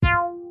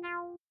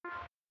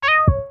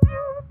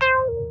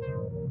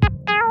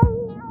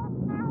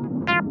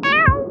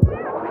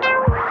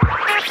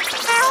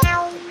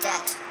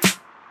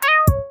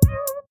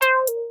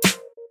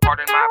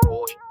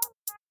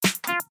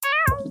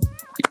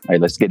All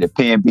right, let's get it.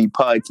 PNB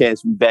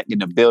Podcast. We back in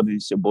the building.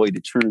 It's your boy,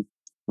 The Truth.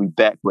 We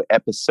back with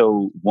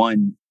episode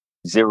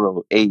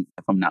 108,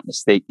 if I'm not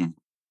mistaken.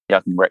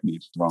 Y'all can correct me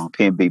if I'm wrong.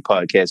 PNB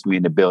Podcast. We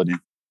in the building.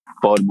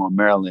 Baltimore,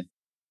 Maryland.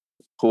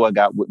 Who I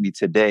got with me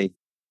today?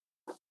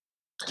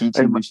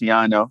 Geechee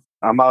Luciano.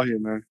 I'm out here,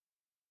 man.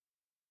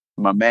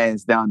 My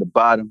man's down the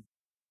bottom,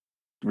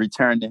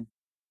 returning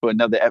for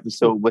another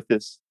episode with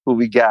us. Who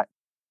we got?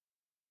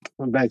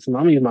 I'm back. So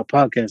I'm gonna use my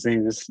podcast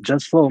name. It's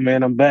Just Flow,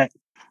 man. I'm back.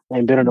 I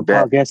ain't been on the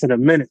podcast in a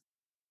minute.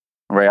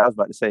 Right, I was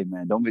about to say,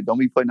 man, don't be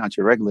putting out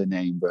your regular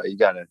name, bro. You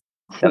gotta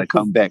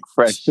come back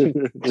fresh.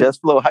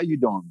 Just Flow, how you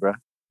doing, bro?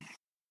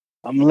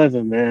 I'm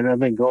living, man. I've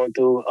been going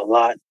through a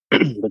lot,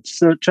 but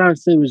still trying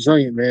to stay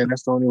resilient, man.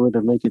 That's the only way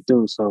to make it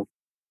through. So,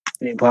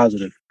 being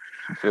positive.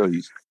 I feel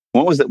you.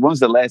 When was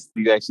the last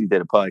time you actually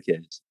did a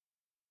podcast?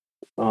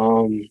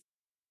 The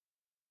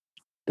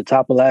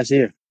top of last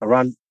year.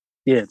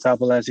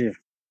 Top of last year.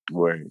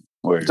 Word.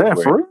 Is that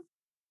for real?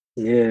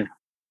 Yeah,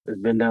 it's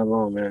been that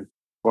long, man.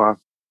 Wow.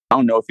 I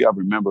don't know if y'all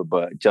remember,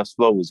 but Just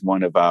Flow was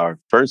one of our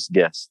first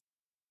guests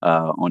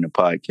on the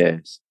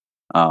podcast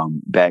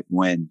back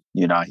when,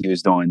 he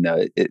was doing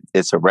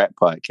It's a Rap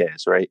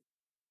podcast, right?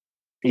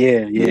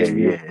 Yeah.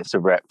 It's a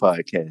rap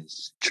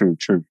podcast. True.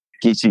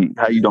 Geechee,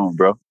 how you doing,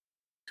 bro?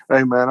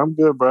 Hey, man, I'm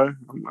good, bro.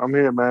 I'm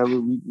here, man.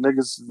 We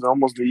niggas,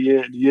 almost the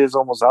year's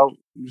almost out.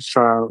 I'm just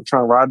trying to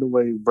ride the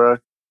wave, bro.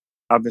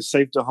 I've been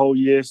safe the whole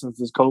year since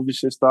this COVID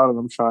shit started.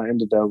 I'm trying to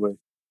end it that way.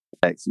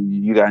 So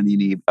you got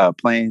any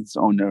plans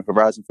on the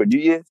horizon for New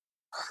Year?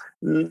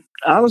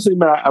 Honestly,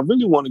 man, I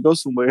really want to go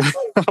somewhere.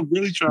 I'm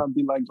really trying to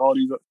be like all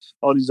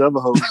these other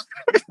hoes.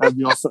 I'd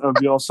be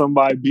on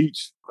somebody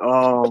beach.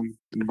 But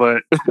go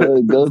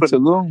to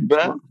Tulum,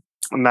 bro.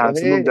 Nah,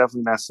 Tulum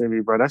definitely not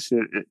semi, bro. That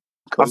shit.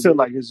 I feel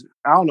like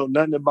I don't know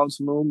nothing about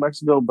Tulum,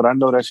 Mexico, but I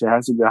know that shit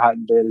has to be hot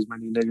and dead. As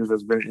many niggas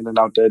that's been in and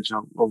out that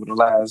jump over the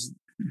last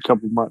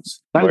couple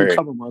months. Not even a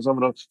couple months.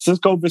 Since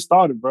COVID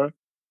started, bro.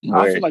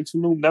 I feel like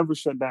Tulum never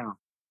shut down.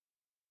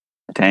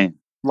 Damn.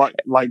 Like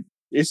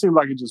it seemed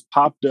like it just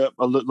popped up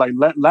a little. Like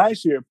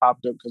last year, it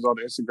popped up because all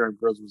the Instagram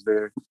girls was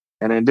there,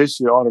 and then this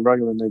year, all the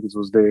regular niggas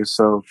was there.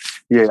 So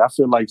yeah, I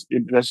feel like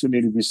that should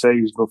need to be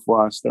saved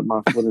before I step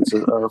my foot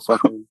into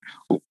fucking.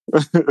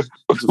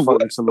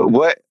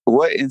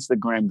 What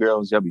Instagram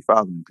girls y'all be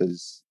following?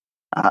 Because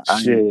I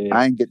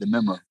ain't get the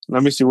memo.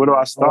 Let me see. Where do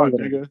I start,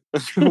 nigga?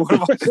 Where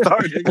do I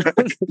start,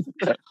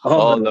 nigga?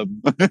 All of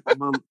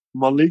them.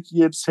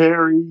 Malikia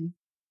Terry.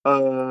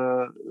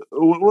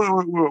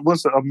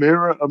 What's it?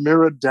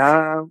 Amira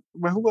Dime.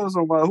 Man, who else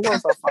I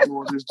follow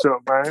on this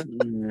jump, man?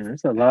 Yeah,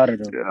 that's a lot of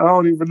them. I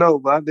don't even know,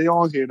 but they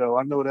on here though.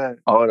 I know that.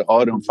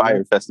 All them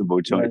Fire Festival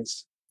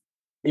joints.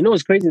 You know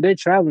what's crazy? They're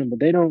traveling, but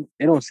they don't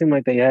seem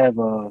like they have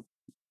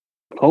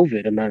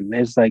COVID and nothing.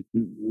 It's like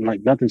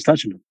nothing's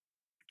touching them.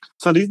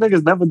 So these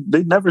niggas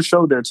never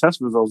show their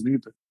test results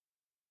either.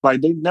 Like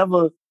they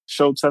never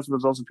show test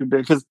results of people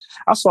because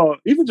I saw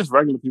even just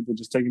regular people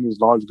just taking these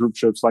large group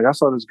trips. Like I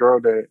saw this girl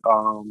that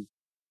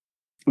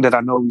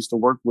I know we used to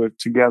work with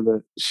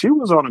together. She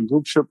was on a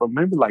group trip of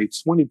maybe like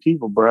 20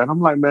 people, bro. And I'm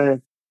like,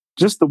 man,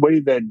 just the way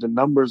that the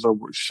numbers are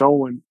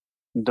showing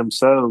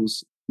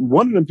themselves.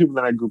 One of the people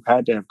in that group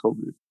had to have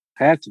COVID.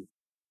 Had to.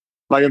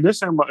 Like if they're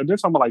talking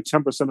about like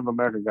 10% of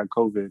America got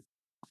COVID.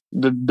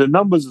 The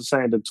numbers are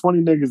saying the 20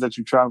 niggas that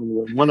you're traveling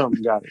with, one of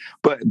them got it.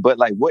 But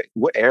like, what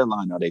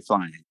airline are they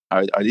flying?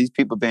 Are these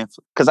people being?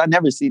 Because I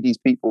never see these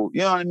people.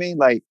 You know what I mean?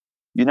 Like,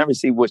 you never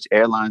see which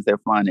airlines they're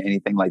flying or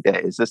anything like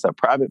that. Is this a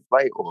private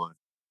flight or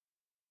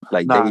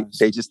like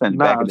they just in the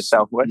back of the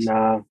Southwest?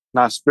 Nah.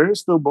 Spirit's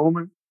still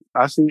booming.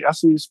 I see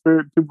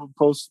Spirit people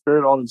post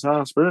Spirit all the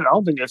time. Spirit, I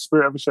don't think that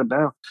Spirit ever shut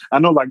down. I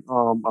know like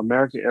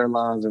American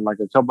Airlines and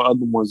like a couple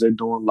other ones. They're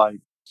doing like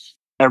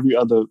every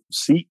other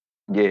seat.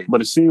 Yeah.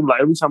 But it seemed like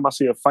every time I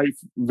see a fight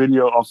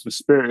video off of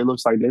Spirit, it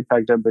looks like they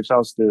packed that bitch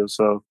out still.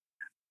 So,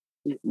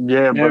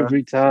 yeah, bro.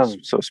 Every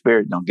time. So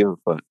Spirit don't give a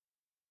fuck.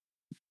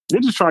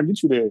 They're just trying to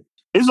get you there.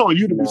 It's on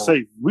you to be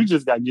safe. We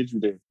just got to get you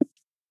there.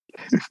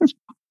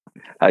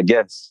 I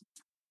guess.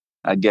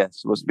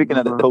 Well, speaking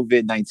of the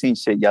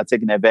COVID-19 shit, y'all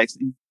taking that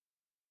vaccine?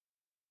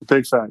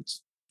 Big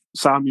facts.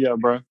 Sign me up,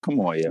 bro. Come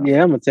on, yo.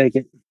 Yeah, I'm going to take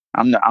it.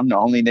 I'm the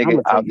only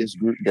nigga out this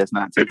group that's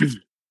not taking it.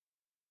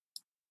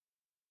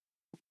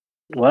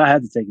 Well, I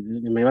had to take it.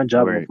 I mean, my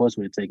job forced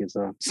me to take it.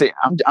 So, see,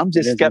 I'm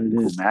just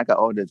skeptical, man. I got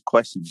all these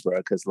questions, bro.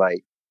 Because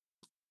like,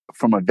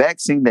 from a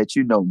vaccine that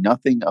you know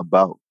nothing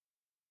about,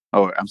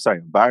 or I'm sorry,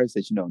 a virus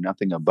that you know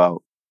nothing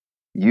about,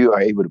 you are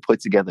able to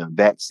put together a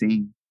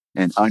vaccine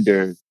in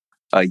under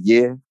a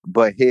year.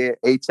 But here,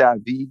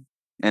 HIV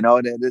and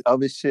all that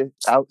other shit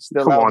Come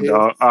on, here.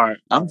 Dog. All right.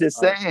 I'm just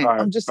saying.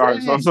 I'm just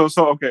saying. All right.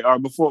 So okay. All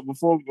right. Before.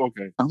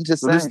 Okay. I'm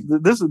just saying.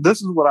 This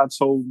is what I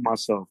told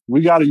myself. We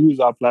got to use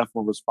our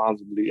platform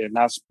responsibly and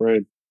not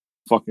spread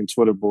fucking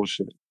Twitter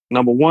bullshit.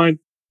 Number one,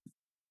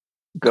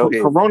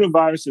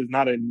 coronavirus is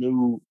not a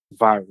new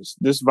virus.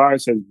 This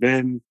virus has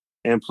been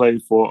in play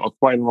for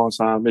quite a long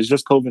time. It's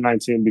just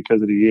COVID-19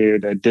 because of the year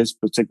that this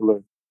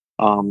particular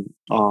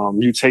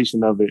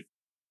mutation of it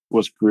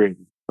was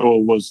created.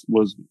 or was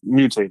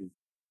mutating.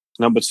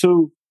 Number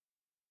two,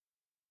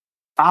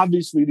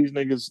 obviously these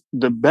niggas,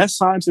 the best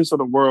scientists of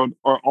the world,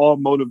 are all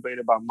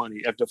motivated by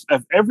money.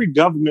 If every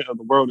government of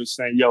the world is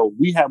saying, yo,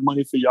 we have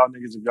money for y'all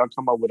niggas if y'all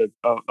come up with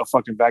a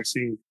fucking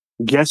vaccine,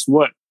 guess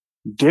what?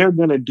 They're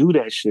gonna do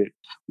that shit.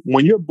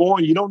 When you're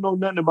born, you don't know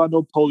nothing about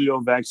no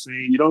polio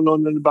vaccine. You don't know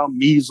nothing about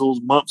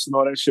measles, mumps, and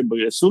all that shit.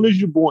 But as soon as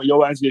you're born,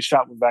 your ass gets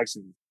shot with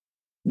vaccines.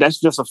 That's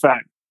just a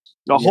fact.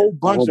 A whole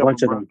bunch of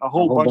them. A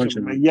whole bunch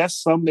of them. And yes,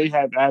 some may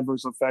have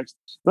adverse effects,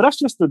 but that's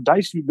just the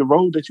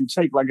road that you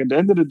take. Like at the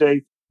end of the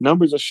day,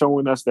 numbers are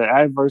showing us that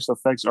adverse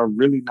effects are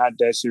really not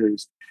that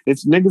serious.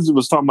 It's niggas that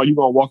was talking about you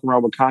gonna walk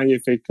around with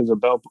Kanye face because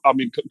of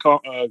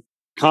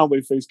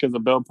Conway face because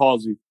of Bell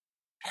palsy.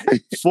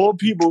 4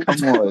 people.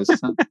 Come on,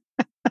 son.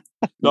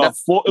 No,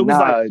 4. It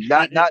was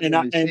not in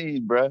the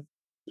machine, bro.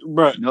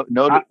 Bro,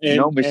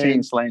 no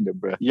machine slander,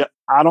 bro. Yeah,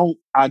 don't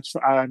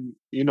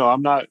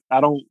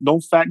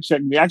fact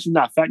check me. Actually,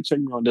 not fact check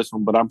me on this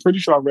one, but I'm pretty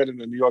sure I read in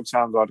the New York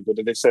Times article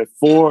that they said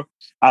 4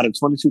 out of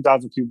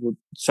 22,000 people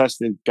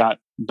tested got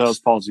Bell's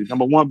palsy.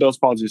 Number one, Bell's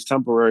palsy is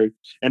temporary.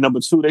 And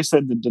number two, they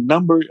said that the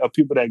number of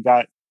people that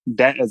got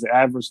that as an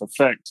adverse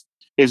effect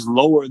is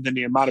lower than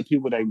the amount of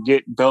people that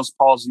get Bell's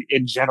palsy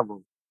in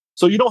general.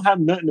 So you don't have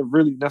nothing to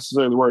really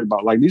necessarily worry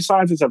about. Like, these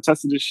scientists have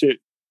tested this shit.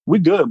 We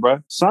good, bro.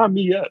 Sign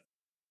me up.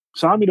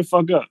 Sign me the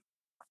fuck up.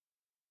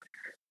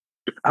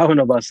 I don't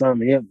know about sign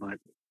me up, but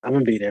I'm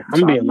gonna be there.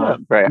 I'm gonna be alive.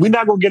 Right. We're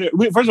not gonna get it.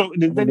 First of all,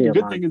 the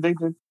good thing is,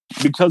 Nathan,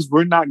 because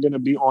we're not gonna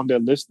be on their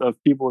list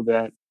of people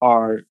that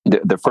are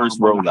the first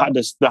rollout.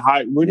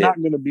 We're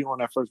not gonna be on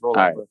that first rollout.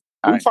 Right. Bro.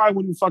 We probably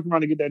wouldn't even fuck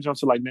around to get that jump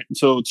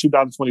until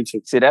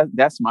 2022. See,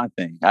 that's my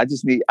thing. I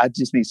just need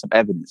some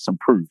evidence, some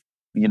proof.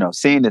 You know,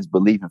 seeing is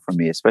believing for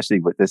me,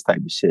 especially with this type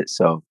of shit.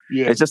 So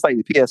it's just like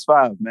the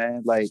PS5,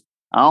 man. Like,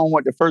 I don't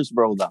want the first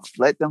rollout.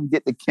 Let them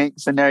get the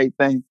kinks and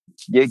everything.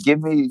 Yeah,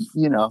 give me,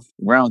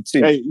 round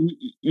 2. Hey,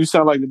 you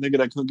sound like the nigga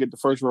that couldn't get the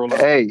first rollout.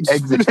 Hey,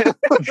 exactly.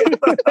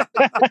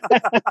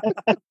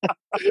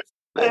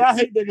 Hey, I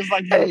hate niggas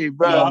like that. Hey,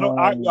 bro.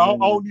 I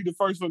don't need the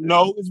first one.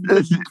 No, it's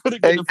because you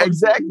couldn't get the first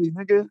exactly,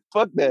 one. Nigga.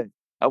 Fuck that.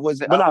 I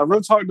wasn't. But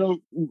real talk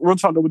though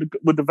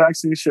with the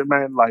vaccine shit,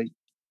 man. Like,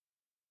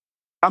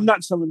 I'm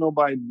not telling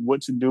nobody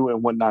what to do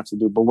and what not to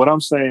do. But what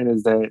I'm saying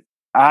is that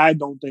I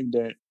don't think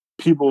that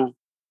people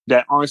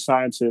that aren't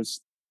scientists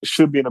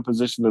should be in a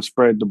position to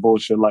spread the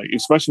bullshit, like,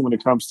 especially when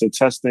it comes to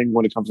testing,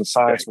 when it comes to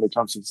science, when it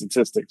comes to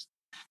statistics.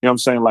 You know what I'm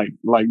saying?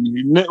 Like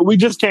we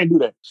just can't do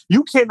that.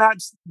 You cannot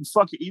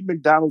fucking eat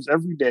McDonald's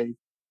every day.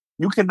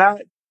 You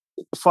cannot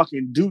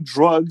fucking do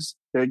drugs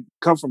that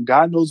come from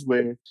God knows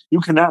where. You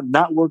cannot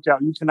not work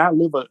out. You cannot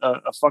live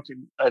a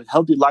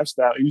healthy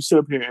lifestyle. And you sit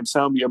up here and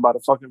tell me about a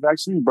fucking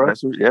vaccine, bro.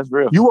 That's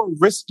real. You are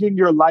risking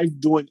your life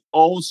doing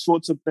all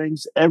sorts of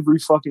things every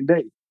fucking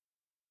day.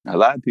 A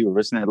lot of people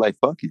risking their life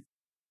fucking.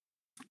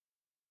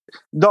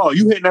 Dog,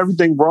 you hitting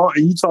everything raw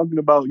and you talking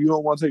about you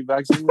don't want to take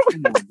vaccines?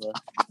 Come on, bro.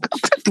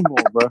 Come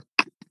on, bro.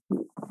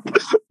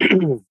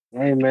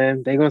 Hey,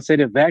 man, they gonna say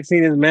the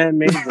vaccine is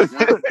man-made.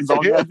 It's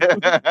all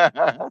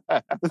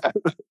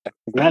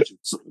natural.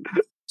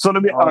 So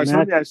let me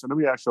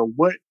ask you,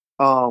 what?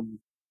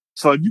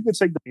 So if you could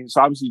take the,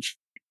 so obviously,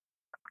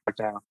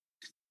 down.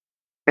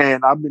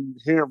 And I've been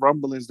hearing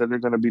rumblings that they're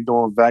going to be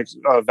doing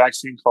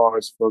vaccine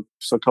cards for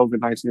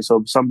COVID-19.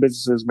 So some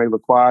businesses may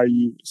require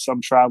you, some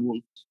travel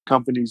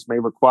companies may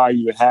require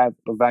you to have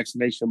a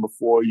vaccination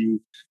before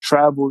you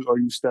travel or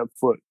you step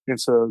foot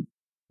into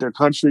their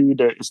country,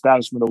 their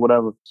establishment, or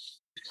whatever.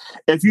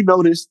 If you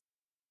notice,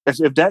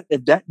 if that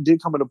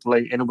did come into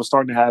play and it was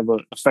starting to have an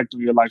effect on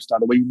your lifestyle,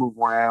 the way you move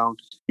around,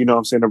 you know what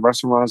I'm saying, the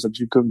restaurants that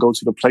you couldn't go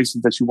to, the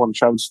places that you want to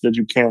travel to that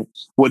you can't,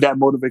 would that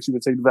motivate you to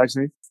take the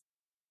vaccine?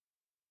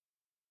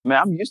 Man,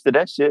 I'm used to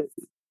that shit.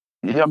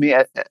 You know what I mean?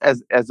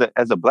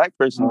 As a black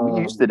person,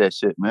 we used to that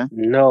shit, man.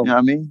 No. You know what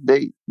I mean?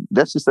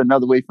 That's just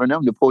another way for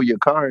them to pull your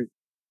card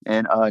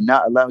and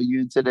not allow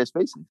you into their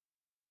spaces.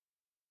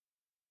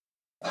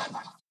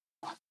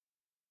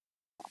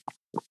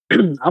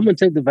 I'm gonna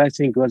take the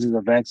vaccine because it's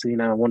a vaccine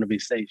and I want to be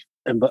safe.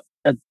 But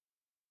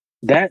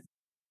that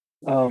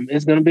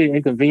it's gonna be an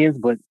inconvenience,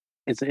 but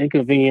it's an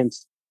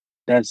inconvenience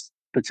that's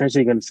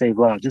potentially gonna save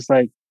lives. Just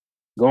like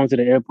going to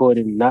the airport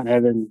and not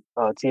having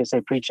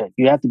TSA pre-check.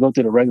 You have to go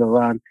through the regular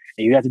line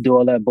and you have to do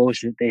all that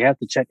bullshit. They have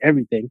to check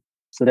everything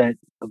so that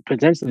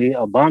potentially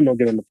a bomb don't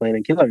get on the plane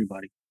and kill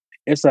everybody.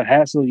 It's a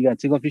hassle. You got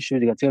to take off your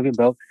shoes. You got to take off your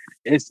belt.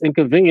 It's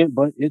inconvenient,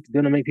 but it's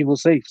going to make people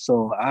safe.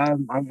 So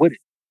I'm with it.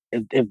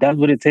 If that's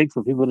what it takes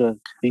for people to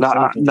be safe.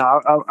 I'm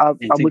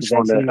with you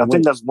on that. I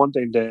think that's one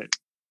thing that,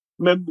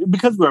 man,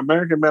 because we're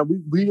American,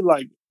 man, we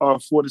like are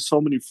afforded so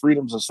many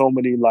freedoms and so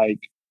many, like,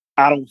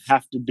 I don't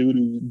have to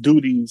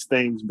do these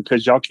things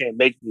because y'all can't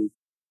make me.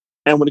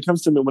 And when it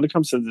comes to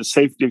the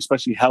safety,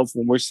 especially health,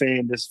 when we're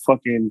saying this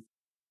fucking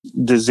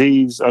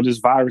disease or this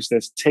virus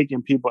that's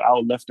taking people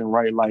out left and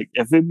right, like,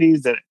 if it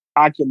means that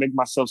I can make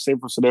myself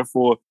safer, so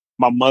therefore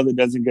my mother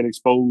doesn't get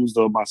exposed,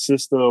 or my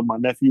sister, or my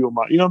nephew, or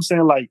you know what I'm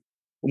saying? Like,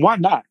 why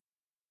not?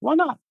 Why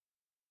not?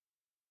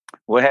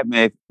 What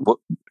happened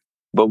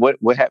But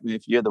what happened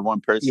if you're the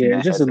one person Yeah, that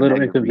it's just has a a little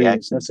negative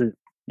inconvenience. reaction,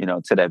 That's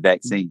it. to that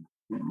vaccine?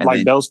 And Like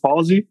then, Bell's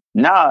palsy?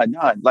 nah,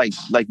 like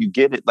you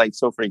get it. Like,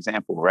 so for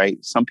example, right?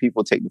 Some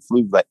people take the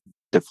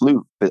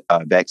flu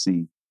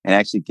vaccine and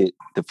actually get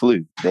the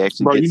flu. They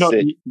actually Bro, get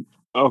sick.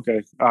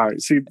 Okay, all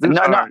right. See,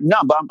 No.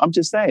 But I'm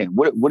just saying.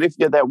 What if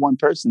you're that one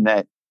person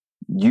that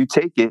you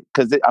take it?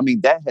 Because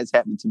that has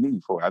happened to me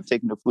before. I've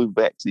taken the flu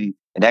vaccine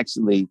and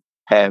actually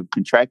have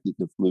contracted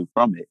the flu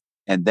from it,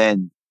 and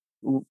then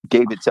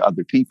gave it to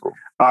other people.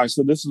 All right,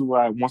 so this is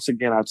why, once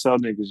again, I tell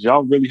niggas,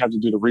 y'all really have to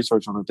do the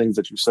research on the things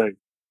that you say.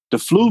 The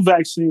flu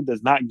vaccine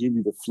does not give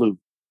you the flu.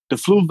 The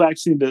flu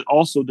vaccine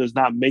also does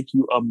not make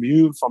you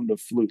immune from the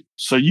flu.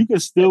 So you can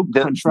still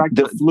contract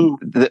the flu.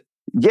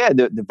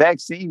 The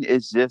vaccine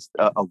is just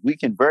a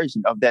weakened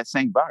version of that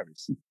same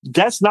virus.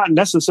 That's not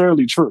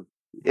necessarily true.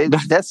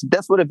 That's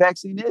what a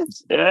vaccine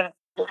is.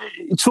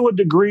 To a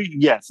degree,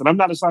 yes. And I'm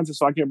not a scientist,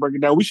 so I can't break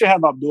it down. We should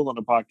have Abdul on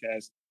the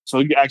podcast so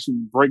he can actually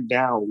break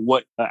down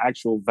what an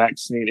actual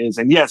vaccine is.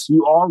 And yes,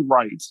 you are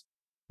right.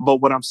 But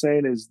what I'm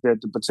saying is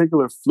that the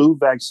particular flu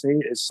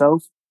vaccine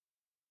itself,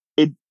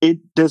 it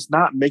does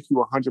not make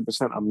you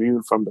 100%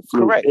 immune from the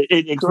flu. Correct.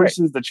 It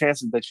increases the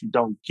chances that you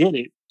don't get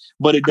it,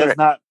 but it does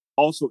not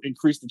also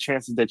increase the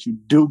chances that you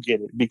do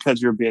get it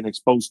because you're being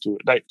exposed to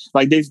it.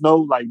 Like there's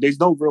no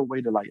real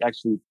way to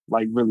actually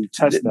really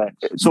test that.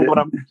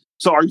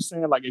 So are you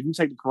saying if you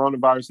take the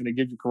coronavirus and it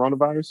gives you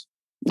coronavirus?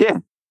 Yeah.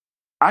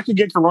 I could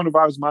get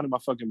coronavirus minding my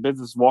fucking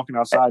business, walking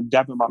outside,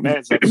 dapping my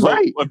mans up. So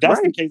if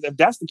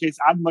that's the case,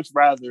 I'd much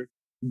rather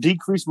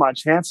decrease my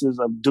chances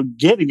of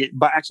getting it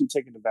by actually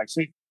taking the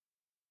vaccine.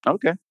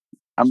 Okay.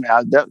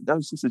 That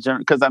was just a general,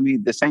 because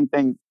the same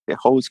thing that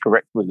holds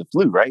correct for the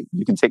flu, right?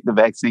 You can take the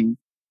vaccine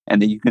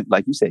and then you can,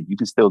 like you said, you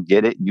can still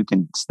get it. You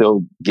can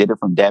still get it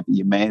from dapping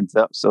your mans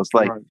up. So it's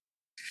like, right.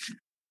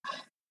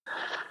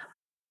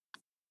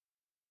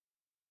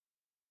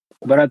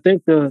 But I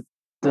think the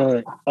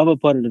other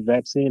part of the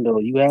vaccine, though,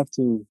 you have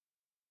to,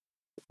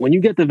 when you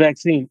get the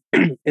vaccine,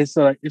 say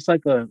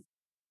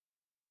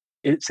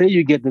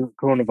you get the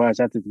coronavirus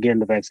after getting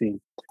the vaccine.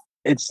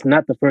 It's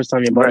not the first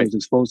time your body was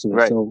exposed to it.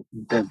 Right. So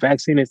the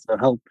vaccine is to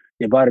help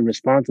your body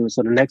respond to it.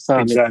 So the next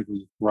time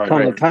exactly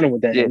kind of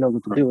with that, you know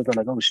what to do. It's not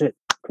like, oh shit,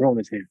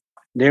 corona's here.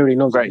 They already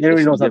knows. Right. They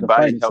already knows how to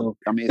fight it. So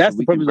that's the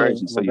weakened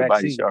version. So your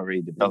body should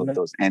already develop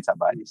those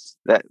antibodies.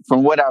 That,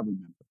 from what I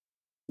remember.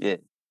 Yeah.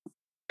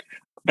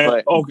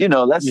 But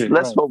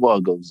let's hope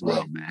all goes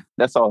well, man.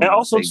 That's all. And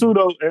also too,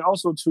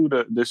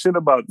 the shit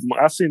about,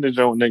 I seen the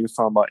joke niggas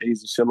talking about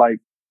AIDS and shit. Like,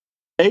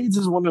 AIDS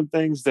is one of the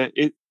things that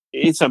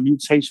it's a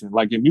mutation.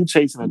 Like, it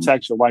mutates and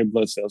attacks your white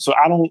blood cells. So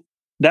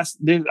there's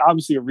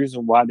obviously a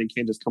reason why they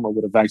can't just come up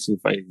with a vaccine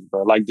for AIDS,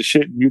 bro. Like, the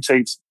shit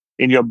mutates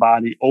in your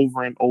body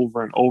over and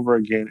over and over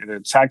again, and it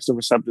attacks the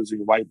receptors in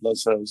your white blood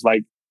cells.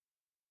 Like,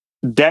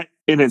 that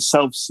in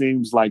itself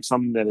seems like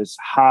something that is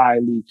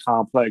highly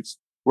complex,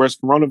 whereas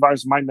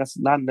coronavirus might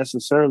not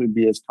necessarily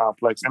be as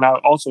complex. And I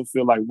also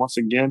feel like, once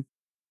again,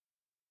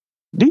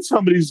 these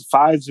companies,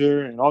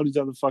 Pfizer and all these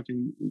other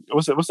fucking,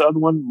 what's the other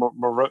one?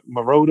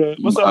 Moderna.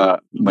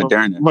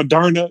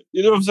 Moderna.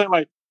 You know what I'm saying?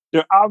 Like,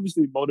 they're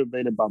obviously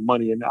motivated by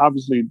money, and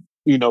obviously,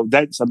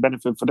 that's a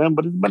benefit for them,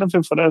 but it's a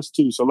benefit for us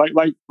too. So like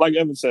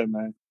Evan said,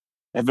 man,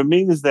 if it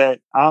means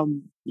that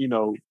I'm,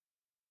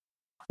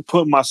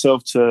 putting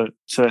myself to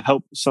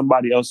help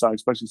somebody else out,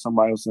 especially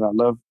somebody else that I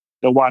love,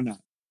 then why not?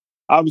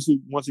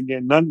 Obviously, once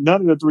again, none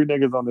of the three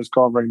niggas on this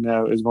call right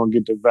now is going to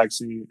get the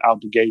vaccine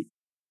out the gate.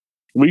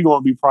 We're going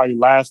to be probably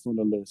last on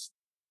the list.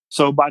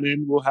 So by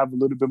then, we'll have a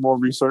little bit more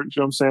research.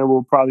 You know what I'm saying?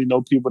 We'll probably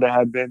know people that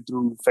have been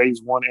through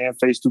phase 1 and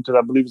phase 2, because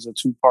I believe it's a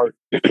 2-part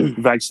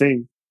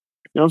vaccine.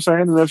 You know what I'm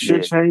saying? And if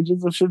shit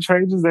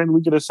changes, then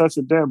we can assess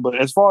it then. But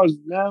as far as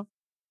now,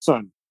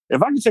 son,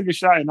 if I can take a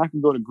shot and I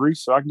can go to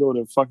Greece, so I can go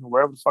to fucking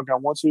wherever the fuck I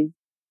want to,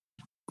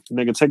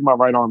 nigga, take my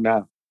right arm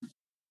now.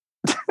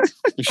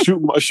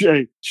 shoot my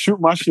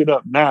shit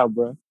up now,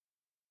 bro.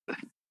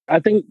 I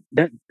think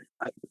that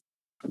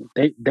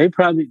they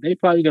probably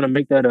gonna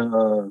make that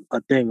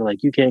a thing.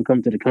 Like, you can't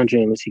come to the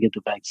country unless you get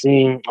the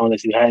vaccine,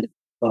 unless you had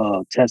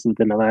tests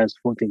within the last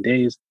 14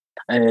 days.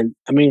 And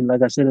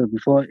like I said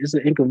before, it's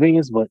an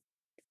inconvenience, but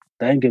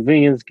the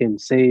inconvenience can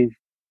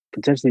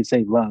potentially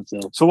save lives.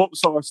 So what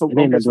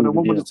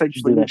would it take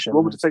for you?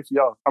 What would it take for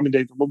y'all? How many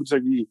days? What would it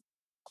take for you?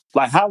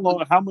 Like, how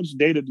much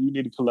data do you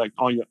need to collect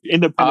on your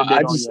independent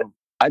data on your own?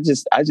 I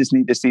just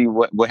need to see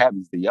what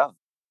happens to y'all.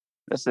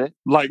 That's it.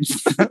 Like,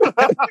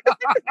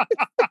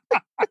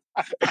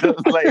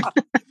 like,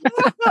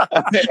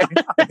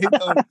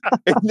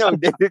 ain't no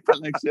data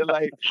collection.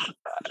 Like,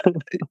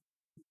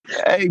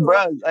 hey,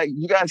 bro, like,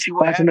 you gotta see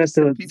what happens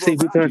to people. See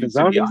who turned to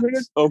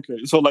zombies. Okay,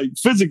 so like,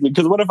 physically,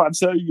 because what if I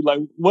tell you, like,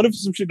 what if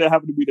some shit that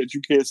happened to me that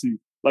you can't see?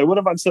 Like, what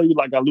if I tell you,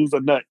 like, I lose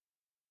a nut?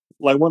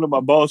 Like, one of my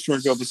balls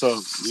shrink up or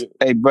something.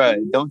 Yeah. Hey, bro,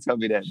 don't tell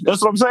me that.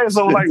 That's what I'm saying.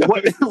 So, like,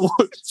 what?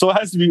 So it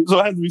has to be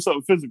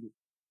something physical.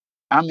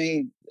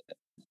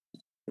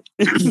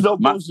 No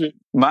bullshit.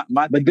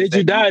 But did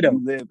you die though?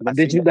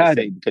 Did you die?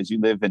 Because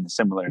you live in a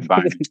similar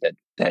environment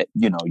that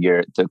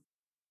you're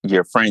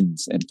your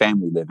friends and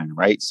family live in,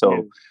 right?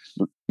 So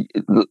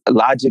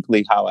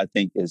logically, how I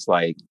think is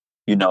like,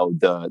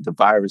 the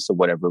virus or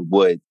whatever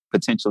would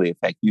potentially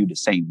affect you the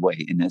same way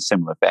in a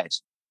similar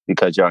fashion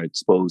because you're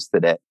exposed to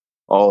that,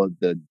 all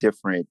the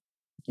different,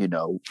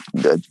 the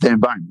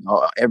environment,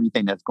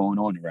 everything that's going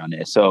on around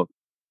there. So,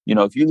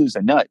 if you lose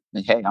a nut,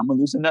 hey, I'm gonna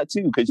lose a nut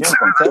too because you ain't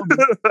gonna tell me.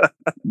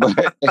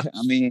 But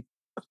I mean,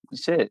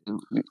 shit,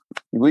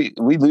 we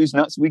lose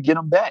nuts, we get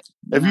them back.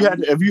 If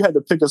you had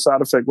to pick a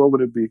side effect, what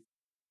would it be?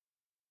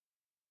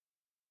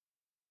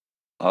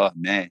 Oh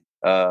man,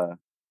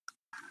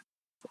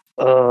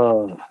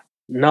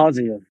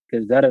 nausea,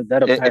 because that'll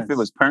pass. If it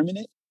was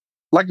permanent,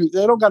 like it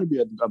don't got to be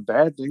a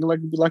bad thing. Like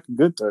it'd be like a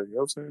good thing. You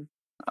know what I'm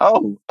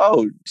saying?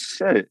 Oh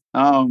shit.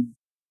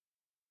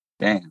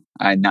 Damn.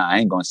 I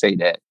ain't gonna say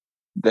that.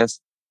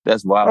 That's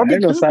wild. I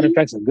think those side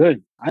effects are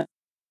good.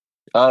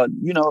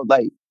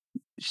 Like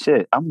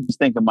shit. I'm just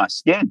thinking my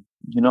skin.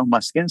 My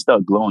skin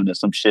start glowing or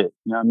some shit.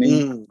 You know what I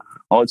mean?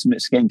 Ultimate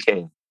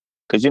skincare.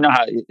 Because you know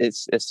how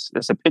it's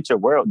a picture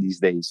world these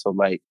days. So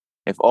like,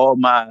 if all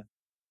my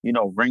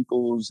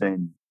wrinkles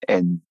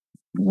and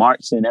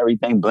marks and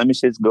everything,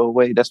 blemishes go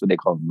away. That's what they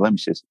call them,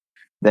 blemishes.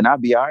 Then I'll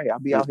be all right. I'll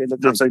be out here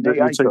looking like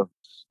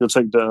you'll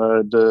take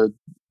the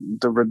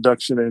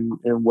reduction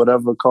in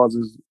whatever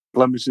causes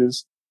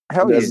blemishes.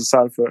 Hell yeah. As a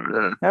side effect.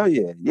 Hell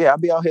yeah. Yeah, I'll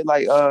be out here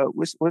like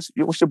what's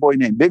your boy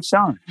name? Big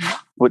Sean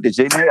with the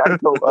Jhené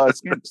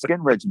Aiko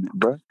skin regimen,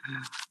 bro.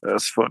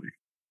 That's funny.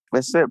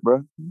 That's it,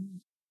 bro.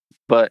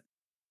 But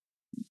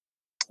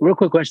real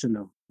quick question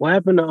though. What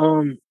happened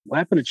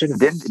to chicken?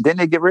 Didn't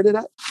they get rid of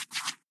that?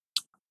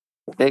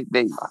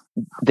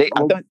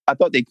 I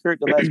thought they cured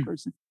the last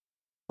person.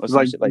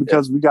 Like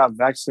because that. we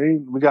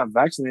got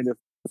vaccinated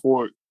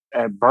for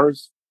at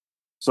birth,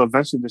 so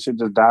eventually the shit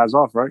just dies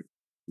off, right?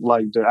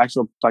 Like the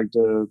actual I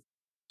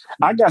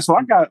got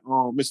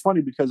it's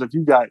funny because if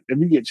you get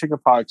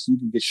chickenpox, you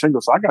can get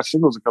shingles. So I got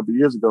shingles a couple of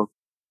years ago,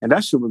 and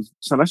that shit was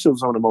some of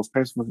the most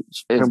painful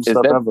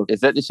stuff ever.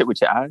 Is that the shit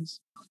with your eyes?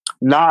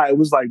 Nah, it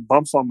was like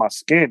bumps on my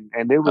skin,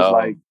 and it was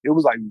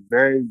like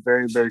very,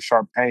 very, very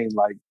sharp pain.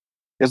 Like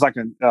it's like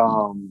a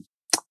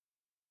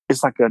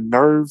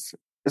nerve.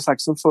 It's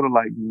like some sort of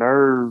like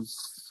nerve.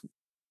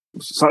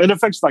 So it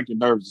affects like your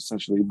nerves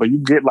essentially, but you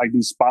get like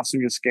these spots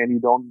on your skin. You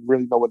don't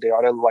really know what they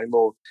are. They're like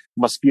little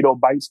mosquito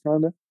bites,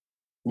 kind of.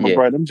 But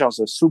bro, them jumps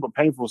are super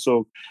painful.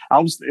 So I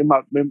was this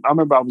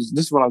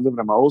is when I was living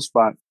in my old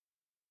spot.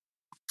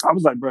 I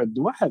was like, bro,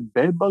 do I have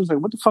bed bugs? Like,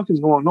 what the fuck is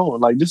going on?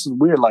 Like, this is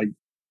weird. Like,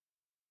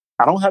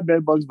 I don't have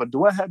bed bugs, but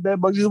do I have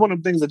bed bugs? It's one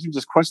of the things that you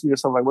just question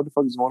yourself, like, what the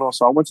fuck is going on?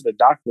 So I went to the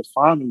doctor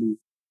finally,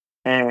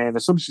 and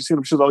as soon as she seen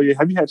him, she was, oh yeah,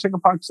 have you had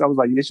chickenpox? I was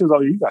like, yeah. She was,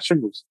 oh yeah, you got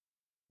shingles.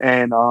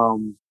 And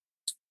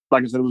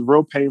like I said, it was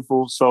real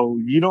painful. So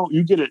you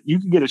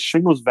can get a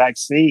shingles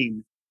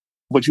vaccine,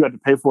 but you have to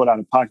pay for it out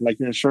of pocket. Like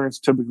your insurance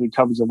typically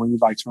covers it when you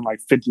like turn like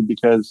 50,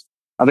 because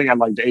I think at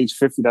like the age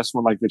 50, that's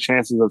when like the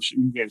chances of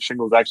you getting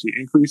shingles actually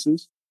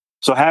increases.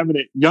 So having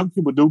it, young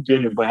people do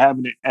get it, but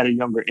having it at a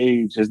younger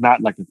age is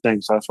not like a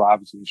thing. So that's why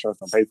obviously insurance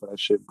don't pay for that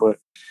shit. But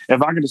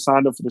if I could have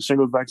signed up for the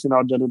shingles vaccine,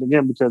 I'll do it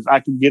again because I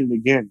can get it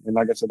again. And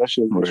like I said, that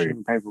shit is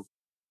extremely painful.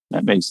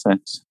 That makes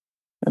sense.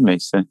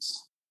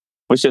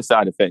 What's your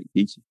side effect,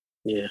 Geechee?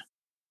 Yeah.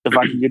 If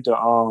I can get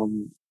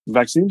the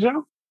vaccine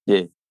gel?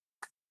 Yeah.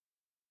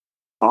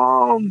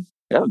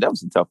 That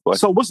was a tough question.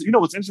 So what's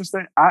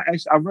interesting? I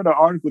read an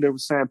article that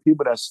was saying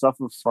people that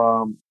suffer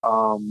from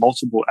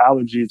multiple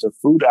allergies or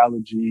food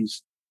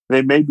allergies,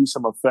 there may be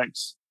some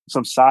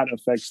side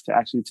effects to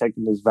actually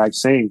taking this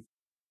vaccine.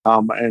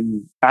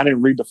 And I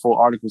didn't read the full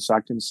article, so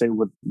I couldn't say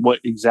what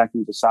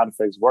exactly the side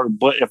effects were.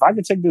 But if I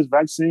could take this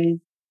vaccine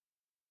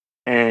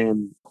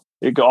and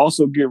it could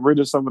also get rid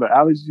of some of the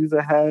allergies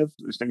I have,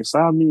 this thing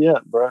sign me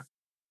up, bro.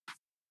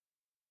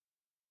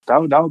 That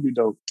would be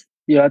dope.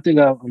 Yeah, I think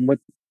I'm with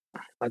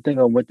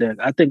that.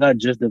 I think I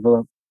just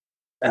developed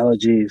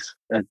allergies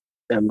at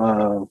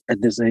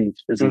this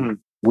age. It's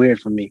weird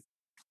for me.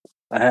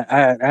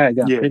 I had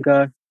got pink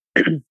eye,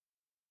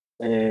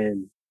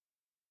 and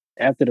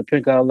after the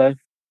pink eye left,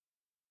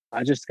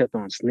 I just kept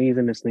on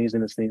sneezing and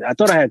sneezing and sneezing. I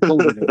thought I had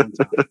COVID at one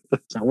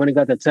time, so I went and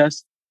got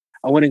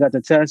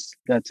the test.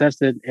 Got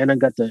tested, and I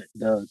got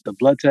the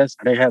blood test.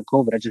 I didn't have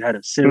COVID. I just had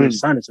a serious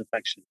sinus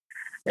infection,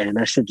 and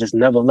that shit just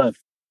never left.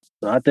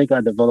 So I think I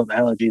developed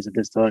allergies at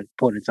this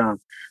point in time.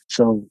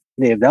 So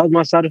yeah, if that was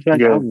my side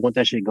effect, I would want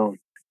that shit going.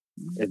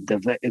 If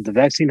the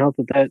vaccine helped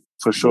with that,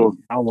 for sure.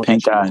 I want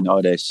pink eye and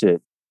all that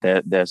shit.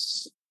 That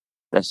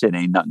shit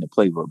ain't nothing to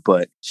play with.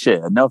 But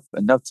shit, enough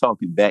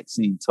talking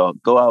vaccine talk.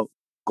 Go out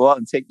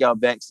and take y'all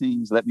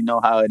vaccines. Let me know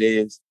how it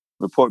is.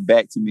 Report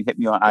back to me. Hit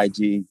me on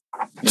IG.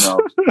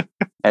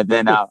 And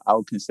then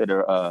I'll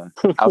consider.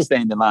 I'll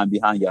stay in the line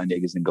behind y'all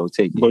niggas and go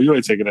take it. Well, you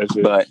ain't taking that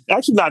shit. But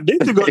actually, they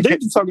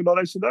talking all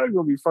that shit. I'm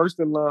gonna be first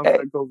in line.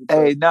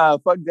 Hey, nah,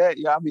 fuck that.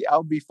 Yeah,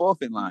 I'll be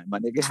fourth in line, my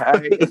nigga. All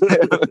right?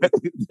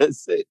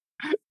 That's it.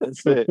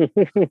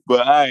 But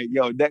all right,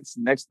 yo, next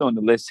on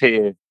the list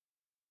here.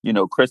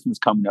 Christmas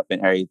coming up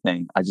and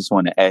everything. I just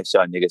want to ask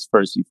y'all niggas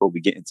first before we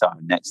get into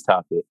our next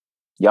topic.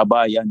 Y'all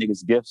buy y'all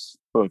niggas gifts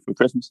for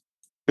Christmas?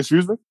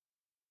 Excuse me?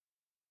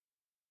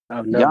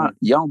 I've never.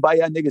 Y'all don't buy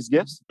y'all niggas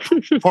gifts?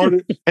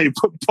 Pardon me.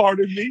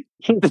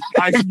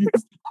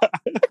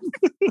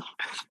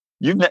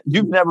 You've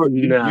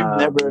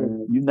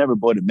never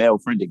bought a male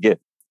friend a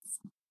gift.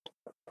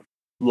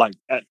 Like,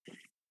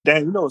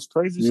 damn, you know what's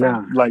crazy?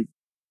 Nah. Like,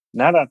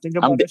 now that I think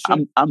about that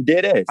shit, I'm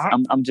dead ass.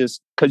 I'm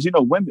just because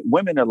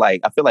women are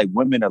like, I feel like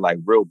women are like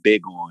real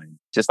big on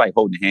just like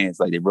holding hands,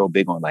 like they're real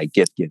big on like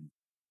gift giving.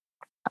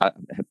 I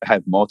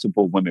have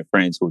multiple women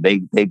friends who they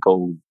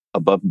go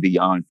above and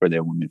beyond for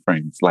their women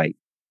friends, like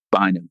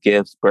buying them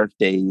gifts,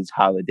 birthdays,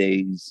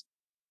 holidays,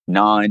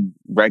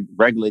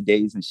 regular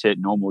days and shit,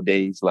 normal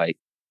days. Like,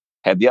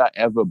 have y'all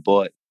ever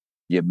bought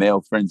your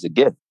male friends a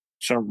gift?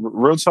 So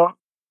real talk.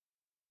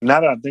 Now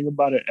that I think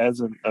about it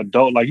as an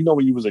adult, like, you know,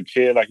 when you was a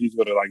kid, like you used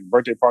to go to like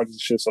birthday parties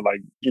and shit. So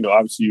like, you know,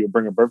 obviously you would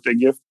bring a birthday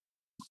gift.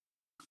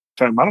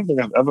 Fam, I don't think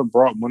I've ever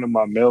brought one of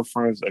my male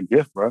friends a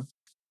gift, bro.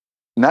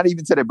 Not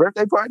even to their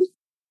birthday party?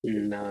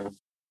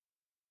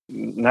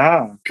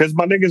 Nah, because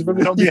my niggas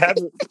really don't be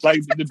having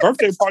like the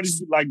birthday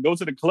parties. Like go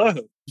to the club,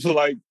 so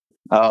like,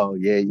 oh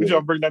yeah, would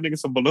y'all bring that nigga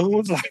some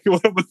balloons, like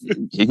whatever?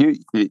 You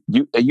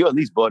at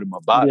least bought him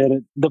a bottle. Yeah,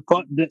 I've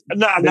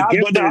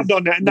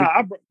done that.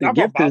 I the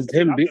gift brought is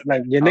him,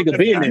 like your nigga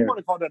being there. You want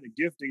to call that a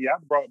gift? Yeah, I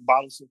brought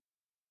bottles.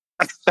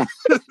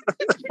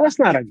 That's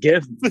not a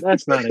gift.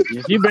 That's not a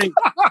gift. You bring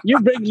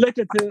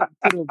liquor to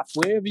the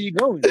wherever you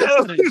going.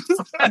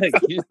 That's not a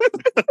gift.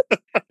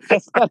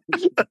 That's not a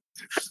gift.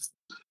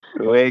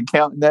 We ain't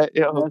counting that.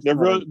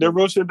 The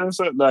real shit. That's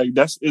like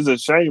is a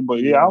shame,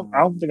 but yeah, I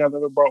don't think I've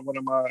ever brought one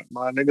of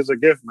my niggas a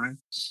gift, man.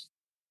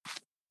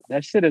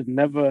 That shit has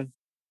never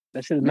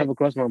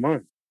crossed my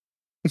mind.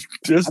 I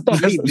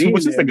thought this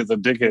nigga's a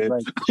dickhead.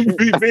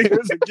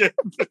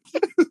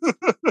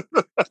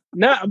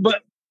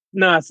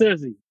 Nah,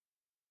 seriously.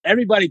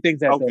 Everybody thinks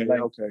that. Okay, though.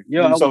 Like, okay.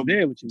 Yo, I was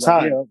there with you.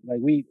 Like, like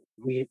we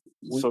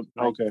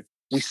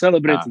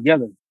celebrated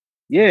together.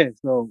 Yeah,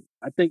 so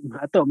I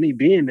thought me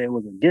being there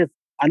was a gift.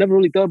 I never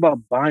really thought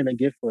about buying a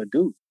gift for a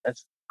dude.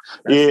 That's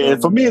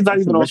for me, it's not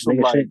even on some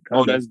like,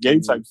 that's gay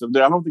type stuff.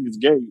 I don't think it's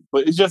gay,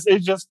 but it's just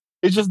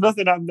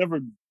nothing I've never.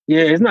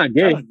 Yeah, it's not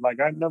gay. Done. Like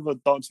I never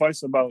thought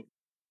twice about.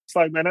 It's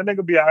like, man, that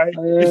nigga be alright.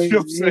 You know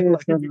what I'm saying?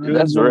 Like,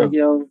 that's real.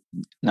 Yo.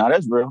 No,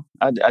 that's real.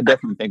 I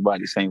definitely think about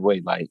it the same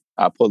way. Like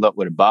I pulled up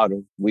with a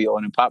bottle. We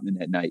on and popping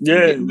that night.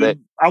 Yeah, when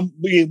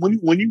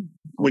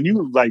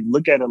you like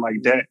look at it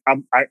like that, I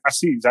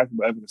see exactly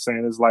what Evan is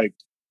saying. It's like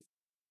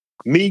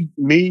me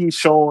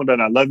showing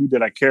that I love you,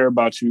 that I care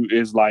about you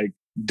is like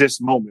this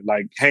moment,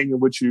 like hanging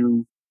with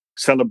you,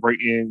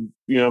 celebrating,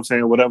 you know what I'm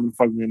saying? Whatever the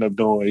fuck we end up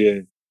doing.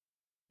 Yeah.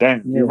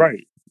 Damn, you're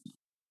right.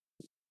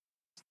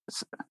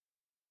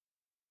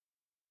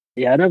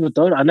 Yeah, I never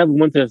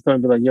went to the store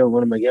and be like, yo,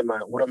 what am I get my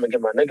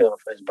nigga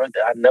for his birthday?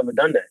 I've never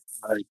done that.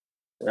 Like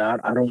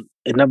I don't,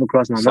 it never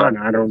crossed my mind.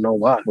 I don't know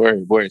why.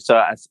 Word. So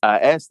I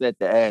asked that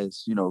to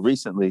ask,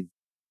 recently,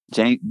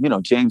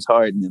 James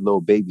Harden and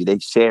Lil Baby, they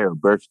share a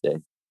birthday.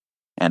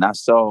 And I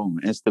saw on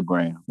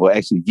Instagram, well,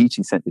 actually,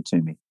 Geechee sent it to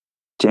me.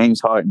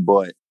 James Harden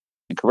bought,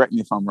 and correct me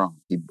if I'm wrong,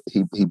 he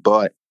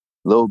bought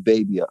Lil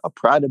Baby a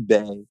Prada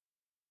bag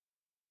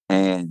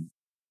and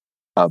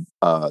a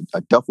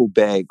duffel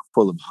bag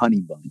full of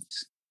honey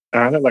buns.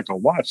 I had like a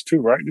watch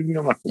too, right? Didn't you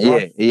have like a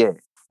watch? Yeah.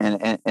 And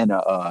I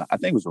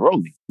think it was a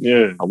Rollie.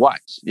 Yeah. A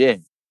watch. Yeah.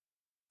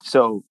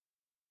 So,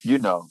 I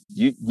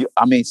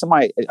mean,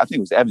 somebody, I think it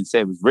was Evan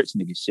said it was rich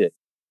nigga shit.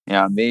 You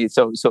know what I mean?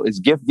 So is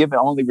gift giving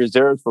only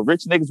reserved for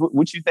rich niggas?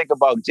 What you think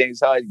about James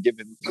Harden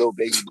giving Lil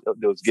Baby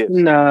those gifts?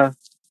 Nah.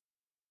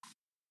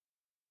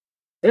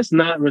 It's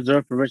not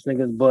reserved for rich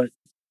niggas, but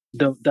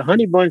the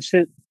honey bun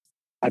shit,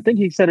 I think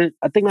he said it.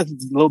 I think that's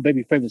Lil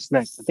Baby's favorite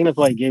snack. I think that's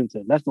why he gave it to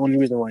him. That's the only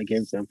reason why he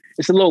gave it to him.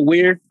 It's a little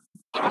weird,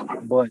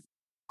 but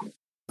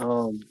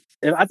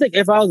I think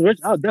if I was rich,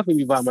 I'll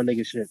definitely be buying my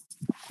nigga shit.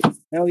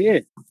 Hell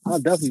yeah, I'll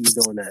definitely be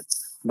doing that.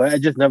 But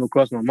it just never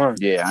crossed my mind.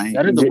 Yeah,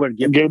 that is a weird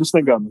gift. Gave this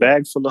nigga a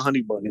bag full of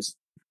honey buns.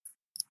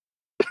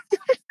 I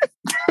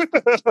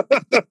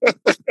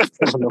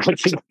don't know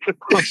what you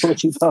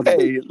talking about.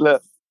 Hey,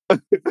 look.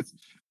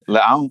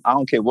 Look, I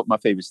don't care what my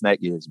favorite snack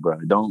is, bro.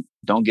 Don't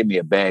give me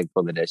a bag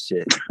full of that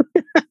shit.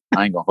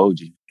 I ain't gonna hold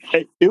you.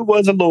 Hey, it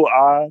was a little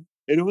odd,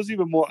 and it was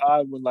even more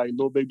odd when like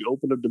Lil Baby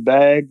opened up the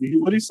bag.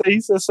 What did he say? He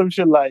said some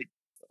shit like,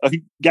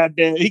 he gave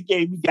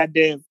me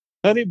goddamn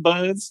honey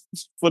buns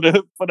for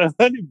the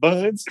honey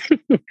buns.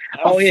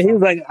 Oh yeah, he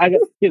was like, I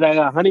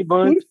got honey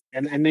buns,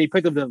 and then he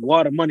picked up the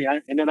water money,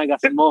 and then I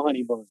got some more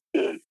honey buns.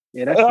 Yeah,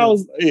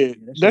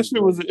 that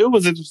shit was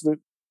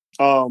interesting.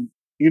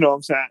 You know what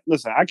I'm saying?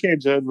 Listen, I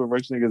can't judge what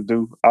rich niggas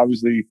do.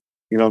 Obviously,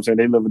 you know what I'm saying?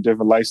 They live a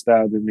different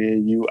lifestyle than me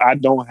and you. I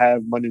don't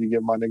have money to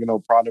get my nigga no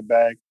Prada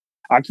bag.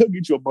 I could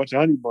get you a bunch of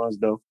honey buns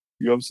though.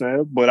 You know what I'm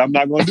saying? But I'm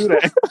not gonna do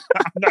that.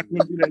 I'm not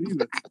gonna do that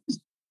either.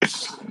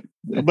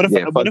 But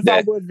if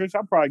I was rich,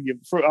 I'd probably give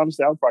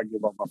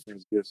all my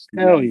friends gifts.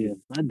 Hell yeah,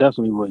 I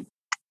definitely would.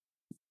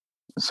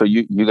 So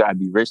you gotta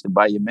be rich to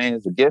buy your man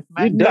as a gift,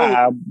 man?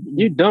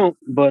 You don't,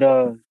 but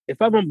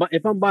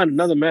if I'm buying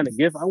another man a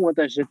gift, I want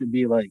that shit to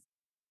be like,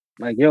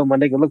 yo, my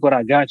nigga, look what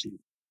I got you.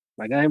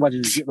 Like, I ain't about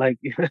to just get like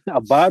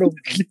a bottle.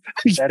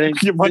 That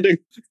ain't.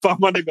 Buy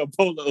my nigga a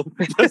polo.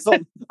 That's all.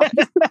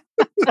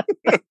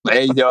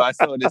 Hey, yo, I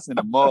saw this in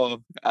the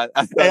mall. I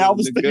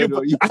was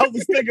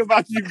thinking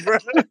about you, bro.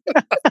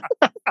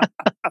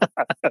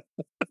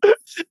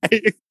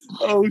 Hey,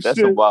 oh That's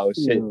shit! some wild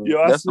shit.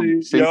 Yo, I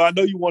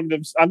know you wanted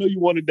them. I know you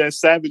wanted that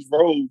Savage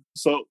robe.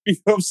 So you know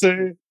what I'm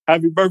saying.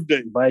 Happy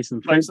birthday! Buy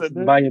some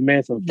Fenty. Buy your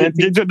man some Fenty.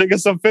 Get your nigga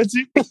some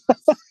Fenty.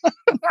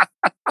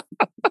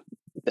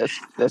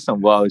 That's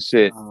some wild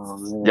shit.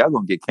 Oh, y'all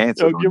gonna get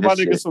canceled. Yo, give my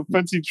nigga some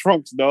Fenty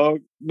trunks,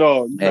 dog.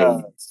 No,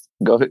 hey,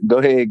 go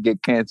ahead and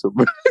get canceled,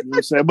 bro. You know what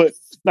I'm saying? But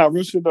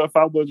real shit though, if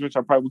I was rich,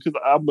 I probably,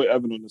 because I'm with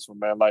Evan on this one,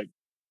 man. Like,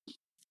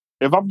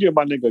 if I'm giving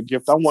my nigga a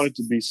gift, I want it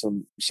to be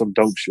some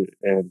dope shit.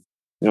 And you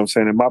know what I'm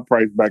saying? In my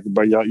price bracket,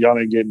 but y'all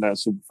ain't getting that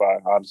super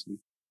fire, honestly.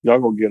 Y'all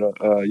gonna get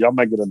y'all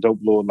might get a dope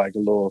little, like a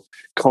little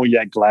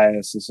cognac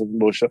glass or some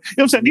little shit. You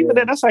know what I'm saying? Even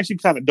then, that's actually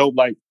kind of dope.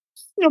 Like,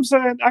 you know what I'm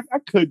saying? I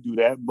could do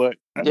that, but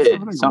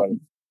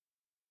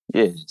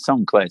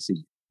something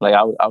classy. Like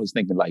I was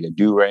thinking like a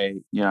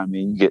do-rag. You know what I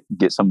mean? You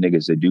get some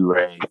niggas a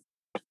do-rag.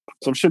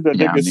 Some shit that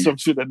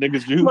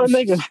niggas use. My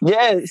nigga.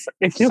 Yes.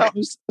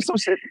 some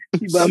shit.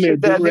 You buy me a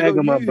do-rag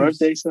on my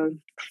birthday,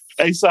 son.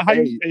 Hey, so how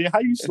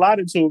you slide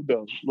it to him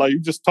though? Like, you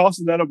just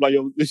tossing that up like,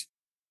 yo,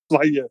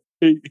 like, yeah,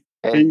 here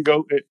you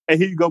go. Hey,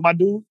 here you go, my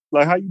dude.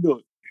 Like, how you do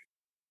it?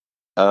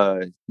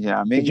 Yeah,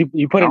 I mean,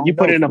 you put it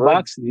in a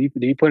box. Do you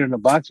put it in a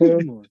box for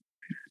him? Or?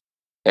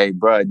 Hey,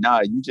 bro,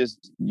 nah, you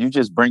just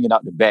bring it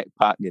out the back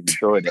pocket and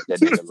throw it at that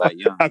nigga like,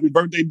 yo. Happy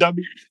birthday,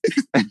 dummy.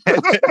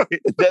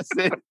 That's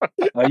it.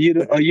 Are you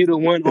the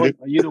one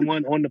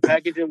on the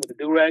packaging with the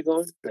do-rag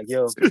on? Like,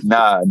 yo.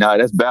 Nah,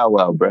 that's Bow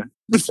Wow, bro.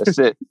 That's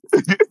it.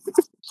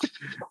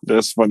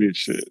 That's funny as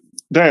shit.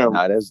 Damn.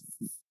 Nah,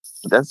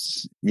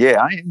 that's yeah.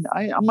 I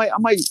might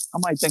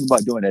think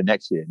about doing that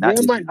next year. I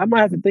might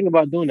have to think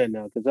about doing that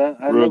now because I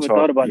never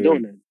thought about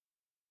doing that.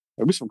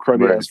 Maybe some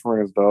cruddy ass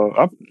friends,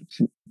 dog.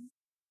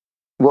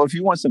 Well, if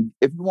you want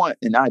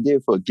an idea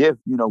for a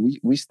gift, you know,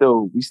 we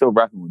still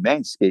rocking with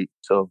Manscaped.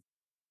 So,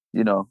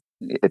 you know,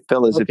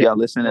 fellas, if y'all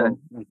listening,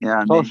 you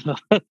know what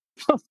I mean.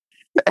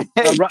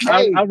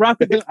 I rock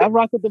with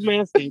the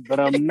Manscaped, but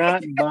I'm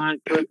not buying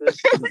clippers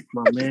with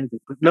my Manscaped.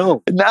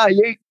 No, nah,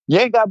 you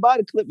ain't got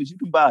body clippers. You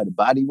can buy the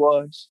body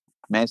wash.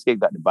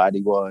 Manscaped got the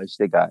body wash.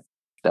 They got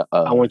the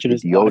I just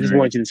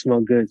want you to smell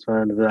good,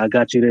 son. I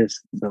got you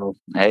this. So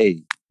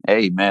hey,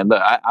 man,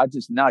 look, I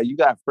just you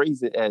gotta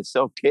phrase it as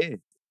self-care.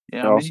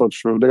 You know also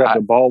true. They got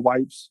the ball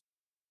wipes.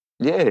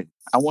 Yeah,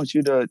 I want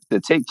you to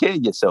take care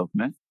of yourself,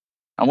 man.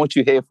 I want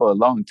you here for a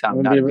long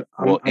time, not a good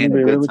time.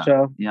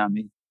 You know what I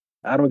mean?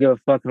 I don't give a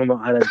fuck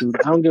about how that dude.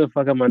 I don't give a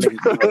fuck about my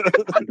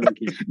niggas. I don't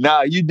care.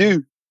 Nah, you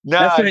do.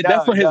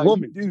 That's for his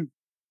woman.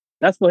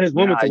 That's for his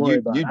woman to worry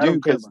about. You do,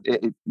 because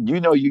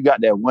you know you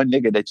got that one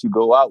nigga that you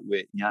go out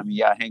with. You know what I mean?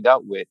 Y'all hang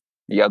out with.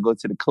 Y'all go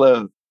to the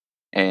club.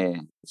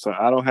 And so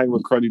I don't hang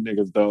with cruddy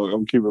niggas, though.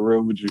 I'm keeping it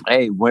real with you.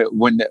 Hey,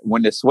 when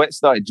the sweat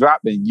started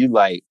dropping, you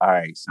like, all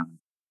right, son.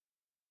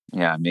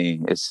 Yeah, I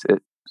mean,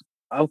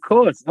 Of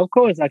course, I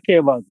care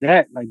about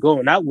that, like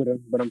going out with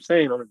him. But I'm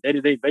saying on a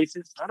day-to-day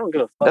basis, I don't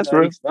give a fuck. That's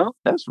real.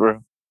 That's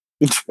real.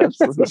 That's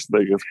real. This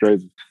nigga's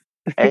crazy.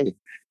 Hey,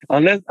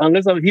 unless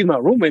he's my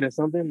roommate or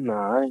something,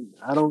 nah,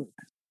 I don't.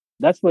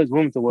 That's for his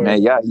woman to worry.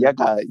 Man, y'all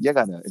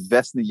gotta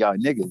invest in y'all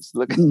niggas.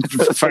 Look,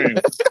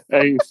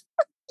 hey.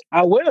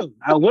 I will,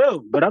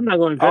 but I'm not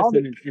going to invest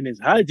in his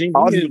hygiene. I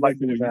was like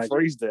the way you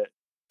phrased that.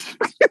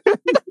 You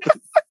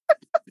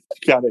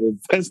gotta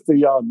invest in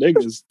y'all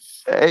niggas.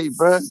 Hey,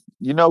 bro,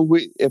 you know,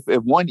 if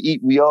one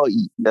eat, we all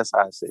eat. That's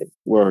how I say it.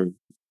 Word.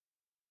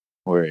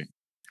 Well,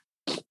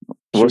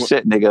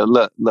 shit, nigga.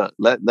 Look.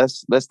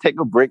 Let's take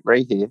a break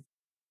right here.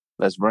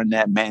 Let's run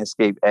that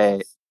Manscaped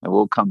ad, and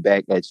we'll come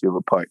back at you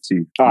with part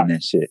 2 on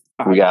that shit.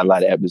 We got a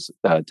lot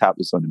of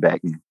topics on the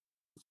back end.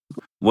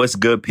 What's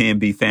good,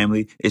 PNB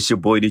family? It's your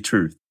boy, The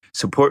Truth.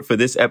 Support for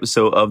this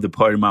episode of the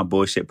Part of My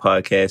Bullshit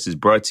podcast is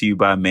brought to you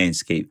by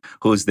Manscaped,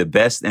 who is the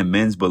best in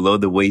men's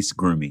below-the-waist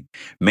grooming.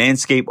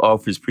 Manscaped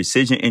offers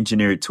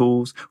precision-engineered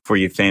tools for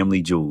your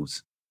family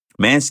jewels.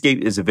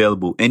 Manscaped is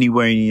available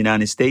anywhere in the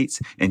United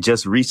States and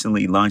just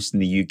recently launched in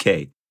the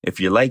UK. If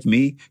you're like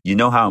me, you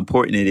know how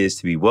important it is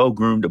to be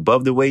well-groomed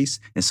above the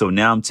waist, and so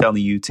now I'm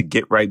telling you to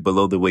get right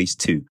below the waist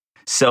too.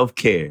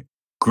 Self-care.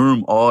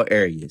 Groom all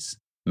areas.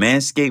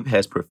 Manscaped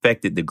has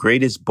perfected the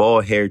greatest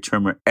ball hair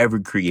trimmer ever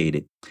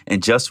created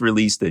and just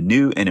released the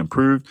new and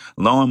improved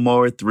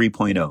Lawnmower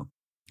 3.0.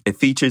 It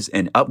features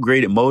an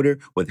upgraded motor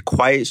with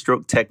Quiet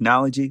Stroke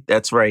technology.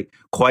 That's right,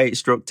 Quiet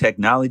Stroke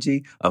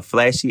technology, a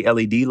flashy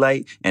LED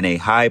light, and a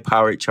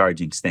high-powered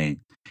charging stand.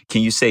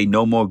 Can you say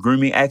no more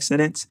grooming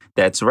accidents?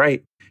 That's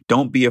right.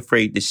 Don't be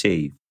afraid to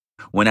shave.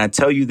 When I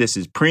tell you this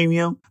is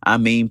premium, I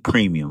mean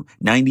premium.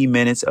 90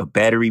 minutes of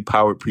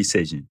battery-powered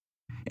precision.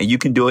 And you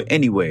can do it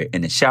anywhere,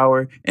 in the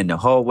shower, in the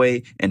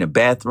hallway, in the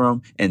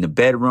bathroom, in the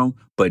bedroom,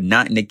 but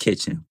not in the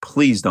kitchen.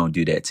 Please don't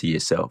do that to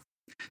yourself.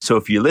 So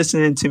if you're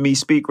listening to me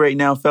speak right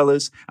now,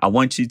 fellas, I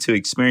want you to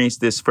experience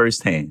this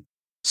firsthand.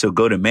 So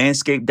go to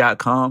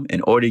manscaped.com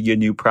and order your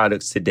new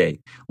products today.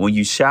 When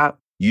you shop,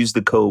 use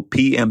the code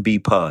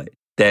PMBPOD.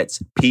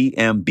 That's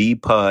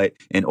PMBPOD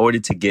in order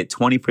to get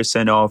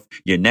 20% off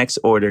your next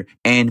order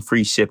and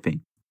free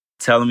shipping.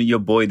 Tell them your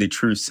boy The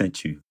Truth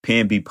sent you.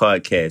 PMB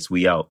Podcast,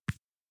 we out.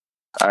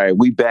 All right,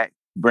 we back,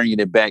 bringing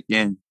it back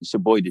in. It's your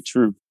boy The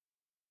Truth,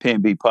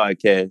 PMB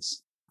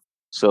Podcast.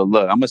 So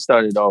look, I'm gonna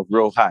start it off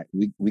real hot.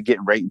 We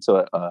getting right into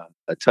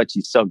a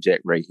touchy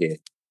subject right here.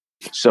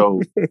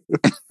 So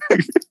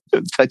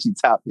touchy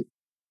topic.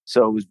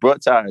 So it was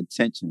brought to our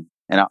attention,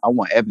 and I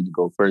want Evan to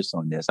go first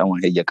on this. I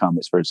want to hear your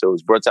comments first. So it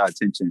was brought to our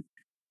attention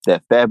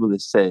that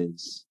Fabulous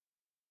says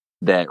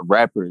that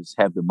rappers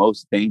have the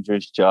most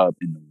dangerous job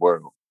in the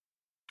world.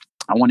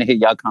 I want to hear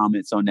y'all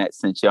comments on that,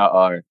 since y'all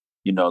are,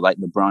 like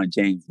LeBron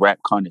James, rap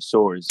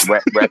connoisseurs,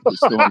 rap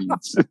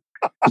historians.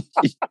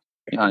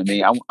 You know what I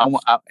mean? I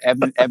want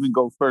Evan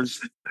go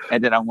first,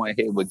 and then I want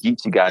to hear what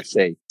Geechee guys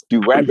say.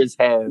 Do rappers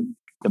have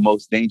the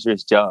most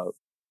dangerous job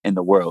in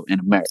the world, in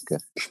America?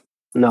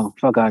 No,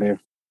 fuck out of here.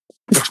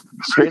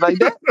 Straight like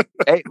that?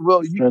 Hey,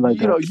 well,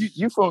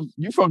 you from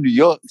New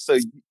York, so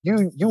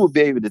you will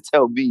be able to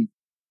tell me.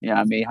 You know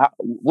what I mean?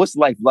 What's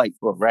life like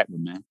for a rapper,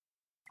 man?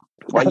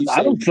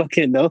 I don't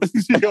fucking know. Yo,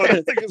 this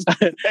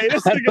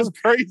nigga's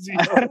crazy.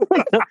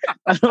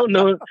 I don't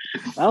know.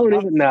 I don't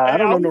even know. I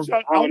don't know. I was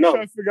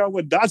trying to figure out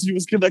what dots you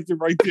was connected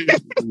right there.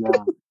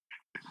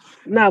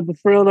 Nah, but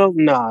for real though,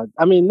 nah.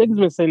 I mean, niggas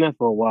been saying that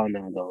for a while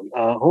now, though.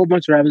 A whole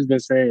bunch of rappers been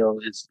saying,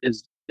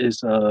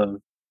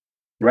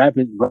 rap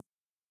is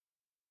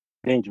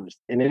dangerous,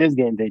 and it is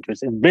getting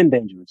dangerous. It's been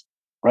dangerous,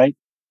 right?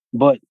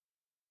 But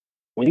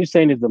when you're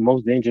saying it's the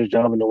most dangerous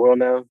job in the world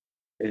now,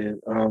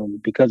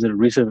 because of the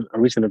recent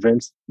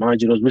events,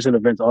 mind you, those recent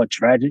events are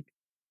tragic.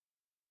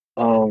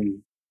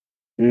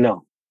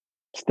 No,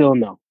 still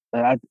no.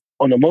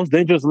 On the most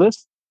dangerous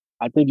list,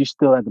 I think you're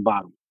still at the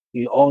bottom.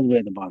 You're all the way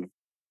at the bottom.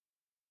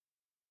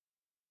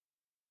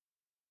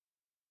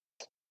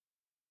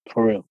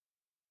 For real.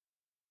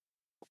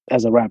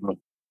 As a rapper.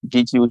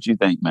 Geechee, what you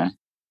think, man?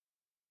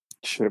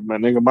 Shit,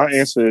 man, nigga, my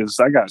answer is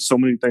I got so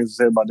many things to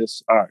say about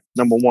this. All right,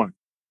 number one.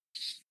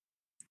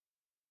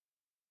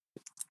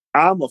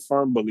 I'm a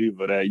firm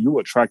believer that you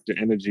attract the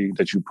energy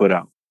that you put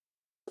out,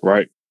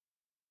 right?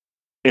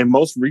 In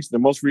the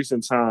most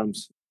recent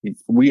times,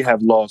 we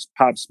have lost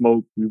Pop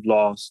Smoke, we've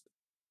lost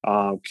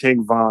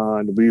King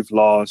Von, we've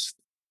lost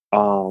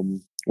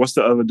what's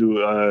the other dude?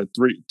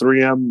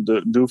 3M,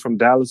 the dude from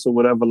Dallas or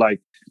whatever.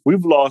 Like,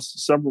 we've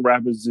lost several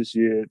rappers this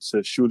year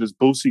to shooters.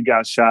 Boosie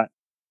got shot.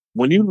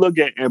 When you look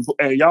at,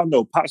 and y'all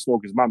know Pop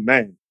Smoke is my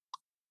man.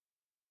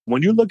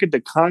 When you look at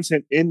the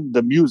content in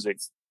the music,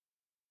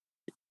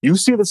 you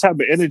see the type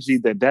of energy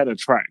that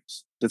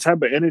attracts, the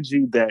type of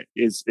energy that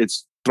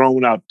it's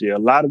thrown out there. A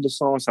lot of the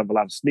songs have a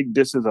lot of sneak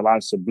disses, a lot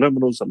of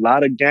subliminals, a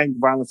lot of gang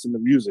violence in the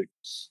music.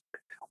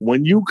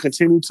 When you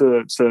continue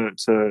to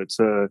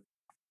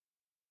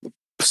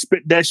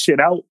spit that shit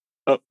out,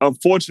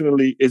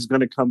 unfortunately, it's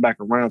going to come back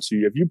around to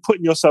you. If you're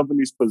putting yourself in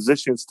these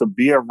positions to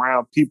be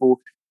around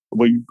people,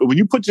 when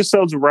you put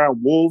yourselves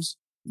around wolves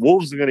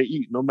are going to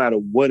eat no matter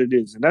what it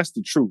is. And that's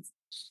the truth.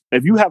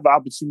 If you have the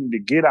opportunity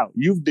to get out,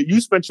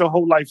 you spent your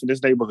whole life in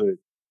this neighborhood.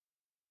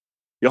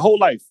 Your whole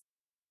life.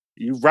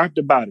 You rapped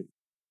about it.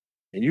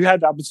 And you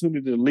had the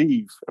opportunity to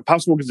leave.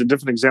 Pop Smoke is a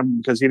different example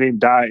because he didn't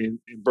die in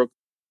Brooklyn.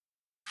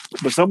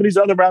 But some of these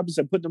other rappers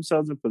have put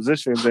themselves in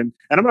positions, and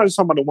I'm not just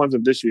talking about the ones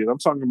of this year. I'm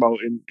talking about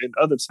in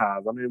other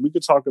times. I mean, we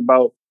could talk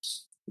about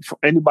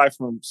anybody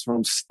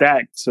from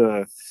Stack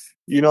to,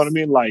 you know what I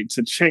mean, like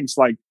to Chinks.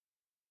 Like,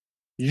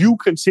 you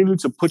continue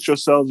to put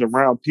yourselves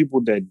around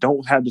people that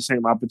don't have the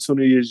same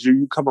opportunity as you.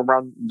 You come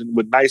around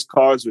with nice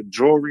cars, with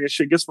jewelry and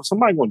shit. Guess what?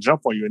 Somebody gonna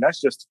jump on you, and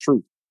that's just the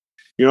truth.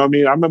 You know what I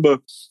mean? I remember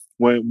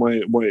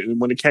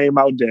when it came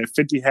out that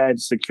 50 had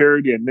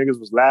security and niggas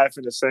was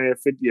laughing and saying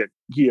 50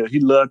 he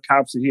loved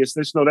cops and he a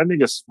snitch. No, that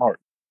nigga's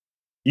smart.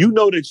 You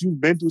know that you've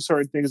been through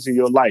certain things in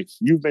your life.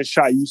 You've been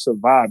shot, you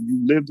survived,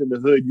 you lived in the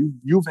hood,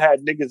 you've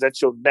had niggas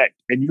at your neck,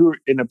 and you're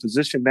in a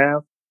position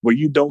now where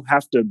you don't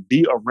have to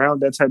be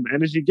around that type of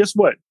energy. Guess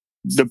what?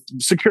 The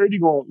security's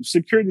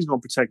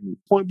gonna protect me.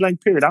 Point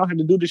blank, period. I don't have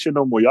to do this shit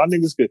no more. Y'all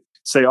niggas could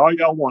say all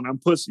y'all want. I'm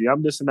pussy,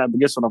 I'm this and that, but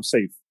guess what? I'm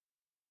safe.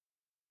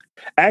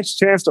 Ask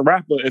Chance the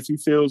Rapper if he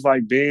feels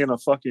like being a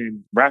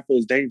fucking rapper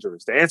is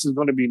dangerous. The answer is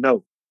going to be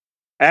no.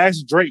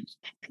 Ask Drake.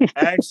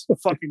 Ask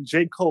fucking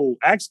J. Cole.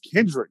 Ask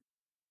Kendrick.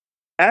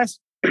 Ask.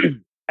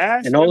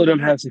 And all of them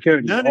have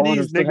security. None of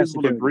these niggas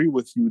will agree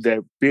with you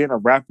that being a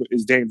rapper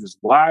is dangerous.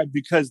 Why?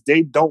 Because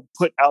they don't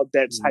put out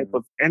that type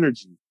of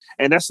energy.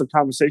 And that's a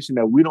conversation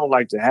that we don't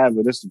like to have,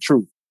 but it's the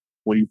truth.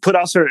 When you put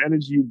out certain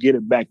energy, you get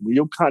it back. When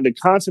the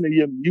content of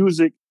your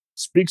music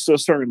speaks to a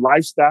certain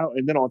lifestyle,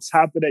 and then on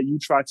top of that, you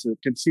try to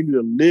continue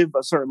to live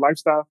a certain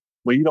lifestyle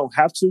when you don't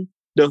have to,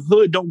 the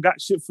hood don't got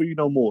shit for you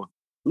no more.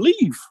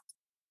 Leave.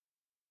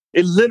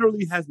 It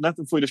literally has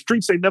nothing for you. The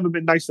streets ain't never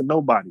been nice to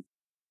nobody.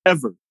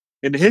 Ever.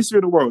 In the history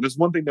of the world, there's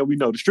one thing that we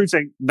know. The streets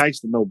ain't nice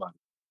to nobody.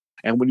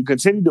 And when you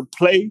continue to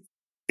play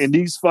in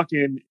these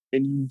fucking,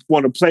 and you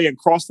want to play and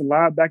cross the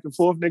line back and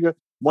forth, nigga,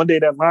 one day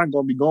that line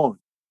gonna be gone.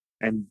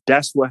 And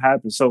that's what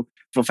happened. So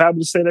for Fab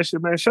to say that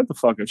shit, man, shut the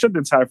fuck up. Shut the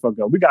entire fuck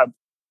up. We got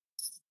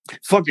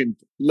fucking,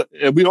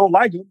 we don't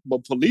like them,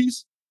 but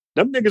police,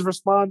 them niggas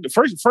respond,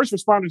 first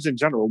responders in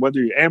general, whether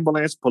you're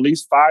ambulance,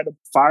 police,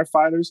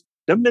 firefighters,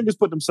 them niggas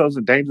put themselves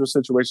in dangerous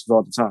situations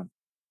all the time.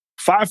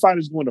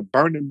 Firefighters going to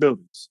burning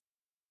buildings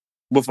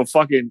with a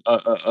fucking,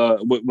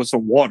 with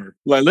some water.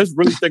 Like, let's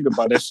really think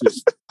about that shit.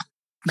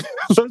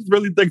 Let's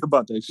really think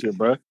about that shit,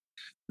 bro.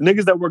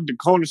 Niggas that work the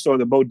corner store,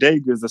 the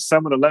bodegas, the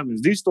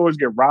 7-Elevens, these stores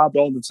get robbed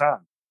all the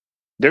time.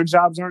 Their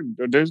jobs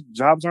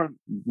aren't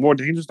more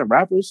dangerous than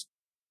rappers.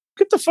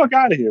 Get the fuck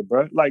out of here,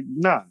 bro. Like,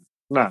 nah,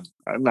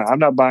 I'm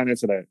not buying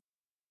into that.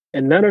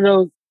 And none of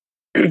those,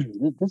 this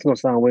is gonna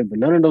sound weird, but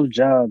none of those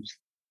jobs,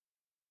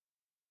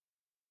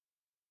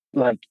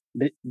 like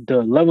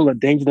the level of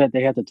danger that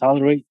they have to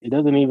tolerate, it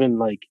doesn't even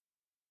like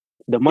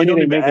the money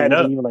they make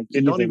doesn't even like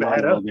it don't even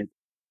add up.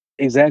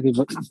 Exactly,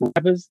 but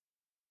rappers,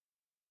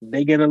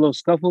 they get a little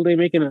scuffle. They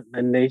making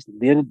and they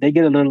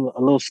get a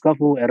little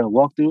scuffle at a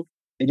walkthrough.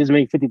 They just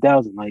make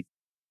 50,000. Like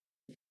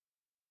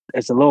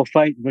it's a little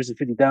fight versus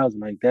 50,000.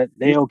 Like that,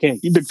 they okay.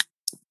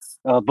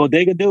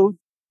 Bodega dude,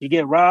 he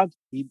get robbed.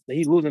 He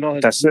losing all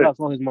his. He lost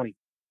all his money.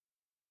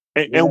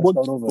 And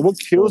what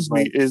kills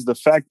me is the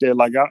fact that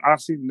like I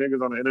see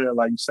niggas on the internet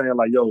like saying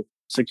like, yo,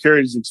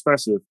 security is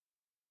expensive.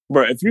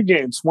 Bro, if you're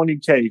getting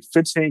 $20K,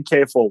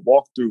 $15K for a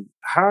walkthrough,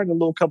 hiring a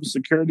little couple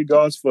security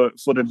guards for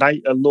the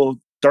night, a little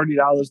 $30,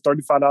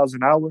 $35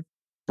 an hour,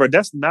 bro,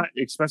 that's not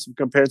expensive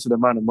compared to the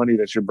amount of money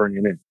that you're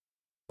bringing in.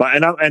 But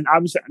and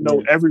obviously I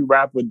know every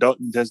rapper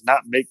does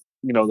not make,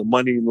 you know, the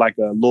money like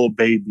a Lil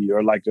Baby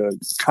or like a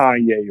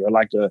Kanye or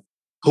like a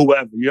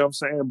whoever, you know what I'm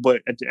saying?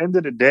 But at the end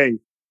of the day,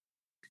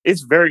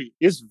 it's very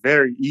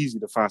easy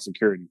to find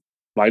security.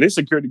 Like there's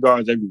security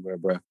guards everywhere,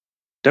 bro.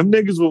 Them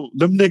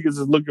niggas is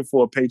looking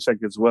for a paycheck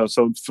as well.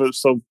 So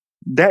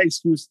that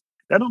excuse,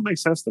 that don't make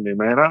sense to me,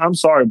 man. I'm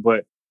sorry,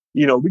 but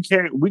you know, we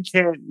can't,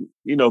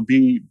 you know,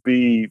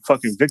 be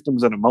fucking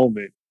victims of the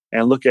moment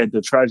and look at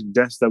the tragic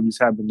deaths that we've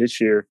happened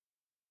this year,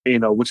 you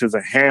know, which is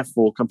a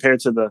handful compared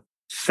to the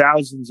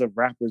thousands of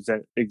rappers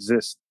that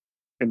exist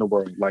in the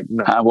world. Like,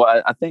 no.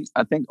 Well, I think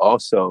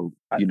also,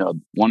 you know,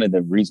 one of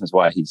the reasons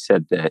why he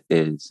said that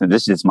is, and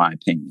this is my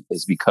opinion,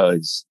 is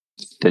because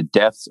the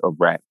deaths of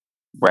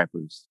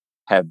rappers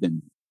have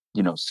been,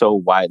 you know, so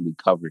widely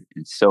covered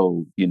and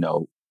so, you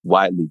know,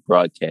 widely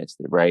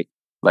broadcasted, right?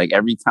 Like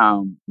every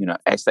time, you know,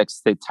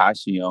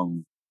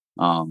 XXXTentacion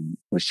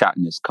was shot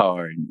in his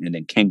car and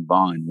then King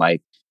Von,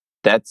 like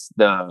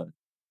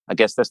I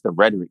guess that's the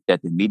rhetoric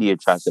that the media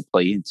tries to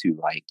play into.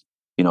 Like,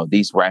 you know,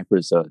 these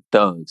rappers are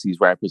thugs. These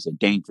rappers are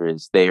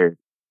dangerous. They're,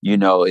 you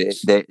know,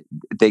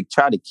 they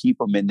try to keep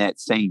them in that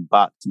same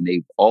box, and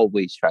they've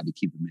always tried to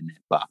keep them in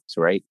that box,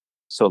 right?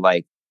 So,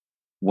 like,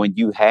 when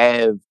you're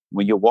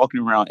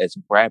walking around as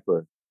a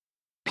rapper,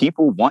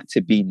 people want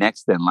to be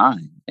next in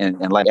line,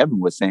 and like Evan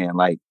was saying,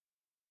 like,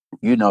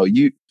 you know,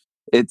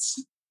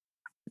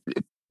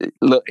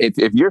 look,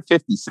 if you're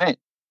 50 Cent,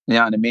 you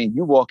know what I mean?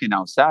 You walking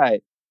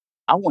outside,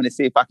 I want to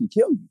see if I can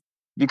kill you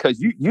because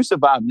you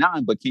survived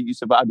 9, but can you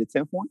survive the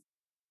 10th one?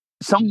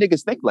 Some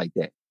niggas think like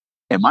that,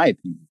 in my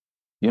opinion.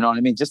 You know what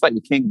I mean? Just like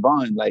with King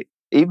Von, like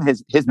even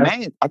his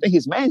man, I think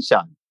his man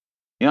shot him.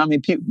 You know what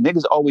I mean?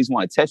 Niggas always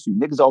want to test you.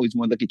 Niggas always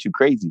want to look at you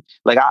crazy.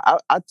 Like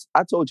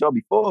I told y'all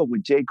before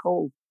when J.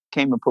 Cole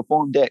came and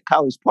performed at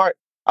College Park,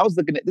 I was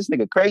looking at this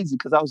nigga crazy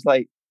because I was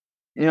like,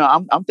 you know,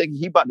 I'm thinking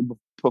he about to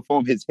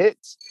perform his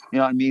hits. You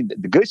know what I mean?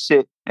 The good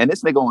shit. And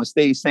this nigga on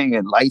stage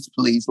singing lights,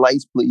 please,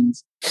 lights,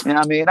 please. You know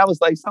what I mean? I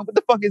was like, son, what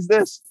the fuck is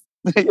this?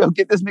 Yo,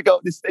 get this nigga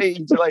off the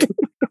stage. Like,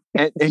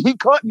 and he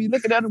caught me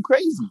looking at him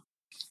crazy.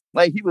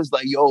 Like, he was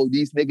like, yo,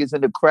 these niggas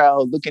in the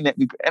crowd looking at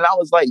me. And I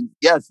was like,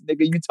 yes,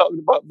 nigga, you talking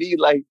about me.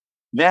 Like,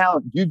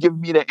 now you giving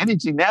me the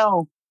energy.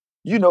 Now,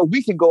 you know,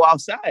 we can go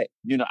outside.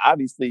 You know,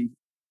 obviously.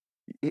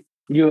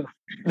 Bro.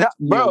 Hey,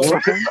 bro.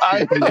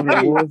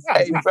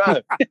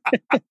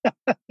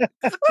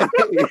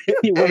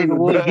 You want the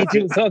one beat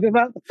you was talking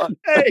about?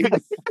 Hey,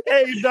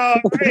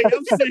 dog. Hey,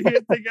 I'm sitting here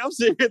thinking,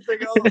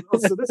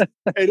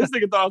 this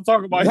nigga thought I'm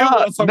talking about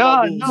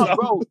him. No,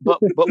 bro.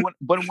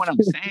 But what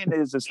I'm saying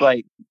is, it's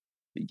like,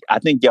 I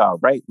think y'all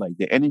right. Like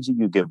the energy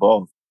you give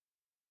off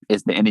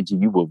is the energy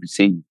you will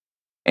receive,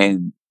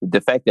 and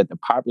the fact that the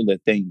popular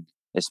thing,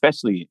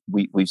 especially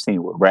we've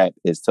seen with rap,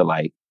 is to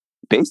like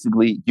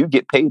basically you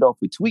get paid off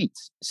with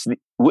tweets.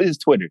 What is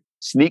Twitter?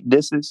 Sneak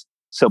disses,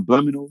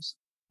 subliminals.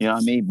 You know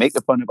what I mean?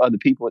 Making fun of other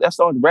people. That's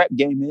all the rap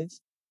game is.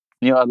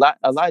 You know, a lot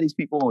of these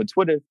people on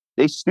Twitter,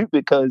 they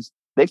stupid because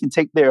they can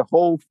take their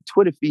whole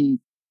Twitter feed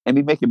and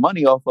be making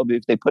money off of it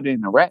if they put it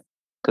in a rap.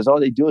 Because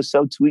all they do is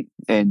sell tweet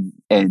and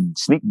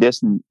sneak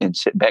diss and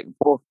shit back and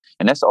forth.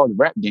 And that's all the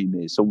rap game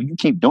is. So when you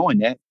keep doing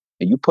that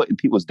and you putting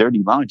people's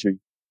dirty laundry,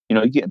 you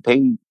know, you're getting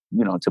paid,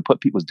 you know, to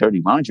put people's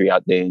dirty laundry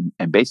out there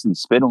and basically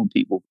spit on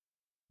people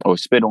or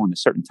spit on a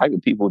certain type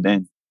of people,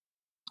 then,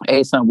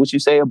 hey, son, what you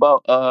say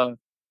about,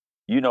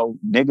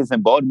 niggas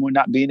in Baltimore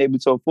not being able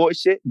to afford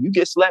shit, you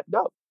get slapped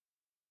up.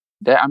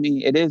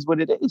 It is what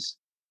it is.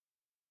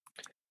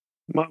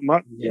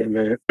 Yeah,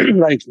 man.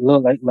 like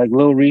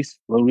Lil Reese.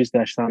 Lil Reese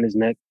got shot in his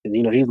neck. And,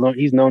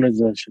 he's known as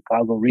a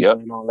Chicago Reaper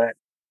and all that.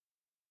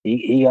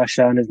 He got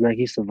shot in his neck.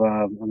 He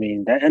survived. I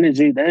mean, that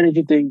energy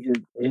thing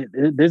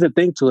there's a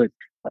thing to it.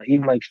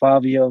 Even like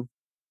Fabio,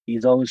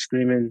 he's always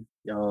screaming.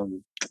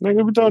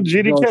 Nigga, we talking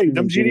GDK.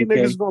 Them GD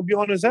niggas gonna be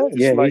on his ass.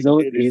 Yeah, when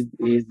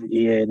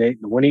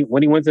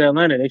he went to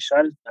Atlanta, they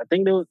shot his. I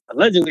think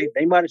allegedly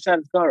they might have shot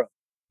his car up.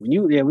 When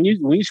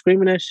you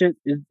screaming that shit,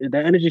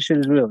 that energy shit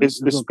is real.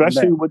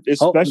 Especially with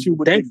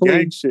the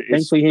gang shit.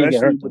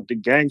 Especially with the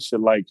gang shit,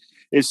 like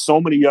it's so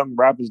many young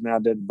rappers now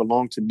that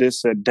belong to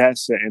this set, that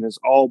set, and it's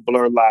all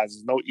blurred lines.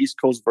 There's no East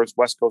Coast versus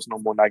West Coast no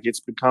more. Like it's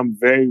become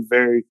very,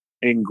 very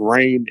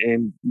ingrained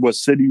in what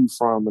city you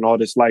from and all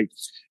this. Like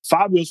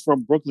Fabio's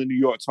from Brooklyn, New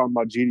York, talking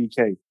about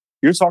GDK.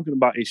 You're talking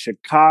about a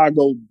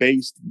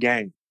Chicago-based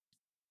gang.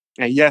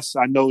 And yes,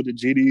 I know the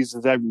GDs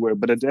is everywhere,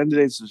 but at the end of the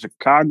day, it's a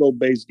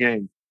Chicago-based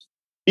gang.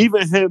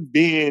 Even him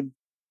being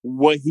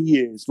what he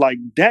is, like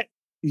that,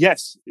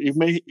 yes, it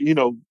may,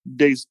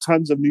 there's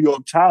tons of New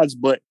York ties,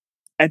 but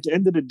at the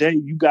end of the day,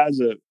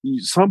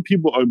 some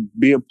people are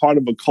being part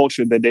of a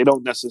culture that they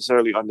don't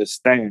necessarily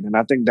understand. And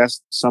I think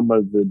that's some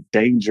of the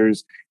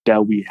dangers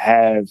that we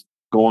have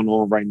going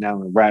on right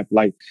now in rap.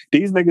 Like,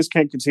 these niggas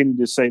can't continue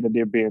to say that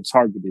they're being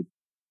targeted.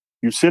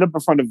 You sit up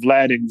in front of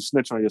Vlad and you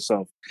snitch on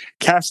yourself.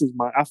 Cass is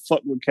I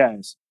fuck with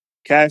Cass.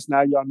 Cass,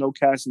 now y'all know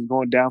Cass is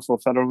going down for a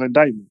federal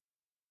indictment.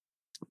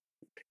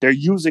 They're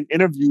using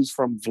interviews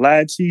from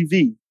Vlad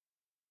TV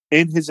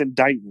in his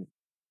indictment.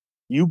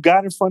 You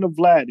got in front of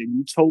Vlad and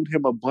you told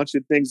him a bunch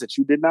of things that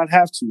you did not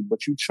have to,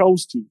 but you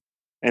chose to.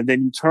 And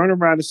then you turn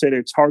around and say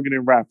they're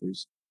targeting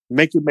rappers.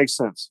 Make it make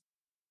sense.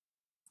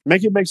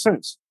 Make it make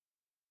sense.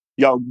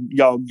 Y'all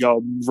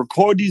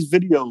record these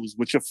videos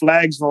with your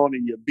flags on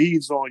and your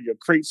beads on, your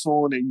crates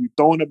on, and you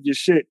throwing up your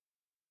shit,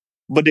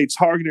 but they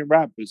targeting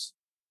rappers.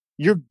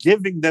 You're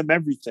giving them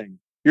everything.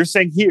 You're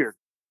saying, here,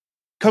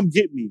 come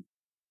get me.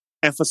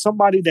 And for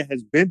somebody that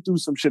has been through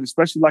some shit,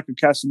 especially like a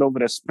Casanova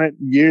that spent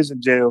years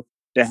in jail,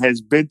 that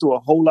has been through a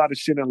whole lot of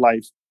shit in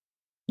life,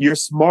 you're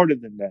smarter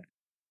than that.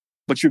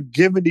 But you're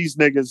giving these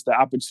niggas the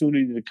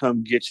opportunity to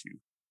come get you.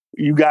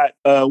 You got,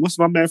 what's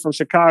my man from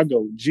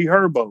Chicago? G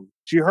Herbo.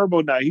 G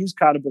Herbo now, he's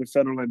caught up in a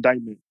federal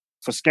indictment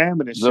for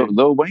scamming and shit.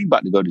 Lil Wayne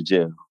about to go to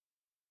jail.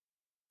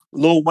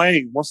 Lil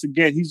Wayne, once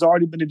again, he's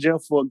already been in jail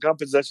for a gun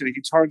possession and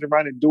he turned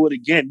around and do it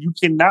again. You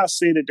cannot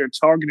say that they're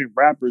targeting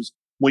rappers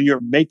when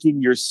you're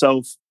making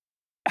yourself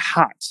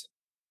hot.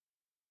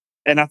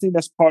 And I think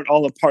that's part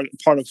of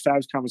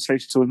Fab's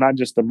conversation too. It's not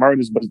just the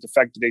murders, but it's the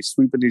fact that they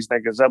sweeping these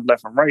niggas up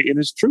left and right. And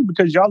it's true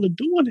because y'all are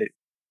doing it.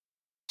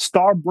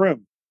 Star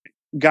Brim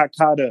got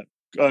caught up.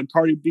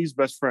 Cardi B's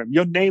best friend.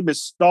 Your name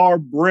is Star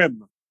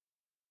Brim.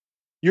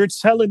 You're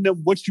telling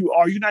them what you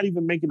are. You're not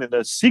even making it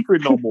a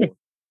secret no more.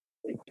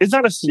 It's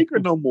not a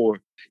secret no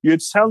more. You're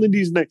telling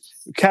these niggas,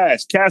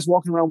 Cass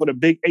walking around with a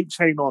big 8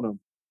 chain on him.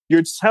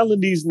 You're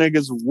telling these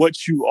niggas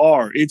what you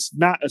are. It's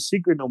not a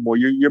secret no more.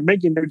 You're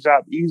making their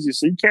job easier.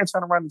 So you can't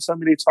turn around and tell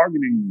me they're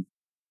targeting you.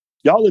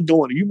 Y'all are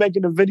doing it. You're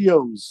making the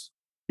videos.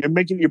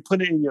 You're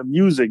putting it in your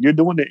music. You're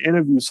doing the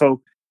interview.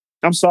 So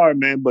I'm sorry,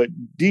 man, but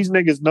these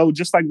niggas know,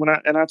 just like when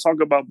I talk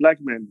about black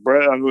men,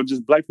 bro, or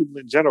just black people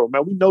in general,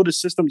 man, we know the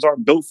systems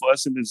aren't built for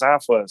us and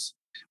designed for us.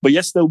 But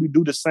yet still we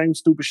do the same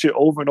stupid shit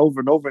over and over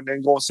and over and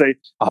then go and say,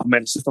 oh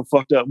man, the system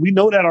fucked up. We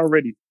know that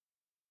already.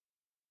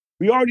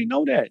 We already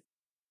know that.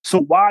 So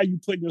why are you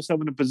putting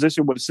yourself in a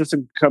position where the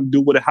system can come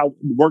do how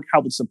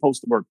it's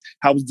supposed to work,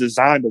 how it's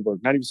designed to work,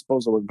 not even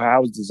supposed to work, but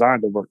how it's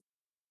designed to work?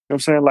 You know what I'm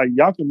saying? Like,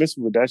 y'all can miss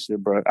me with that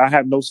shit, bro. I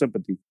have no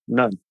sympathy.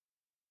 None.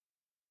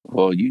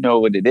 Well, you know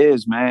what it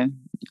is, man.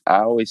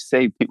 I always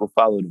say people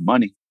follow the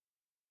money.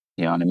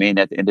 You know what I mean?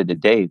 At the end of the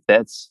day, if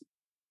that's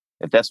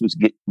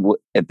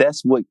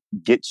what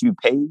gets you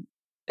paid,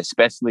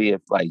 especially if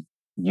like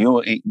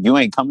you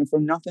ain't coming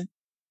from nothing,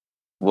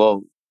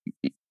 well,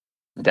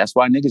 that's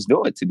why niggas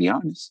do it, to be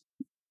honest.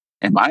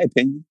 In my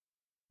opinion.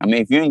 I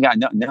mean, if you ain't got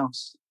nothing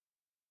else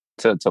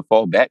to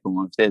fall back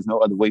on, if there's no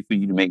other way for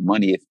you to make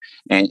money,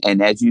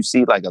 and as you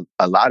see, like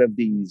a lot of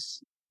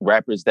these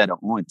rappers that are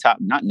on top,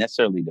 not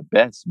necessarily the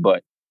best,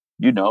 but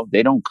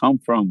they don't come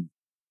from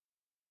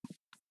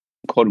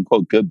quote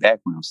unquote good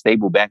background,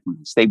 stable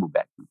background.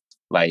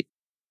 Like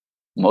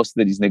most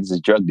of these niggas is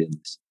drug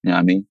dealers. You know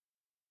what I mean?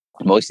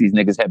 Most of these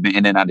niggas have been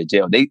in and out of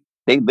jail. They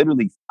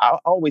literally, I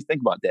always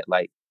think about that.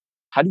 Like,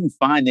 how do you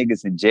find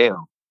niggas in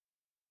jail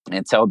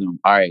and tell them,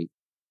 all right,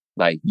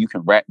 like you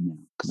can rap now?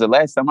 Because the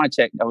last time I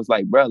checked, I was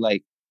like, bro,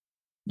 like,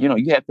 you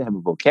have to have a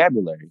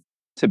vocabulary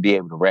to be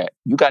able to rap.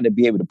 You got to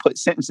be able to put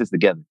sentences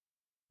together.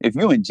 If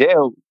you're in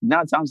jail,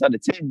 9 times out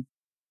of 10,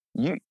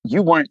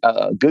 you weren't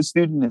a good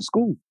student in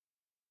school.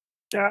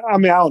 Yeah, I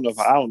mean, I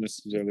don't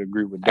necessarily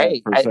agree with that.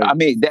 Hey, I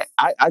mean that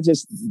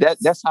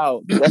that's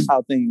how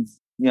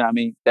things. You know what I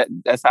mean?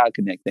 That's how I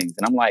connect things.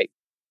 And I'm like,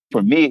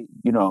 for me,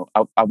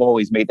 I've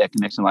always made that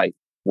connection. Like,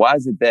 why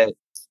is it that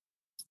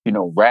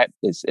rap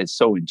is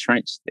so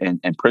entrenched in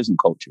prison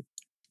culture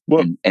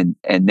Well, and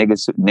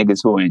niggas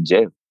who are in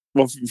jail.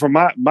 Well, from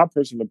my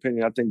personal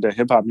opinion, I think that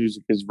hip hop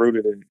music is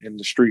rooted in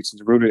the streets.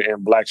 It's rooted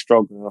in Black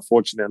struggle. And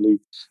unfortunately,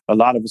 a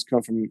lot of us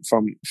come from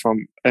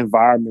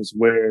environments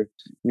where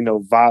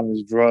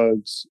violence,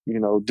 drugs,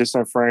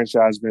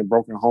 disenfranchisement,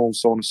 broken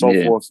homes, so on and so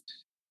forth.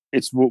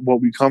 It's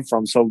what we come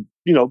from. So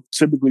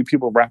typically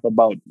people rap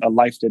about a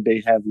life that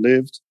they have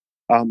lived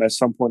at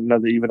some point or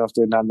another, even if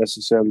they're not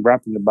necessarily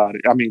rapping about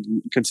it. I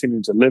mean,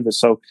 continuing to live it.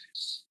 So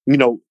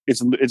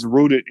it's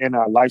rooted in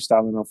our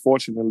lifestyle, and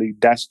unfortunately,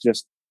 that's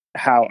just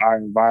how our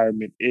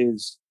environment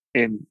is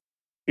in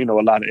a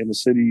lot of inner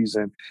cities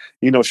and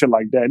shit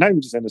like that. Not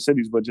even just inner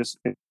cities, but just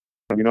you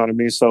know what I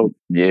mean. So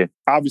yeah,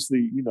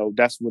 obviously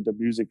that's what the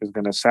music is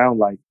going to sound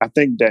like. I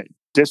think that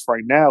this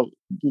right now,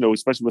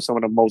 especially with some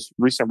of the most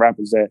recent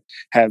rappers that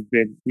have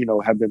been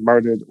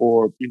murdered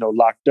or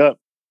locked up,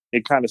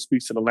 it kind of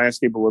speaks to the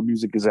landscape of where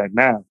music is at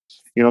now.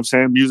 You know what I'm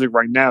saying? Music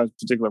right now,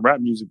 particular rap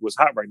music, was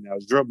hot right now.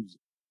 It's drill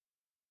music.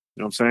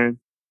 You know what I'm saying?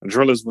 The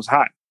drillers was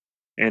hot,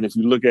 and if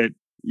you look at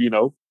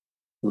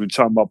we're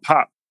talking about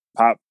Pop.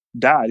 Pop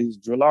died. He's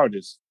a drill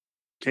artist.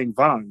 King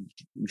Von,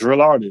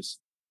 drill artist.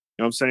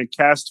 You know what I'm saying?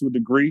 Cast to a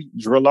degree,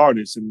 drill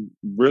artist. And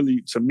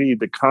really, to me,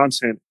 the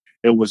content,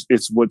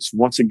 it's what's,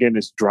 once again,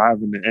 it's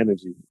driving the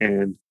energy.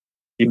 And,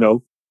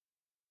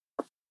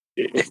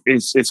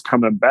 it's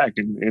coming back.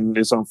 And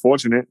it's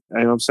unfortunate. You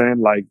know what I'm saying?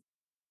 Like,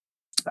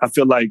 I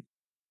feel like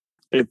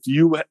if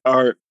you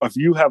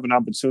have an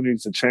opportunity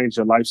to change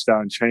your lifestyle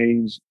and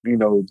change,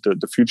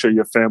 the future of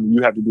your family,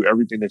 you have to do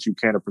everything that you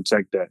can to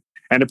protect that.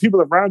 And the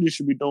people around you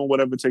should be doing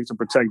whatever it takes to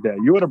protect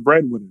that. You're the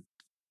breadwinner.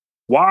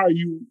 Why are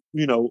you,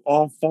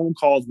 on phone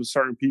calls with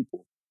certain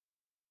people?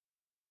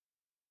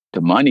 The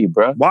money,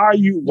 bro. Why are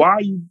you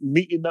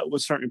meeting up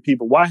with certain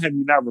people? Why have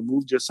you not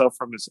removed yourself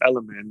from this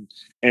element?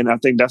 And I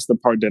think that's the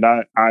part that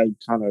I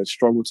kind of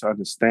struggle to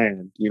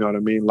understand. You know what I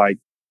mean? Like,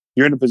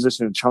 you're in a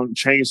position to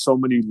change so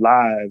many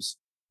lives,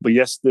 but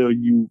yet still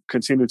you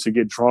continue to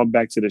get drawn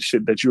back to the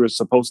shit that you were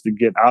supposed to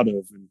get out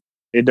of. And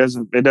it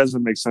doesn't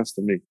make sense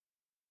to me.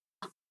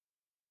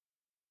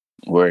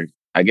 Where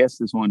I guess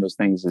it's one of those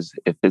things is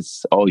if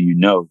it's all what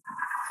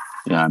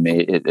I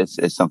mean,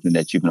 it's something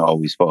that you can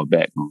always fall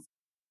back on.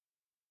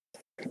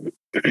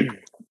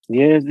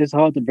 Yeah, it's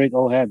hard to break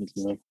old habits,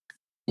 man.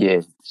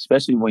 Yeah,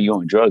 especially when you're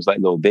on drugs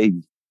like Lil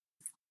Baby.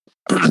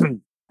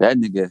 That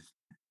nigga.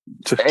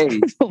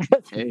 Hey,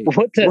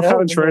 what kind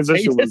of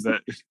transition was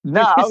that?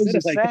 Nah, I was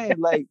just saying,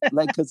 like,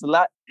 because a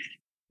lot.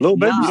 Lil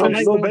Baby said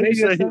he don't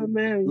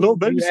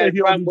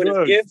do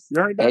drugs.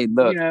 You heard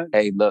that?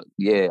 Hey, look,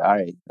 yeah, all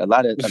right. A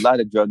lot of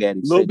drug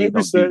addicts say they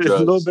don't do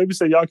drugs. Lil Baby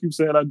said, y'all keep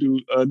saying I do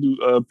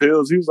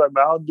pills. He was like,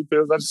 man, I don't do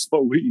pills. I just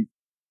smoke weed.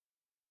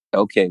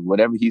 Okay,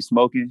 whatever he's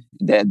smoking,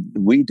 that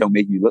weed don't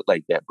make you look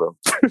like that, bro.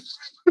 I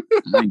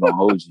ain't gonna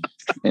hold you.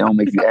 It don't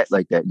make you act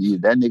like that.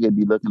 That nigga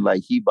be looking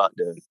like he about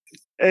to.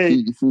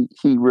 Hey,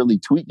 he really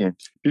tweaking.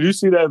 Did you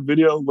see that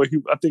video where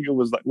I think it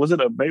was was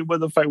it a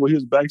Mayweather fight where he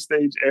was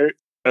backstage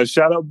a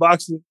shout out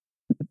boxing?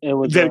 It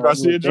was Danny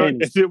Garcia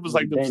joint, and it was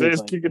like the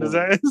Zans kicking his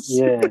ass.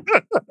 Yeah.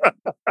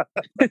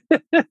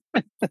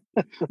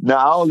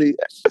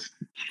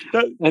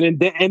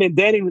 And then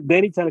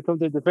Danny trying to come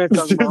to the defense.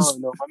 My man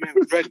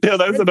was ready. Yeah,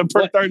 that's in the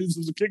per-30s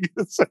was kicking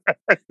his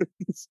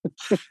ass.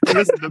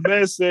 Listen, the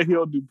man said he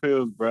don't do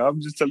pills, bro. I'm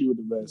just telling you what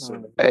the man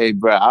said. Hey,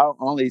 bro, I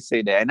only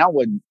say that, and I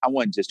wasn't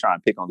just trying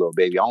to pick on Lil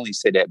Baby. I only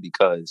say that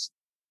because,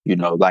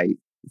 like,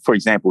 for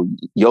example,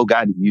 Yo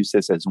Gotti used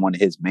this as one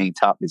of his main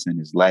topics in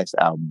his last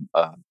album,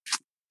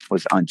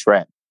 was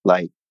Untrapped.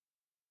 Like,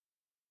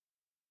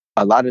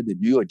 a lot of the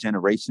newer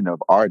generation of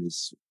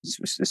artists,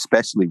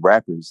 especially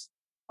rappers,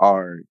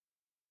 are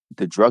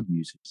the drug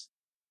users.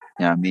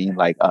 You know what I mean?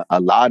 Like,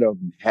 a lot of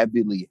them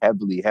heavily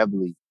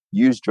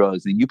use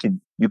drugs, and you can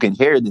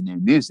hear it in their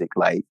music.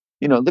 Like,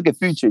 look at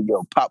Future,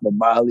 pop a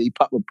Molly,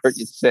 pop a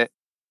Percocet,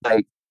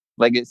 like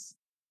it's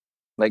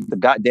like the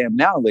goddamn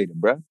now later,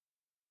 bro.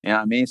 You know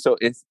what I mean? So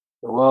it's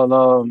you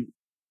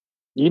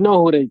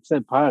know who they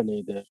said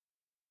pioneered that?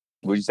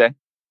 What'd you say?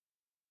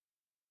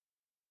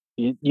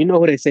 You know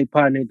who they say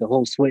pioneered the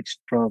whole switch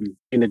from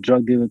being a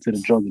drug dealer to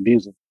the drug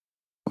abuser?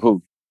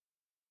 Who?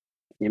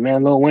 Your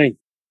man Lil Wayne.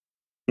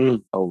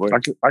 Oh, wait. I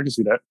can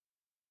see that.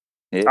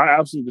 Yeah. I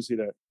absolutely see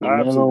that. Your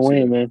man Lil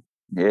Wayne, man.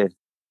 Yeah.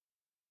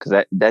 Because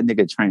that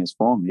nigga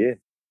transformed, yeah.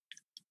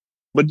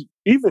 But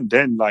even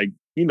then, like,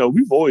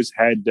 we've always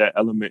had that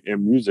element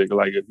in music.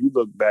 Like, if you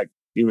look back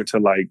even to,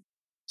 like,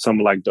 some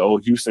of, like, the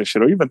old Houston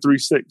shit, or even 3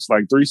 6,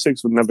 like, 3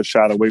 6 was never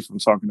shied away from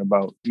talking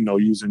about,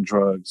 using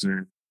drugs.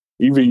 And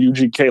even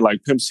UGK,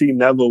 like, Pimp C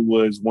never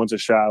was one to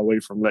shy away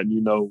from letting you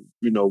know,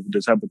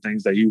 the type of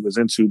things that he was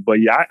into.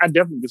 But yeah, I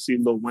definitely could see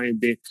Lil Wayne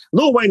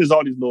is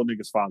all these little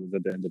niggas' fathers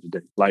at the end of the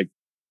day. Like,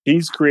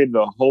 he's created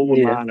a whole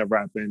line of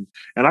rapping,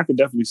 and I could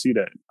definitely see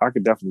that.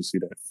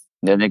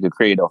 That nigga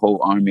created a whole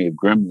army of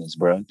gremlins,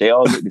 bro. They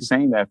all look the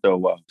same after a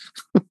while.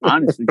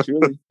 Honestly,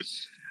 truly.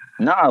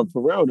 Nah,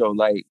 for real though.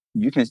 Like,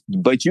 you can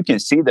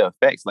see the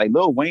effects. Like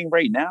Lil Wayne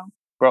right now,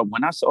 bro.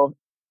 When I saw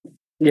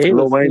Yeah,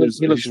 Lil Wayne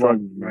he looks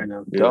struggling right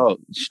now. Yeah. Dog,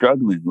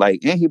 struggling. Like,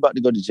 and he about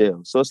to go to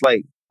jail. So it's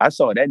like, I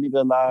saw that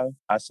nigga alive.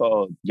 I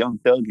saw Young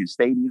Thug in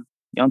Stadium.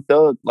 Young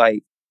Thug,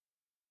 like,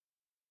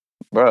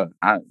 bruh,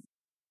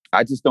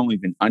 I just don't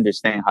even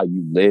understand how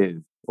you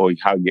live or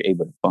how you're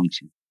able to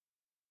function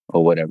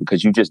or whatever,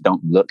 because you just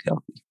don't look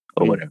healthy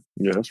or whatever.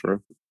 Yeah, that's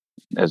real.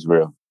 That's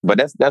real. But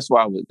that's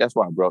why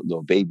I brought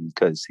Lil Baby,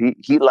 because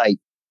he like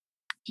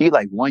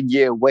 1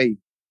 year away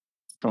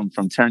from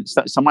turn.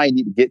 Somebody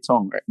need to get to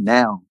him right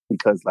now,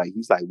 because like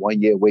he's like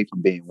 1 year away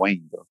from being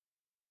Wayne, bro.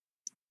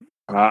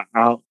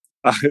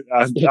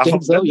 You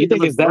think so? You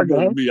think it's that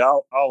bad?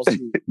 I'll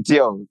see.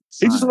 Yo,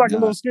 He's just son, like a nah.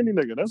 little skinny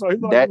nigga. That's all.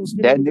 He's like a little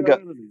skinny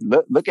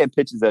nigga. Look at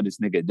pictures of this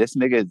nigga. This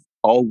nigga is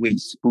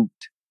always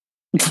spooked.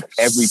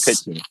 Every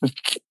picture.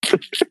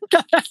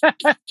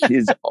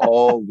 He's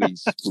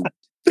always spooked.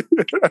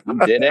 I'm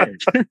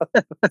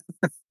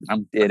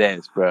dead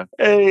ass, bro.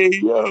 Hey,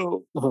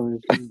 yo.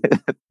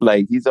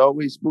 Like, he's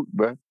always spooked,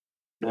 bro.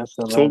 That's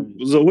so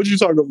what you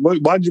talking about?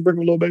 Why'd you bring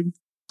a Lil Baby?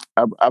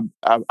 I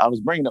was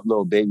bringing up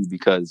Lil Baby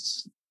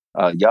because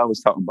y'all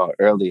was talking about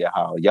earlier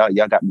how y'all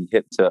got me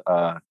hip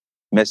to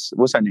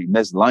what's her name?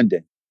 Miss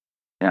London.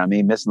 You know what I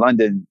mean? Miss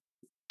London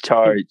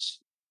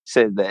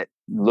said that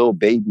Lil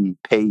Baby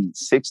paid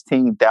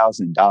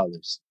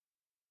 $16,000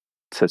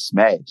 to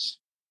smash.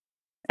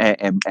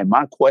 And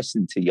my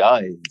question to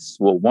y'all is,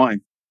 well,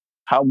 one,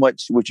 how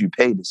much would you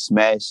pay to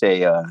smash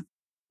a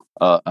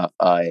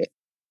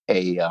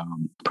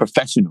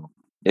professional,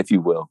 if you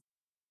will,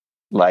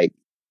 like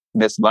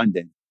Miss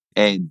London?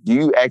 And do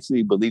you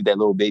actually believe that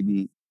Lil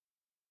Baby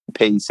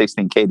paid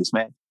 $16K to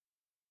smash?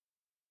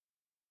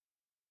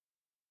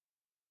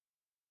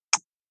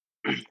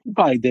 He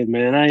probably did,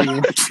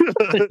 man.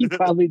 He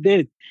probably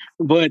did,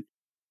 but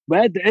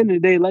at the end of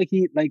the day, like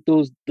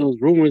those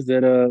rumors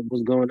that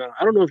was going on.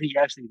 I don't know if he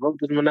actually wrote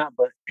them or not,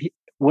 but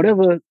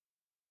whatever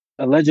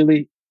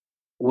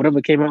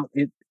came out,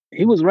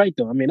 he was right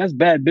though. I mean, that's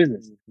bad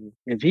business.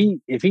 If he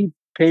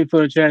paid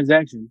for the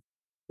transaction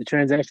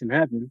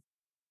happened.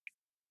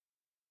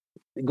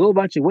 Go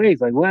about your ways.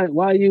 Like, why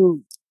are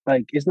you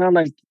like? It's not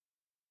like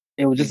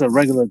it was just a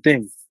regular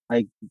thing.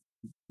 Like,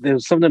 there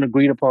was something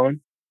agreed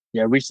upon.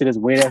 Yeah, I reached to this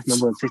weird ass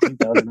number of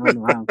 16,000. I don't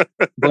know how,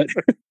 but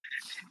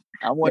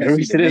I want to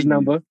reach to this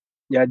number.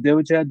 Yeah, I did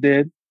what y'all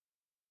did.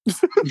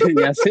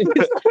 Yeah,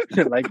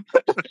 like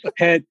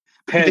had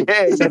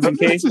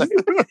 7K.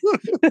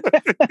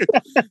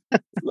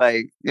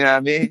 Like, you know what I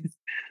mean?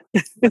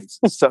 Like,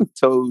 suck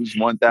toes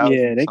 1,000.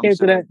 Yeah, they came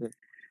to that.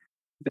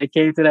 They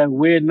came to that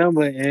weird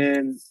number,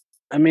 and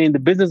I mean, the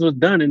business was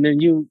done, and then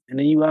you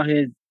out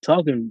here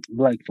talking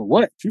like, for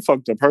what? She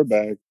fucked up her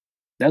bag.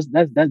 That's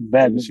bad. That's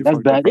bad.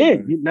 Yeah,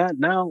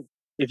 now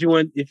if she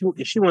wants to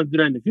do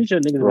that in the future,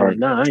 niggas are like,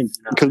 nah, I ain't.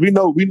 Because we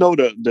know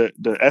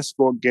the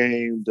escort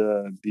game,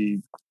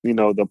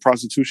 the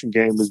prostitution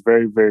game is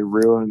very, very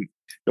real, and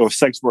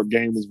sex work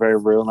game is very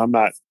real. And I'm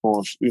not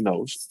going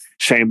to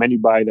shame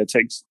anybody that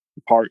takes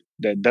part,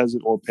 that does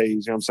it or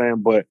pays. You know what I'm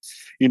saying? But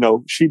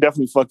she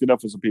definitely fucked it up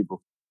for some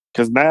people.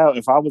 Because now,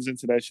 if I was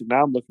into that shit,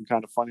 now I'm looking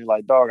kind of funny.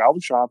 Like, dog, I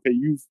was trying to pay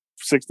you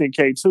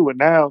 $16K too, and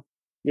now,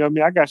 you know what I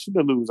mean? I got shit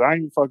to lose. I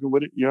ain't fucking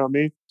with it. You know what I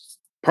mean?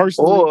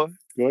 Personally.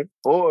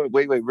 Or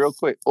wait, real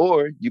quick.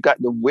 Or you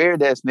got the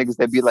weird ass niggas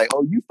that be like,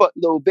 "Oh, you fuck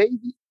Lil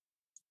Baby?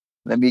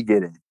 Let me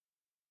get in."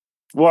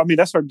 Well, I mean,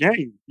 that's her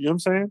game. You know what I'm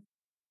saying?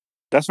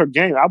 That's her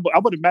game. I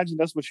would imagine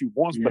that's what she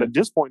wants. Yeah. But at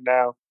this point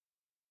now,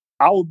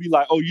 I would be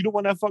like, "Oh, you don't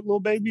want that fuck Lil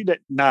Baby?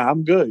 Nah,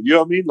 I'm good." You know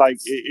what I mean? Like,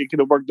 it could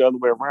have worked the other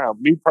way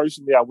around. Me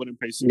personally, I wouldn't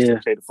pay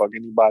 $16K to fuck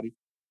anybody.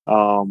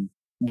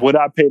 Would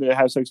I pay to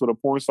have sex with a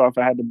porn star if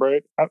I had the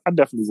bread? I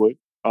definitely would.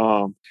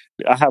 I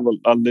have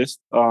a list,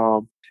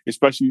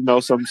 especially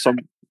some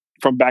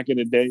from back in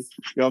the day. You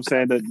know what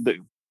I'm saying?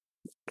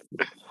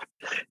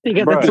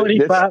 You got the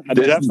 25. For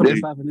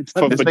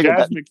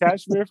Jasmine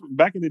Cashmere,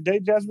 back in the day,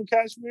 Jasmine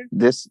Cashmere.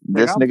 This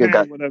nigga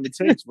got whatever it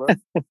takes, bro.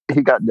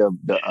 He got the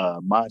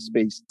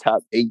MySpace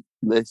top 8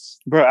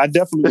 list, bro. I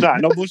definitely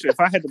not. No bullshit. If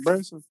I had the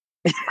person,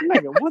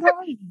 nigga,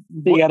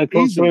 he got a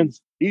close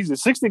friends. Easy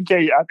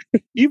 16K.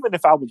 Even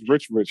if I was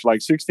rich, like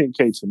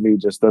 16K to me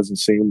just doesn't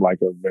seem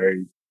like a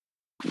very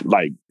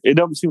it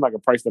doesn't seem like a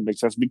price that makes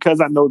sense,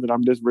 because I know that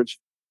I'm this rich.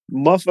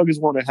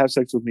 Motherfuckers want to have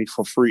sex with me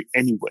for free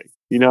anyway.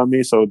 You know what I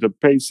mean? So to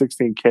pay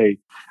 $16K,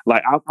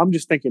 like I'm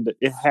just thinking that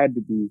it had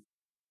to be.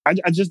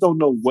 I just don't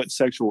know what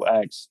sexual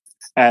acts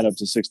add up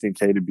to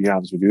 $16K. To be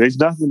honest with you, there's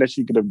nothing that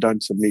she could have done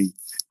to me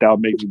that would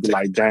make me be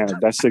like, "Damn,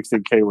 that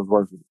 $16K was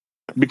worth it."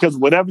 Because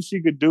whatever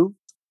she could do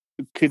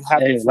could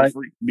happen for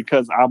free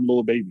because I'm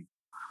Lil Baby.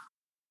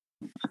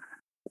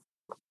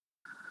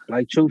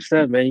 Like Truth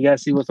said, man, you gotta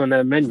see what's on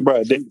that menu.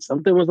 Bro,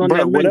 something was on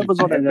that menu. Whatever's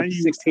on that menu,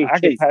 16K. I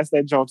could pass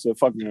that joint to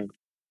fucking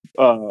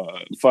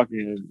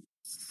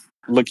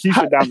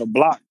Lakeisha down the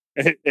block,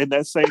 and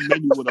that same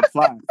menu would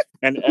apply,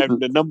 and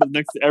the number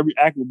next to every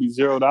act would be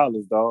 $0, dog.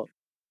 What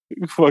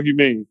the fuck you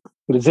mean?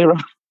 With a 0.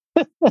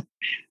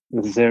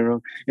 With a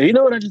 0. And you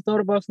know what I just thought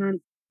about,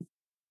 son?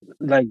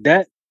 Like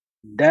that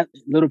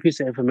little piece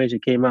of information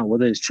came out,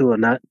 whether it's true or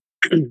not,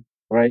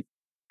 right?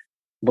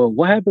 But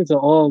what happens to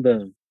all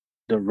the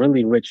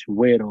really rich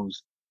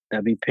weirdos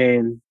that be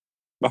paying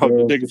The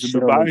girls to niggas in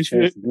shit on their Dubai and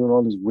chest, shit. doing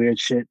all this weird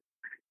shit?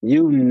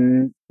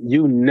 You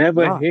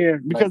never Nah,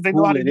 hear because like they know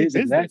who how to it get is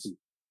business. exactly.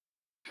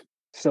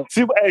 So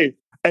See,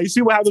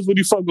 see what happens when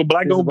you fuck with this is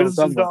black-owned what I'm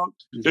talking businesses, about. dog.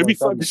 This is They what be I'm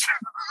talking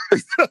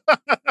fucking.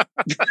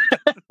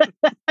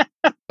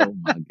 Oh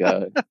my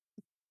god.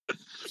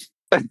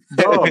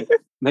 Dog,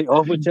 They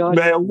overcharge.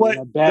 man, They what?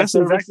 got bad That's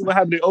service. exactly what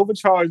happened. They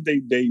overcharged.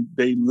 They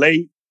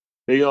late.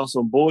 They on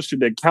some bullshit.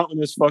 Their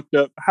counting is fucked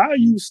up. How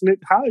you snitch?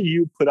 How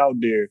you put out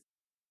there?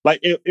 Like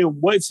in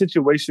what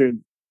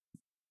situation?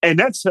 And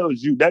that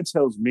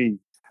tells me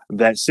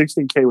that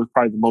 16K was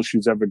probably the most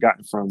she's ever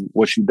gotten from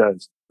what she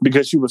does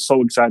because she was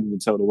so excited to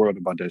tell the world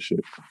about that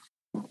shit.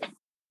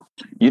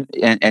 And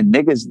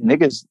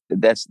niggas,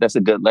 that's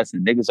a good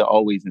lesson. Niggas are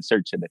always in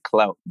search of the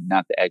clout,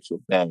 not the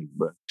actual bag,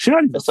 bro. She's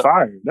not even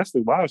fired. That's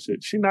the wild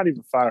shit. She's not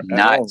even fired at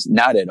all.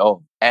 Not at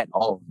all. At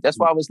all. That's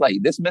why I was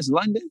like, this Miss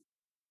London?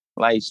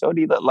 Like,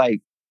 Shorty look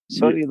like, you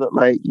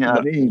know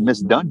what I mean?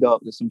 Miss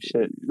Dundalk or some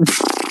shit.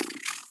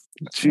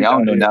 I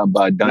don't know nothing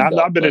about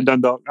Dundalk. I've been in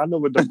Dundalk. I know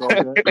what Dundalk is.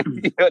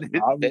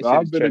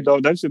 I've been in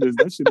Dundalk.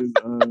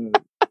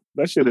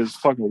 That shit is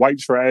fucking white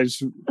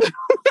trash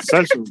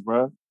central,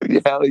 bro.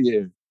 Hell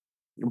yeah.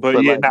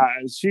 But yeah,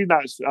 she's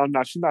not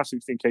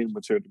 16K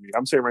mature to me.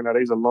 I'm saying right now,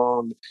 there's a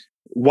long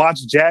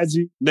watch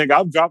Jazzy. Nigga,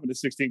 I'm dropping the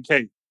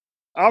 16K.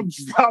 I'm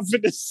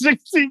dropping the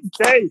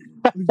 16K.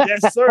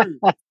 Yes, sir.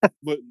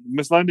 But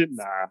Miss London,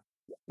 nah.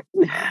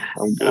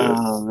 I'm good.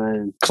 Oh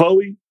man.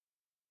 Chloe,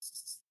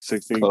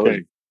 16K.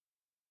 Chloe.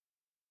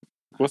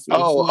 What's the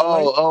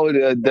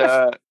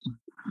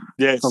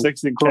yeah,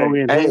 16K.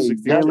 Chloe and Haley.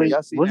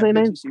 What's their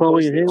name?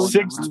 Chloe and Haley.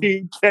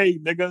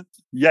 16K, nigga.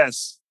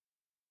 Yes.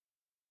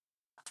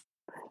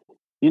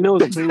 You know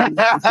it's crazy.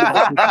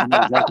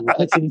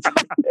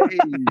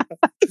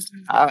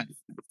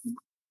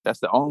 That's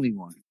the only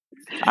one.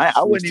 I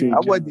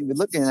wasn't even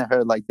looking at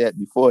her like that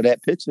before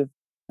that picture,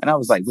 and I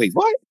was like, wait,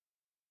 what?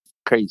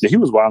 Crazy. Yeah, he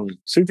was wilding.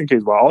 16K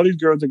is wild. All these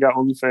girls that got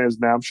OnlyFans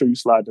now, I'm sure you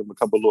slide them a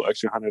couple little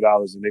extra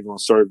 $100 and they're gonna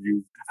serve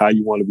you how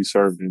you want to be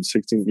served. And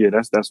 16, yeah,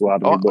 that's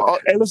wild to me.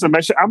 But hey, listen,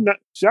 man, I'm not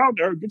shout out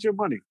to her. Get your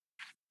money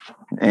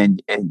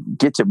and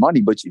get your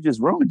money, but you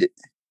just ruined it.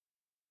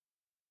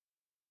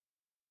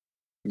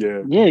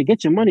 Yeah,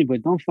 get your money,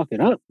 but don't fuck it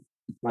up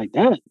like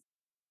that.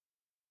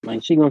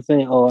 Like she gonna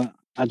say, "Oh,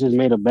 I just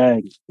made a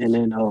bag," and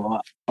then oh,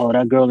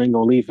 that girl ain't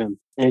gonna leave him,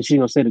 and she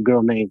gonna say the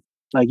girl name.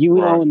 Like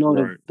you all know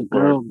that the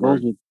girl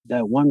goes with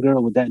that one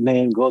girl with that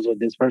name goes with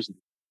this person.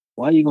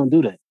 Why are you gonna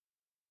do that?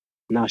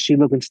 Now she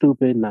looking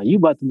stupid. Now you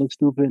about to look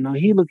stupid. Now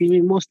he looking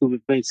even more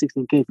stupid. Paid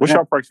 16K. What's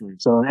your price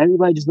range? So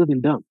everybody just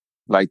looking dumb.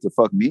 Like to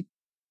fuck me?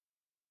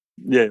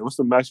 Yeah. What's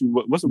the max?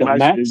 What's the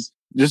max?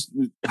 Just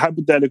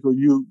hypothetical.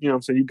 You know what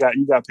I'm saying?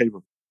 You got paper.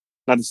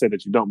 Not to say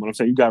that you don't, but I'm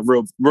saying you got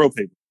real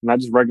paper, not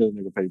just regular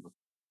nigga paper.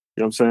 You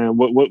know what I'm saying?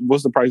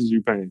 What's the prices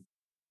you paying?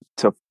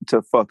 To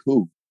fuck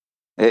who?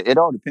 It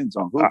all depends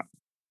on who.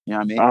 You know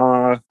what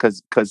I mean?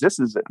 Because this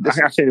is. I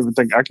can't even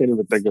think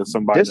of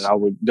somebody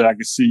that I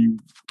could see you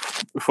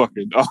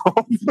fucking.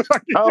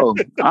 Oh,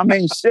 I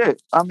mean,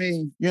 shit. I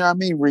mean, you know what I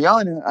mean?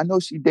 Rihanna, I know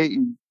she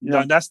dating. You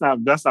know? No, that's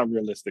not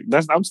realistic.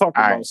 I'm talking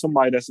about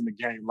somebody that's in the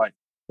game, like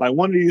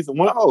one of these.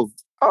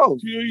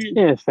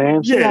 Yeah,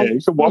 fam. Yeah, I'm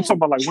talking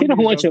about like she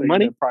don't want your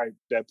money.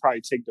 That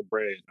probably take the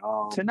bread.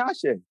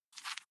 Tinashe.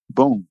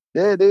 Boom.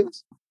 There it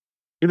is.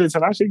 You think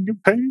Tinashe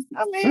get paid?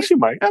 I mean, she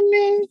might.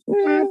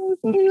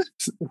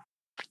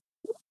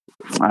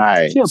 All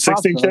right,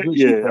 16K.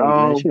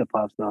 Yeah, she a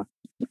pop star.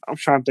 I'm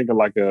trying to think of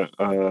like an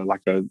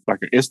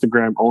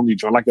Instagram only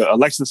joint, like a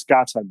Alexa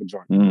Scott type of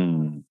joint.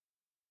 I'm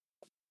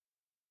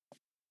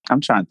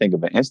trying to think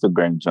of an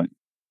Instagram joint.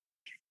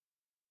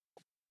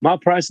 My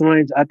price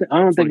range, I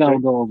don't think I will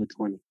go over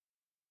 20.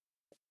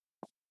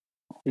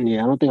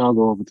 Yeah, I don't think I'll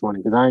go over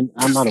 20 because I'm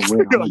not a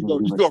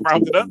weirdo. You go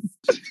round it up.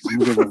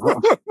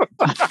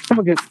 I'm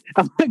gonna give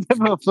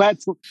her a flat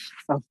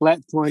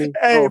 20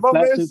 hey, or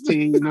flat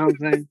 15. You know what I'm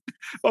saying?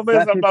 My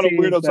man, I'm not a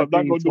weirdo, so I'm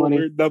not gonna do a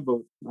weird number.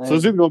 Right. So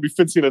it's either gonna be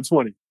 15 or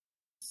 20.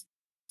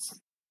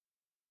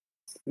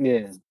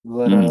 Yeah,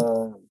 but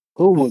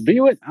who would be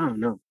with? I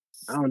don't know.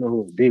 I don't know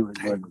who would be with,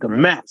 but the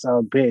max I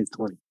would pay is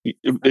 20.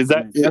 Is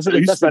that? Are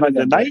you spending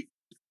the night?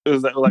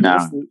 Is that like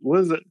what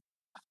is it?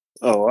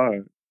 Oh, all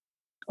right.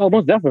 Oh,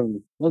 most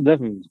definitely.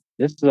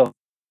 This is a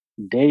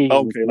day.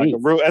 Okay, like a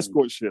real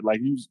escort shit.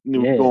 Like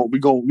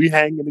we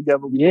hanging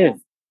together.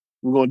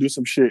 We're gonna do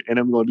some shit, and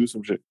then we're gonna do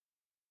some shit.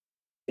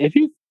 If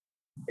you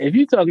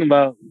talking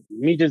about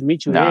me, just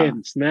meet you here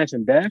and smash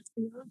and dash,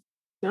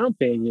 I'm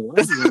paying you.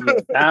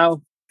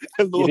 I'm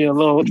giving you a give you a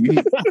little.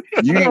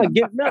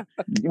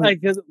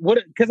 Like because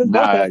it's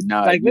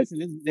like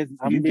listen,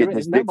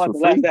 it's not about to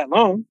last that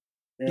long.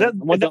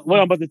 What I'm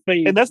about to pay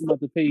you, I'm about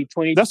to pay you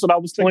 20. That's what I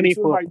was thinking. 20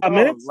 for like, 5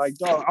 minutes. Like,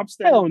 dog, I'm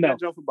staying on that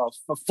jump for about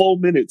 4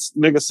 minutes,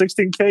 nigga.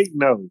 16K,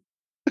 no.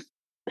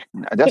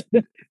 That's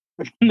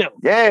no.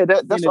 Yeah,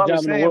 that's what I'm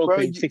saying, bro.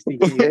 In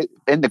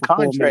the for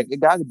contract,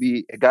 it got to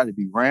be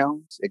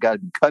rounds. It got to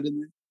be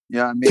cuddling. You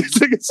know what I mean?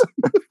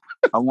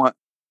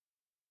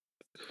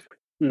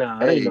 Nah,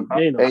 Hey, ain't no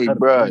hey, cuddle.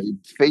 bro, I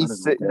face don't know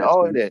sitting, that's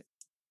all of good. that.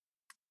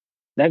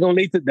 That's gonna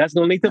lead to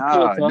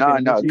pillow Nah, talk. nah,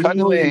 And nah.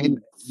 Cuddling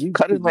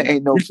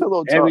ain't no We,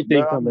 pillow talk, everything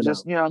bro. I'm coming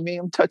just, out. you know what I mean?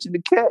 I'm touching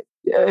the cat.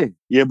 Yeah.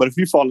 yeah, but if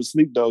you fall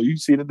asleep though, you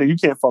see the thing. You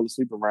can't fall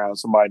asleep around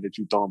somebody that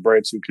you throwing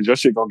bread to because your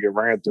shit gonna get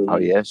ran through. Oh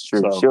yeah, that's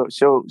true.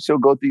 So, She'll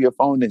go through your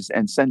phone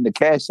and send the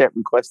Cash App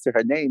request to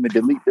her name and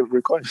delete the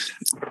request.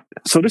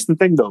 so this is the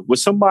thing though. With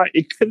somebody,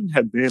 it couldn't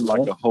have been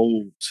like a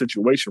whole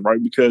situation,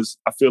 right? Because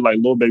I feel like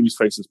Lil Baby's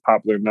face is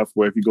popular enough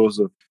where if he goes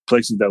to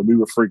places that we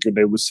were freaking,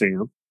 they would see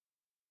him.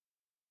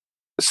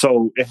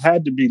 So it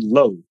had to be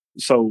low.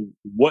 So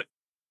what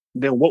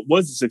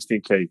was the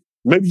 16K?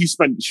 Maybe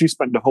she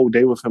spent the whole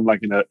day with him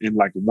like in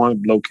like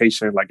one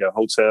location, like a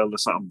hotel or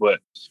something. But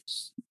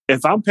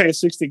if I'm paying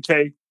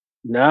 16K,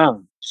 Nah,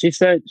 she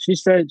said he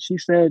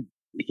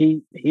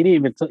didn't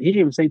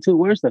even say two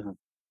words to her.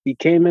 He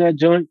came in that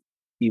joint.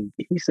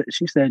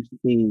 She said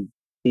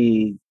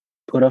he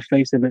put her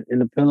face in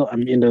the pillow. I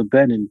mean in the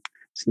bed and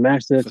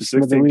smashed her for to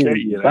 16K,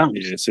 smithereens and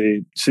bounced. yeah.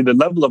 See the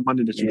level of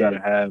money that you gotta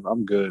have.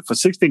 I'm good for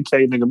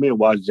 16K, nigga. Me and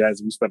Watch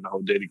Jazzy, we spend the whole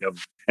day together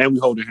and we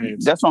holding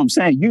hands. That's what I'm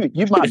saying. You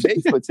my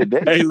babe for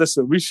today. Hey,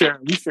 listen, we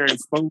sharing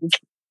spoons.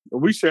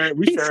 We sharing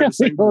the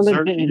same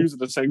dessert, using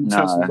the same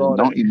utensils. Nah, All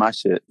don't that. eat my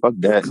shit. Fuck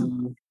that.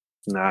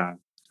 Nah,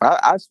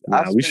 I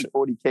we spent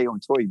 40K on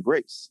Tory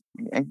Bricks.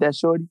 Ain't that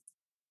shorty?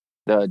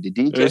 The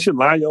DJ. Yeah, she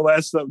line your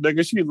ass up,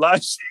 nigga. She line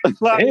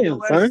your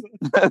ass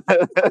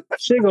up.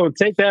 She gonna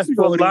take that. She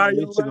gonna lie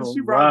your ass.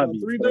 She robbed on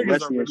 3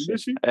 niggas already, did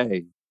she?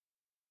 Hey,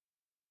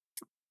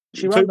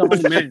 she robbed the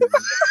whole man.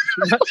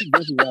 She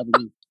definitely robbed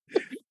me.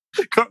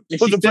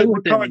 Was it playing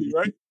McCartney,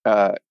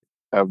 right?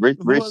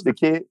 Rich the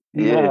Kid.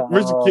 Yeah,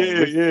 Rich the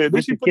Kid. Yeah. Did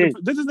Rich she the put? Kid.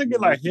 Did this nigga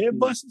like head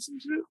bust and some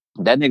shit?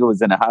 that nigga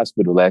was in the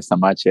hospital last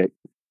time I checked.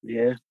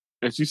 Yeah.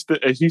 And she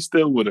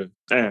still with her.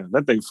 Damn,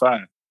 that thing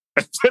fire.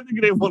 That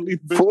nigga didn't want to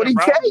leave the bitch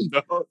 40K. around,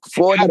 dog.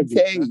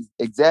 40K.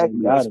 Exactly.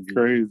 That's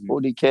crazy.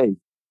 40K.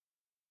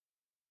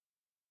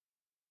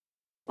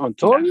 On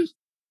Tory?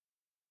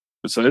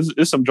 So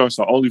it's some joints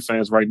on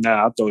OnlyFans right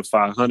now. I throw it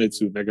 500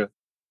 to, nigga.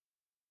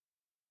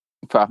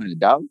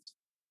 $500.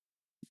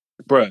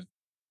 Bruh.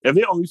 If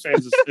your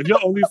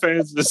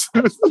OnlyFans is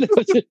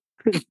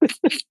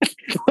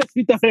What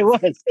you thought it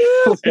was?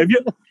 if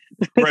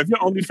your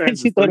OnlyFans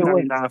is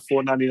 $3.99,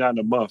 $4.99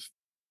 a month,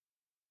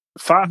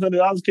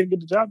 $500 can't get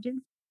the job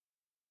done.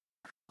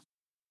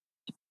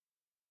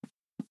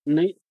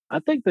 Nate, I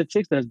think the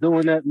chicks that's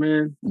doing that,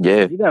 man.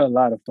 Yeah, you got a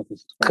lot of fucking.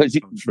 Because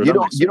you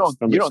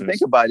don't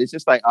think about it. It's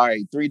just like, all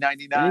right,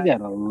 $3.99. You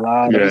got a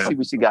lot. Let me see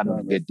what she got on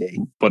a good day.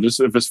 But if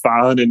it's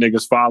 500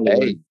 niggas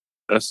following, hey,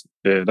 that's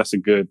a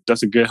good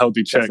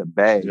healthy check. That's a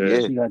bag. Yeah.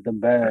 She got the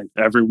bag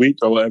every week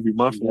or every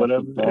month or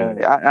whatever.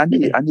 Yeah. I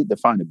need to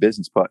find a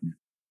business partner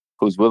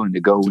who's willing to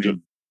go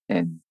in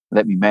and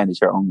let me manage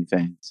her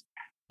OnlyFans.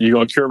 You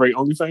gonna curate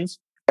OnlyFans?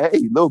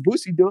 Hey, Lil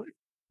Boosie do it.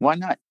 Why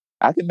not?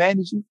 I can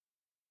manage you.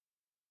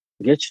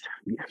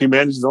 He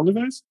manages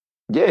OnlyFans?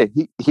 Yeah,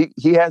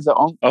 he has a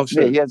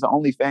shit. Yeah, he has an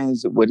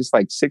OnlyFans with it's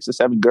like 6 or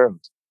 7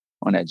 girls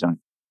on that joint.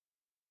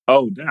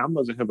 Oh damn, I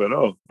wasn't hip at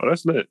all. Oh,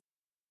 that's lit.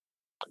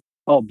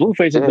 Oh,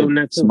 Blueface is doing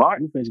that too.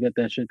 Smart. Blueface got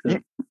that shit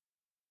too.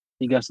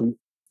 He got some.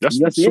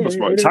 That's super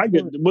smart.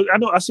 Tiger,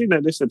 I seen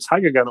that. They said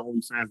Tiger got an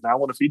OnlyFans now. I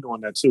wonder if he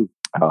doing that too.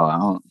 Oh, I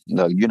don't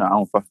know. I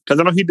don't fuck.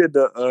 Because I know he did the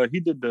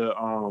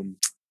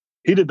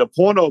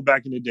porno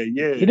back in the day.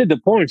 Yeah, he did the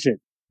porn shit.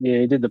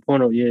 Yeah, he did the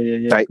porno.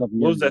 Yeah. Like, what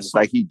was that?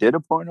 Like he did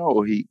a porno,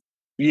 or he?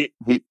 Yeah,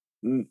 he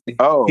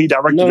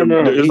directed.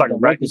 No, it was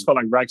like it's called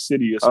like Rack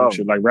City or some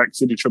shit, like Rack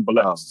City Triple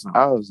X.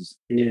 I was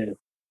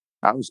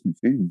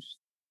confused.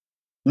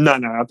 No,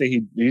 I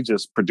think he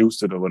just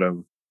produced it or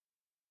whatever.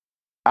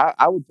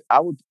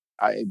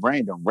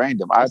 Random.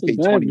 I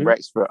paid 20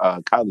 racks for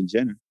Kylie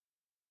Jenner.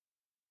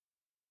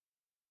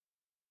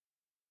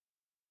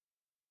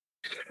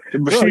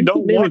 But bro, she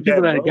don't want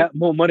people that, that got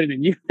more money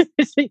than you.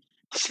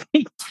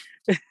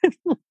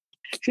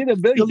 she the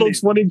billionaire. Your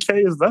little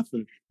 20K is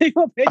nothing. You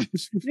gonna pay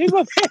 20.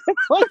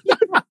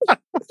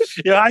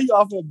 Yeah, how you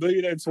offer a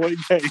billionaire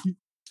 20K?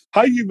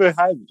 How you even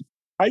have it?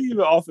 How you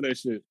even offer that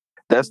shit?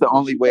 That's the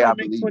only way I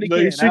believe.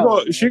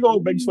 No, she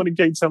gonna make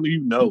 20K telling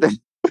you no.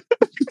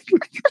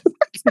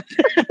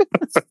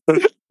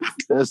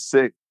 That's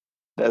sick.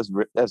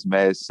 That's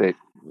mad sick.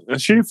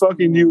 And she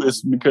fucking you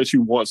is because she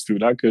wants to,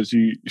 not because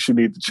she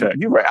needs to check.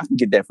 You're right. I can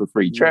get that for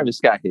free. Travis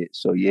Scott hit.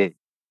 So yeah,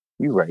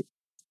 you're right.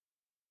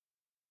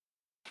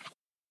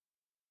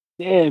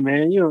 Yeah,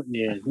 man.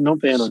 No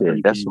paying no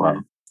shit. That's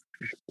wild.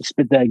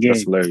 Spit that game.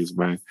 That's hilarious,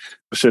 man.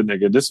 But shit,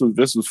 nigga, this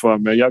was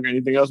fun, man. Y'all got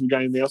anything else? We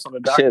got anything else on the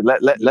dock? Shit,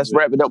 let's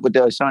wrap it up with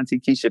the Ashanti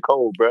Keisha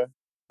Cole, bro.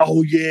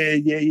 Oh yeah.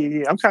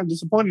 I'm kind of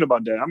disappointed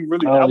about that. I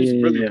was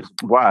really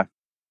why?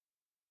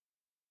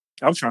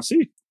 I was trying to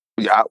see.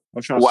 Yeah, I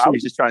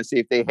was just trying to see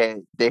if they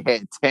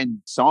had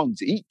 10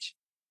 songs each.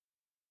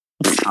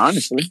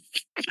 Honestly.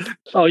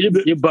 Oh, you're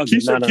bugging.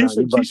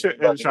 Keisha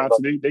and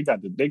Ashanti, they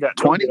got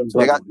 20.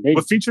 They got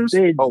with features.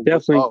 They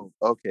definitely. Oh,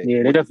 okay.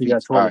 Yeah, they definitely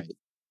got 20. Right.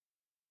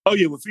 Oh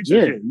yeah, with features.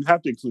 Yeah, you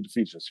have to include the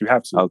features. You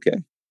have to.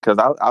 Okay. Because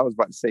I was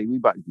about to say we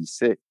about to be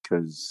sick.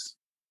 Because,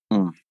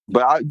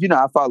 but I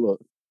follow.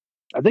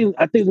 I think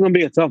it's gonna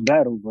be a tough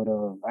battle, but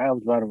I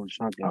was riding with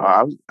Ashanti.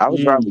 I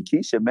was riding with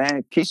Keisha,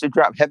 man. Keisha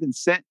dropped "Heaven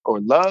Sent" or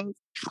 "Love."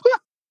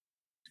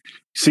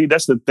 See,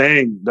 that's the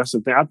thing.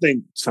 I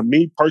think, to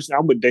me personally,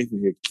 I'm with David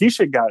here.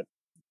 Keisha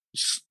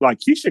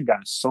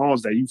got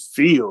songs that you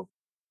feel.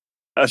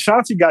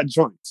 Ashanti got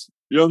joints.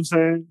 You know what I'm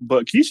saying?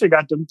 But Keisha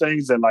got them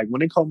things that, like, when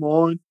they come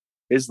on,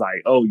 it's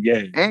like, oh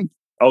yeah,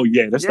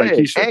 that's like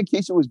Keisha. And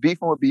Keisha was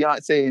beefing with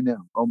Beyonce and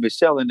them, or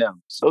Michelle and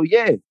them. So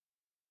yeah,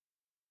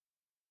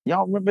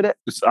 y'all remember that?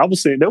 I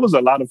was saying there was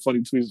a lot of funny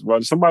tweets,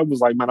 bro. Somebody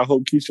was like, man, I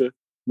hope Keisha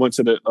went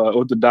to the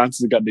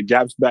orthodontist and got the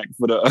gaps back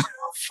for the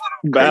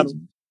battle.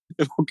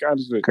 All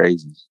kinds of shit.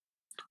 Crazy.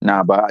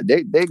 Nah, but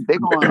they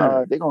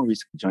gonna reach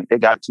the joint. They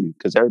got to,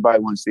 because everybody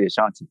wants to see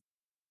Ashanti.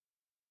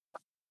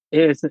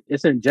 Yeah,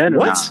 it's in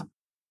January. What?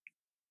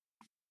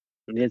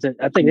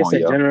 I think it's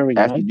in January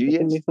after New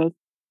Year's.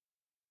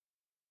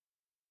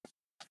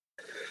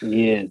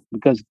 Yeah,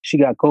 because she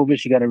got COVID,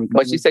 she got to recover.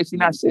 But she said she's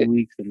not sick. 2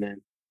 weeks, and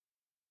then.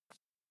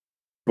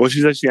 Well, she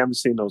said she haven't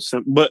seen no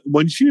symptoms. But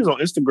when she was on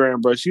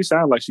Instagram, bro, she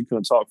sounded like she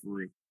couldn't talk for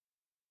real.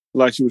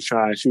 Like she was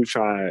trying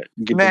to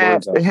get the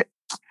words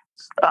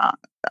out.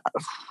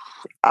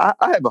 I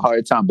have a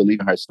hard time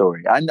believing her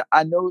story.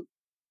 I know.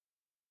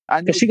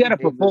 Because she got to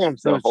perform,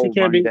 so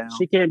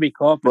she can't be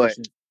coughing. But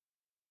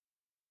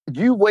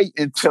you wait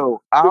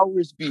until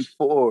hours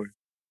before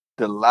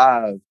the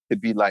live to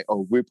be like,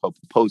 "Oh, we're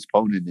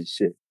postponing this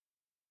shit."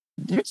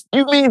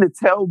 You mean to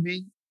tell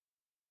me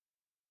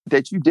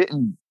that you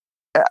didn't?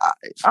 I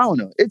don't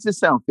know. It just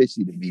sounds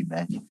fishy to me,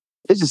 man.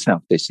 It just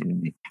sounds fishy to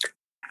me.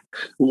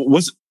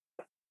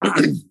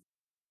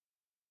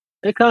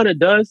 It kind of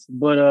does,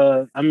 but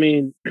I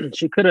mean,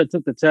 she could have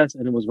took the test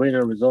and it was waiting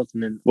on results.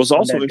 And then what's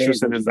also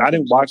interesting is I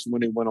didn't watch when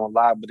they went on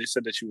live, but they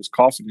said that she was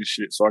coughing and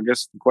shit. So I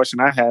guess the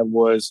question I had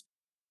was,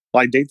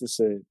 like Data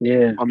said,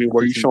 yeah. I mean,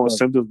 were you showing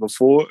symptoms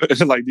before?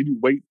 Like, did you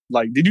wait?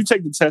 Like, did you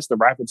take the test, the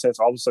rapid test?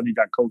 All of a sudden, you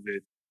got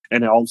COVID,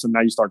 and then all of a sudden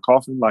now you start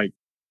coughing. Like,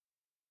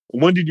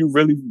 when did you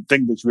really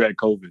think that you had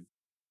COVID?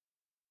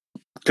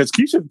 Because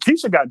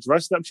Keisha got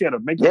dressed up. She had a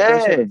makeup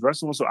dress, she had a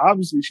dress on, so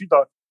obviously she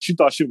thought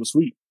shit was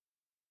sweet.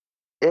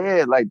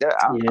 Yeah, like that.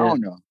 I don't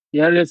know.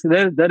 Yeah, that is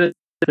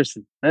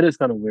interesting. That is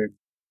kind of weird.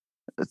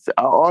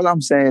 All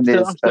I'm saying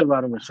is, I'm still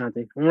riding with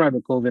Ashanti. I'm riding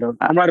with COVID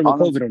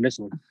on this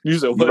one. You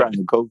said what? You riding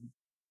with COVID?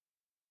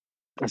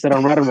 I said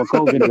I'm riding with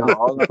COVID. No,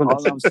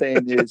 all I'm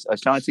saying is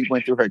Ashanti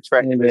went through her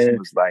track list and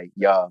was like,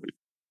 "Y'all,"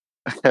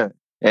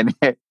 and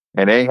it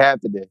ain't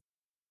happening.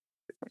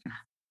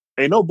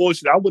 Ain't no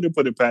bullshit. I wouldn't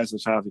put it past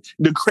Ashanti.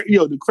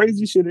 The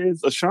crazy shit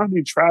is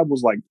Ashanti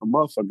travels like a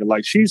motherfucker.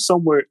 Like, she's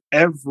somewhere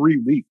every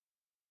week.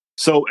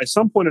 So at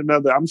some point or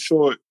another, I'm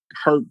sure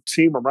her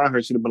team around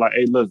her should have been like,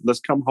 "Hey, let's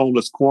come home.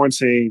 Let's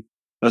quarantine.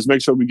 Let's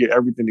make sure we get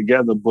everything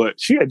together." But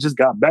she had just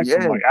got back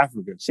from like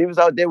Africa. She was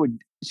out there with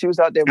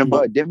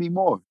Demi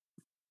Moore.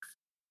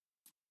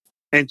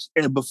 And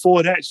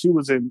before that, she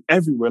was in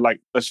everywhere.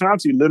 Like,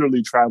 Ashanti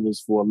literally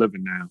travels for a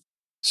living now.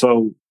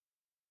 So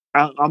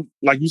I'm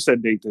like you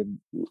said,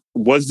 Nathan,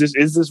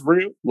 is this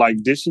real?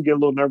 Like, did she get a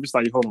little nervous?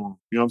 Like, hold on,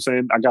 you know what I'm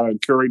saying? I gotta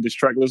curate this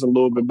track list a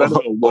little bit better.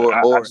 Or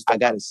I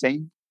gotta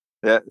sing.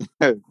 Yeah.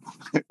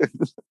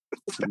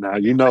 Now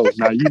you know.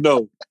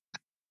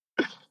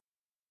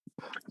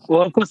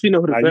 Well, of course we know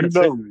who the better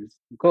singer is.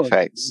 Of course.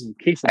 Facts.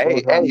 Hey,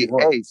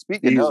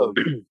 speaking of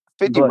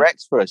 50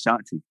 racks for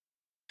Ashanti.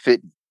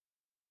 50.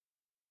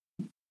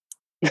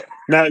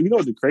 Now, you know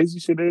what the crazy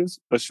shit is?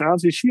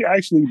 Ashanti, she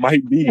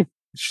might be,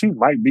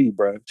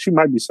 bro. She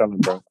might be selling,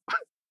 bro.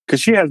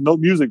 Because she has no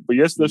music, but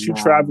she's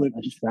traveling.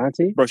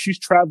 Ashanti? Bro, she's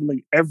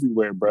traveling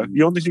everywhere, bro. You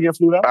don't think she get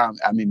flew out?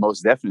 I mean,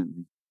 most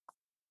definitely.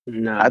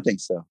 No. I think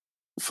so.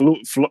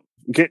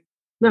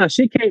 No,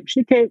 she came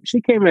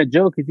at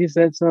Joe because he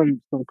said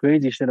some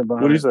crazy shit about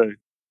her. What did he say?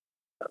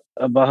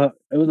 About her.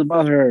 It was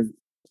about her.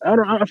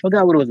 I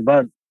forgot what it was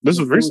about. This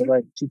was recent?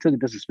 Like, she took it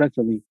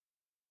disrespectfully.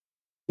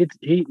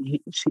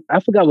 I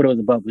forgot what it was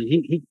about, but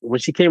he when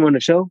she came on the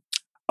show,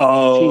 I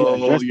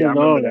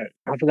remember that.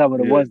 I forgot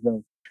what it was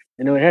though,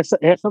 and it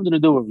had something to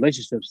do with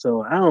relationships.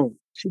 So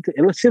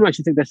it seemed like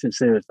she took that shit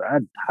serious. I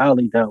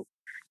highly doubt.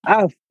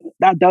 I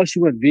doubt she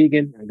went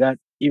vegan and got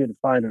even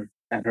finer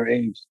at her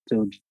age.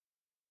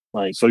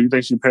 Like, so you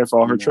think she paid for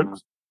all her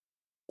trips?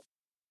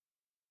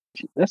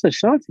 That's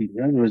Ashanti.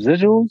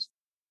 Residuals.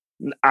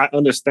 I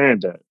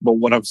understand that, but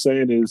what I'm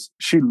saying is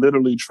she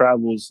literally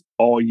travels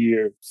all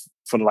year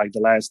for like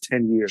the last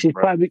 10 years. She's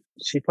probably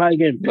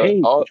getting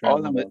paid. All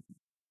of it.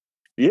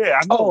 Yeah,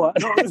 I know.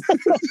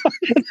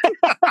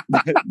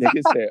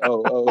 Nigga said,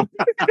 "Oh."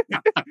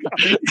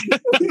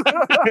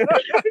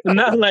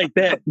 Not like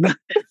that.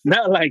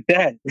 Not like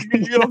that. You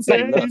know what I'm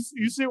saying?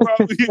 You see where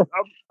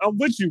I'm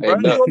with you, bro.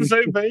 You on the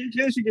same page?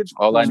 Yeah, she gets.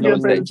 All I know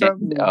is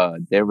that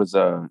there was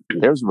a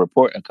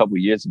report a couple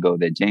years ago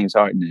that James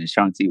Harden and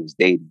Ashanti was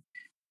dating,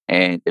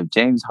 and if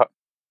James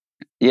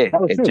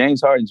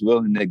Harden's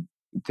willing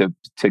to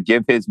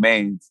give his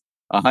man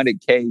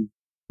 $100K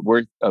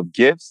worth of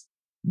gifts,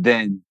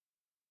 then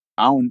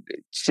I don't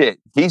shit.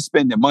 He's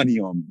spending money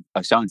on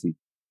Ashanti.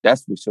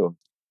 That's for sure.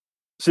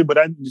 See, but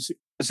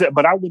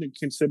I wouldn't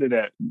consider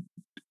that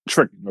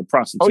tricking or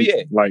prostitution. Oh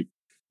yeah, like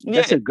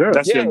that's a girl.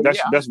 that's yeah, that's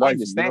I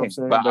wifey. You know what I'm understand.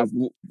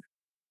 saying?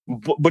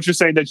 But you're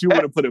saying that you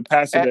wouldn't put it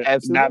past her that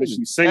absolutely, now that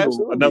she's single,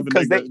 absolutely. another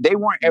Because nigga, they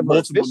weren't ever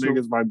multiple official.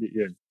 niggas might be.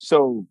 Yeah.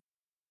 So,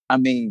 I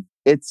mean,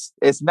 it's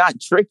not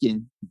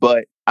tricking,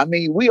 but I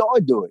mean, we all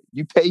do it.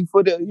 You pay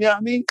for the, you know what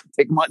I mean?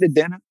 Take them out to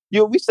dinner.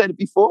 We said it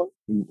before.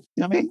 You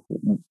know what I mean?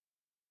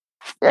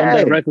 Yeah.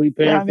 Indirectly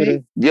paying for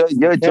the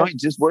your joint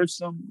just worth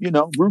some,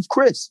 Ruth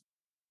Chris.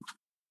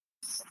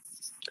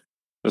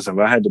 Listen,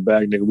 if I had the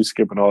bag, nigga, we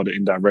skipping all the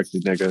indirectly,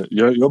 nigga.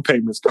 Your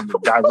payments coming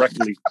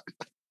directly.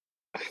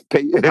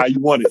 How you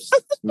want it?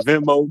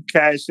 Venmo,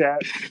 Cash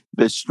App,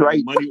 the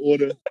Stripe, money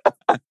order.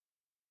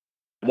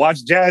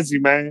 Watch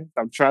Jazzy, man.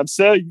 I'm trying to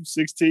sell you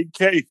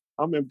 $16K.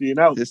 I'm emptying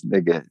out. This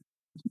nigga.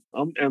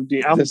 I'm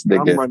emptying. I'm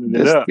running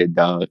it up. Nigga,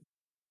 dog.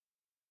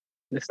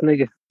 This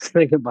nigga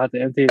about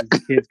to empty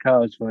his kid's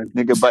college fund.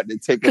 Nigga about to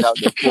take it out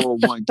the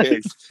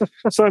 401k.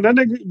 So that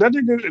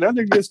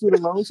nigga gets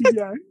student loans. He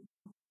got it.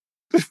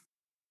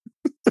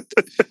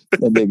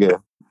 That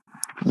nigga.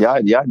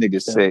 Y'all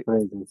niggas sick.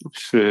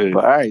 Shit.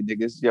 But all right,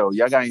 niggas. Yo,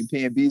 y'all got any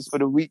P&Bs for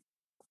the week?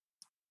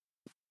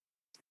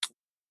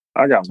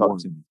 I got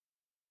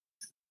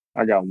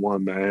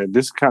one, man.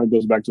 This kind of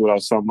goes back to what I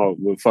was talking about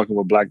with fucking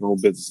with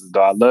black-owned businesses,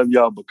 though. I love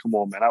y'all, but come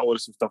on, man. I ordered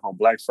some stuff on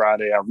Black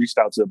Friday. I reached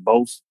out to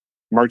both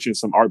merchants,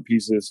 some art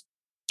pieces.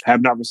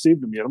 Have not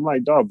received them yet. I'm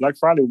like, dog, Black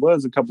Friday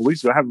was a couple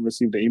weeks ago. I haven't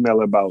received an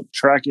email about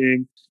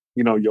tracking,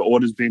 your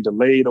orders being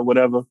delayed or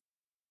whatever.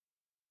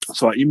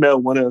 So I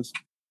emailed one of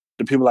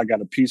the people I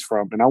got a piece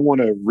from, and I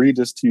want to read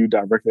this to you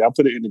directly. I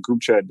put it in the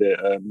group chat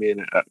that me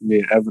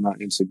and Evan are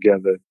in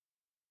together.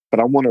 But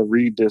I want to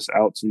read this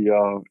out to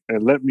y'all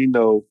and let me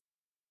know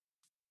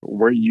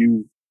where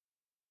you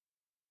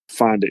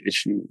find the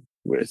issue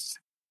with.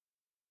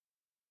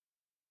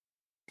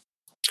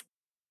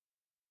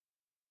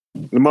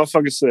 The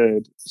motherfucker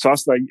said, so I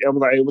was like,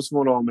 hey, what's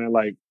going on, man?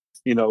 Like,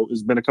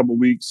 it's been a couple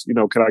weeks. Can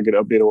I get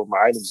updated on what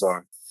my items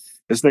are?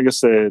 This nigga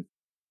said,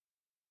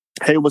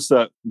 hey, what's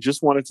up?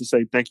 Just wanted to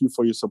say thank you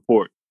for your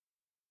support.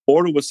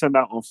 Order was sent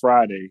out on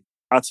Friday.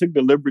 I took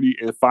the liberty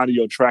in finding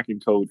your tracking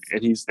code,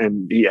 and he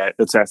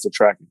attached the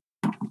tracking.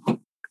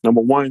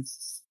 Number one,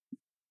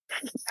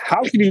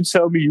 how can you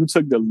tell me you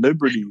took the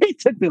liberty? He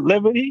took the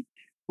liberty?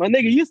 My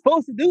nigga, you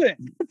supposed to do that.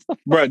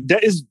 Bro,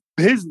 that is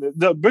business.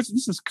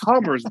 This is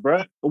commerce,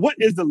 bro. What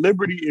is the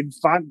liberty in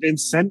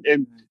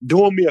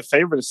doing me a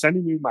favor to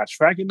sending me my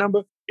tracking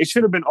number? It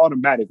should have been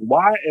automatic.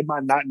 Why am I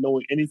not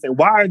knowing anything?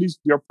 Why are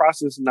your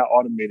processes not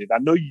automated? I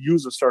know you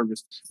use a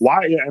service.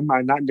 Why am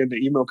I not getting the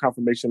email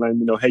confirmation letting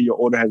me know, hey, your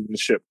order has been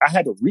shipped? I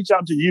had to reach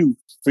out to you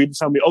for you to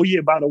tell me, oh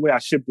yeah, by the way, I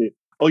shipped it.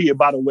 Oh yeah,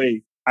 by the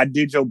way, I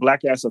did your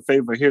black ass a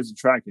favor. Here's the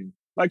tracking.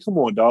 Like, come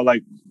on, dog.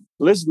 Like,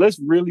 let's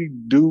really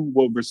do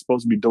what we're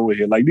supposed to be doing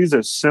here. Like, these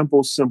are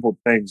simple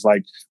things.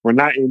 Like, we're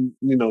not in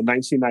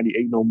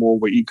 1998 no more,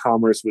 where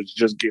e-commerce was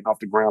just getting off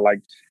the ground.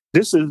 Like,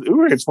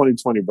 we're in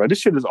 2020, bro. This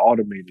shit is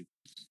automated.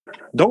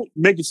 Don't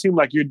make it seem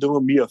like you're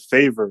doing me a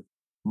favor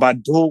by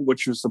doing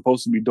what you're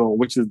supposed to be doing,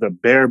 which is the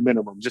bare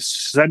minimum.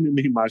 Just sending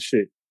me my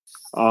shit.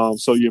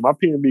 So yeah, my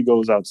P&B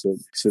goes out to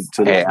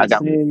hey, I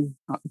got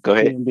go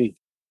ahead. P&B.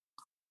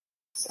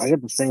 I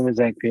get the same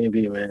exact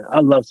P&B, man.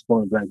 I love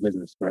supporting black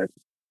business, right?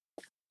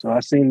 So I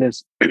seen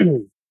this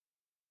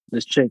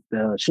this chick.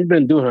 She's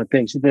been doing her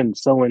thing. She's been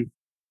sewing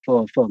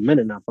for a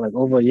minute now, for like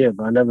over a year,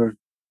 but I never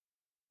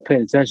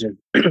paid attention.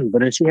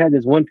 But then she had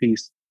this one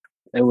piece.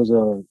 It was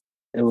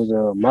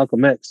a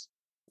Malcolm X.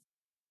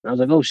 And I was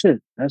like, oh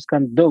shit, that's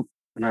kind of dope.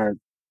 And I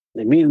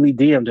immediately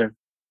DM'd her.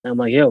 And I'm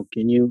like, yo,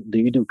 do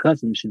you do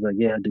customs? She's like,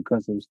 yeah, I do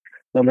customs.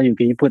 So I'm like,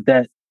 can you put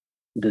that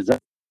design?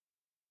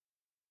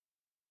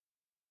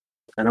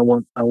 And I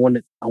want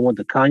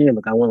the Kanye,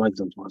 like I want like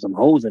some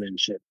hoes in it and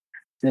shit.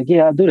 She's like,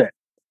 yeah, I'll do that.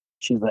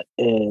 She's like,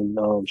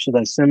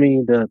 send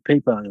me the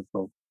PayPal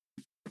info.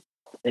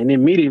 And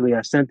immediately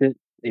I sent it.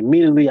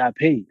 Immediately I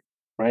paid,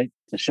 right?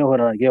 To show her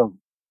like, yo,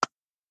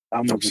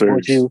 I'm gonna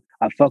support you.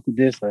 I fuck with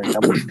this. Like,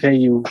 I'm gonna pay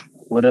you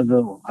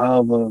whatever,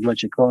 however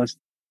much it costs.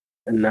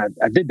 And I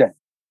did that.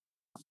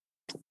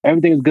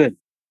 Everything is good.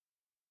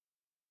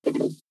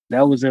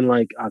 That was in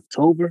like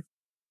October.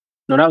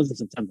 No, that was in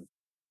September.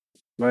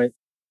 Right?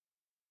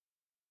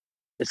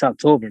 It's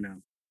October now.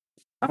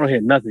 I don't hear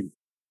nothing.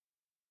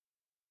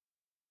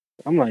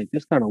 I'm like,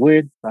 this kind of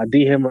weird. I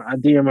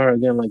DM her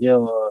again, like,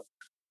 yo,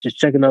 just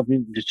checking up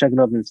and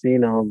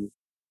seeing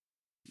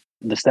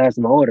the status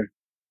of my order.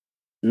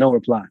 No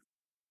reply.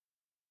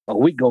 A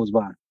week goes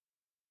by.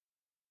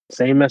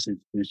 Same message.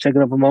 Just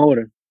checking up on my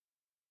order.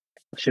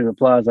 She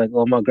replies like,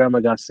 oh, my grandma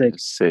got sick.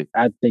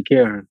 I have to take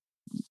care of her.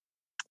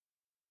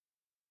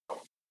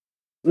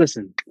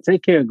 Listen,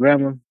 take care of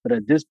grandma, but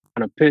at this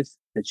point, I'm pissed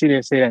that she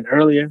didn't say that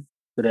earlier,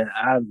 so that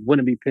I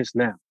wouldn't be pissed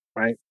now,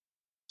 right?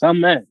 So I'm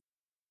mad.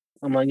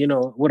 I'm like,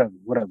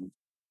 whatever.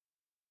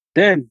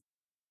 Then,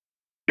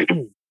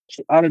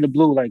 she, out of the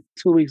blue, like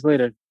 2 weeks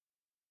later,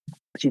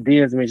 she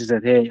DMs me. She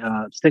said, hey,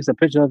 she takes a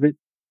picture of it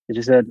It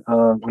just said,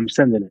 "I'm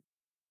sending it."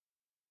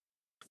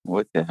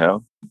 What the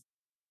hell?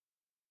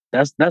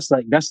 That's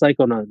like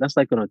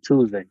on a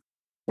Tuesday,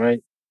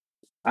 right?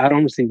 I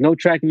don't receive no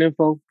tracking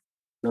info,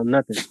 no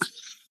nothing.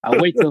 I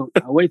wait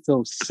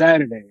till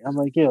Saturday. I'm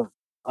like, yo,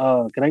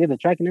 can I get the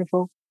tracking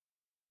info?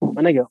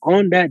 My nigga,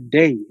 on that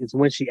day is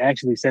when she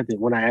actually sent it.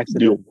 When I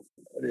asked her,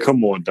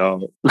 come on,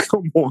 dog.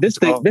 Come on, this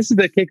is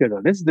the kicker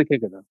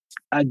though.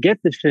 I get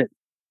the shit,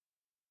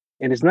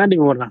 and it's not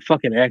even what I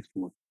fucking asked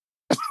for.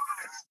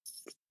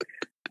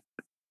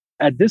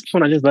 At this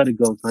point, I just let it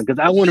go, son, because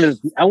I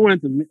wanted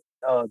to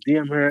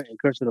DM her and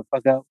curse her the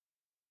fuck out.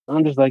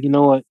 I'm just like, you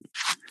know what?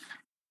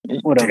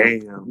 Whatever.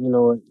 Damn. You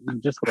know what?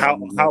 Just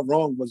whatever. How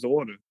wrong was the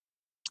order?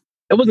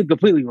 It wasn't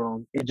completely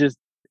wrong. It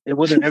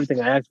wasn't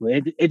everything I asked for.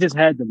 It just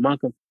had the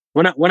monk of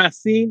when I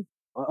seen.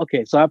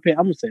 Okay, so I paid.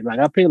 I'm gonna say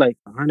I paid like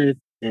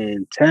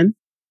 110.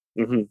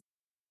 Mm-hmm.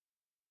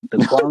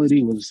 The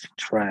quality was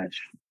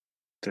trash.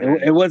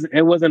 It wasn't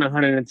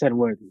 110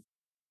 worthy,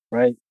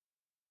 right?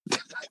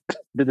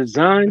 The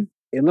design,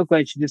 it looked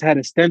like she just had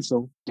a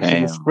stencil and she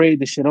just sprayed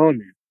the shit on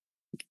there.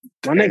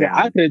 My nigga,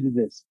 I could have did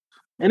this,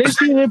 and then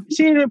she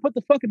didn't even put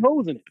the fucking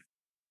holes in it.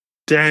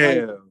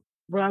 Damn. Like,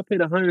 bro, I paid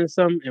 100 and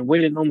something and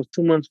waited almost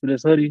 2 months for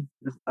this hoodie.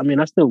 I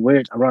mean, I still wear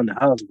it around the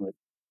house, but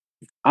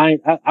I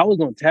was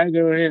gonna tag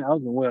her in. I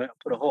was gonna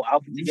put a whole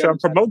outfit together. You trying to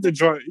promote the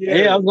joint?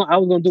 Yeah, I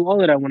was gonna do all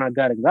of that when I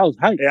got it because I was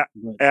hyped. Yeah,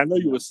 and I know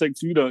you were sick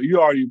too.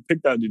 You already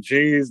picked out the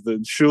jeans,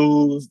 the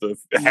shoes, the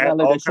hat. I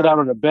let that shit out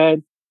on the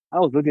bed. I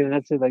was looking at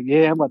that shit like,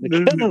 yeah, I'm about to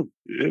kill him.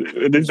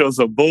 And this was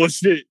some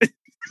bullshit.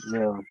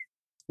 No,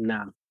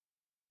 nah.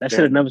 That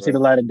should have never seen the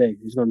light of day.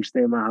 He's gonna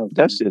stay in my house.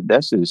 That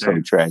shit is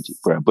so tragic,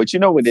 bro. But you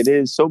know what it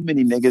is? So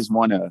many niggas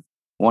wanna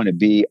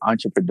be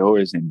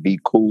entrepreneurs and be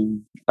cool,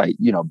 like,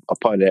 you know, a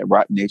part of that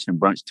Rock Nation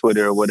brunch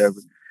Twitter or whatever.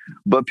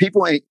 But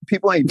people ain't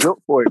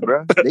built for it,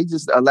 bro. They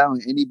just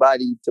allowing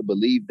anybody to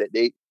believe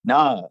that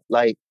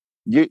like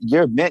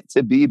you're meant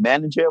to be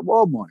manager at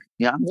Walmart.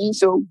 You know what I mean?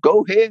 So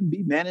go ahead and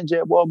be manager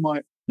at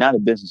Walmart, not a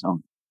business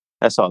owner.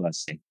 That's all I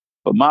say.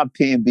 But my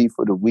P&B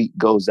for the week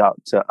goes out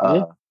to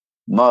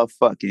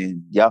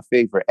motherfucking y'all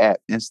favorite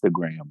app,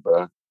 Instagram,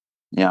 bro.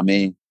 You know what I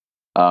mean?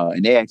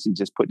 And they actually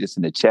just put this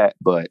in the chat,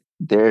 but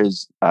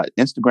there's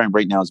Instagram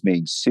right now is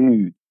being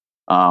sued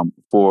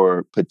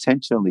for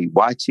potentially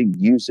watching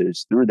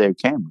users through their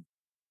camera.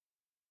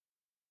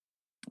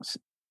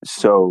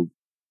 So,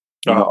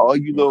 you know, all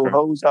you little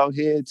hoes out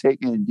here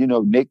taking, you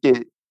know,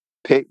 naked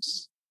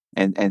pics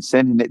and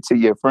sending it to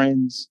your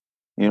friends,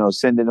 you know,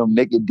 sending them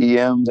naked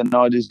DMs and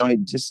all this.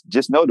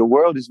 Just know the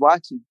world is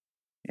watching.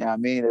 You know what I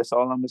mean? That's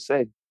all I'm gonna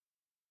say.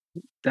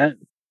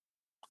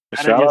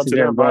 Shout out to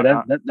them, bro.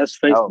 That's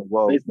Facebook. Oh,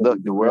 well, Facebook.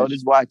 Look, the world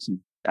is watching.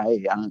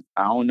 I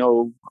don't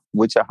know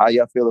how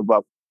y'all feel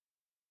about.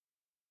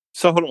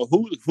 So hold on,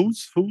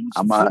 who's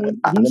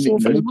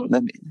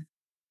let me.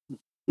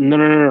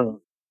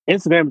 No.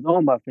 Instagram is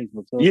owned by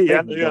Facebook. So yeah,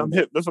 I'm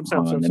hip. That's what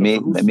I'm saying.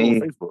 Let me.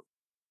 Facebook?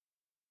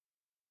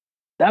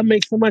 That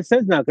makes so much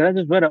sense now because I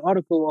just read an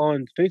article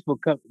on Facebook.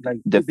 Like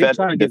the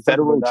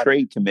Federal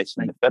Trade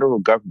Commission, the federal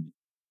government.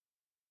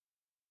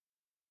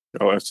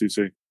 Oh,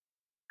 FTC.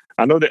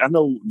 I know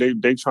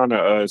they trying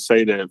to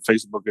say that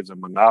Facebook is a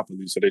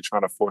monopoly, so they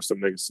trying to force them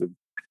niggas to.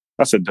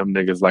 I said them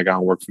niggas like I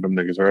don't work for them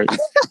niggas, right?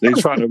 they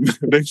trying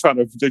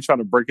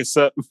to break us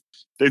up.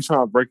 They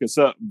trying to break us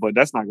up, but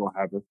that's not gonna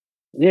happen.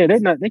 Yeah, they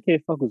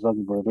can't fuck with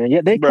Zuckerberg, man.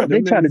 Yeah, they try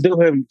to do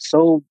him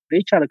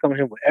they try to come at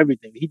him with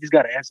everything. He just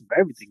got to answer for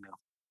everything now.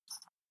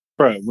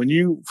 Bro,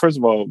 first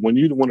of all, when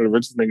you're one of the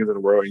richest niggas in the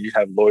world and you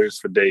have lawyers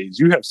for days,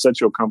 you have set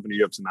your company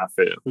up to not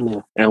fail.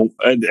 Yeah. And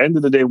at the end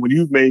of the day, when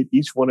you've made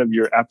each one of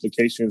your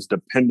applications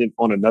dependent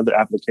on another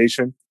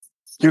application,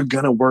 you're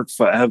gonna work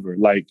forever.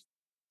 Like,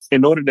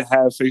 in order to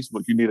have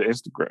Facebook, you need an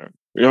Instagram.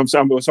 You know what I'm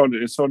saying?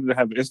 In order to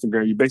have an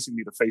Instagram, you basically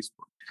need a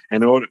Facebook.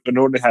 And in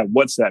order to have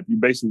WhatsApp, you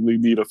basically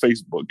need a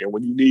Facebook. And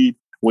when you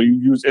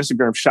use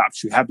Instagram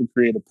Shops, you have to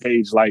create a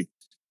page. Like,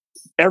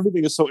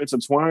 everything is so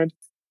intertwined.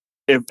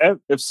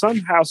 If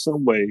somehow,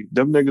 some way,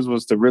 them niggas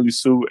was to really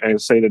sue and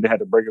say that they had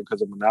to break up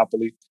because of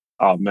monopoly,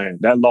 oh man,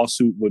 that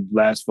lawsuit would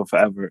last for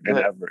forever and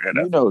ever and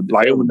ever. You know,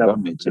 like it would never.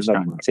 Government just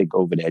trying to take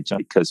over that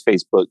junk because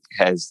Facebook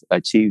has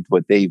achieved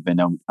what they've been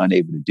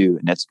unable to do,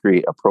 and that's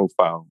create a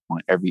profile on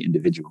every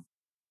individual.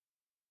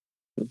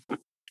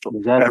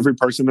 Exactly. Every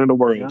person in the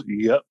world.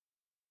 Yep.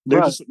 They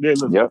want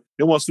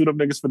to sue them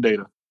niggas for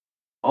data.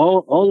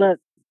 All that.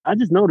 I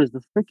just noticed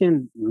the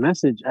freaking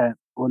message app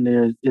on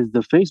there is the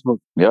Facebook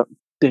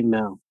thing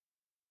now.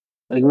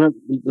 Like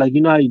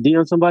you know how you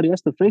DM somebody?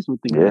 That's the Facebook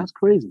thing. Yeah. That's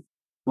crazy.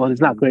 Well,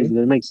 it's not crazy.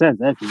 It makes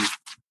sense, actually.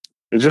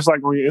 It's just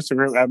like on your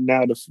Instagram app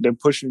now, they're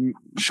pushing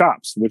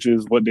shops, which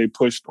is what they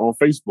pushed on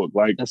Facebook.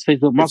 Like, that's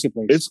Facebook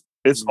Marketplace.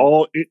 It's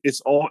all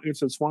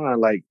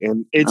intertwined. Like,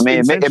 and it's. I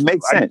mean, it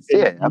makes sense.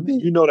 I mean,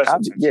 you know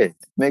that's it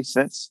makes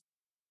sense.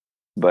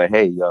 But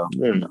hey, y'all,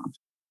 you know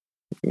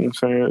what I'm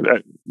saying?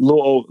 That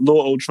little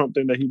old Trump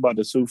thing that he about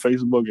to sue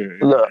Facebook and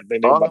look, they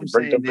about to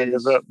break them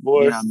niggas up,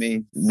 boy. You know what I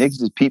mean?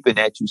 Niggas is peeping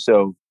at you,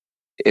 so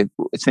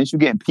since you're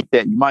getting peeped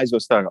at, you might as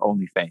well start an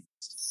OnlyFans.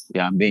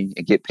 Yeah, I mean,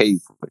 and get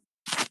paid for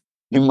it.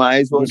 You might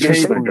as well Get get paid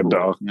paid for for it, it.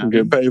 dog. You know what I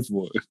Get mean? paid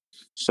for it.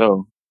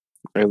 So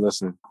Hey,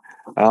 listen.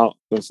 I ain't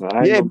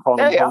yeah, gonna call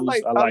them hey, I hoes.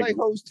 like I I like like them.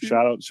 hoes too.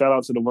 Shout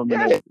out to the women.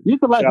 Yeah, You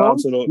can like Shout out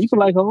hoes. to the. You can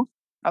like hoes.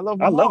 I love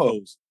them I love all.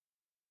 hoes.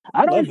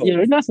 I Love don't. Yeah,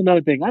 hoes. that's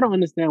another thing. I don't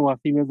understand why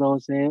females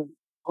always saying,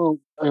 "Oh,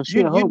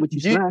 she a hoe, but you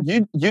smash."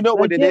 You know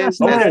what Like, it yeah, I is?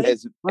 smash.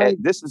 Okay.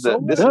 This is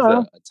So this is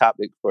a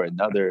topic for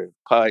another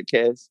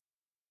podcast.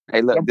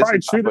 Hey, look, I'm this probably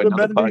is for treated them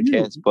another better than you.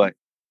 podcast, but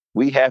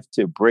we have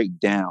to break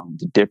down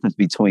the difference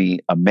between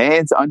a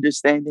man's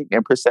understanding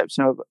and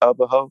perception of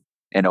a hoe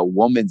and a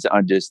woman's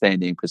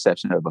understanding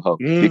perception of a hoe.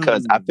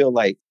 Because I feel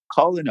like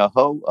calling a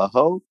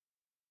hoe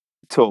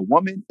to a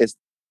woman is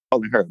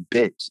calling her a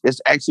bitch. It's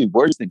actually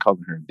worse than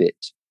calling her a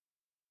bitch.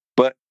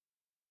 But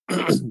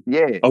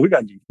yeah. Oh,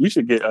 we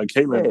should get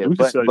Caitlin. Yeah, We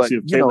but should see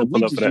if you know, Caitlin we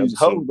pull up just for that use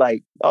hoe episode.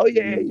 like, oh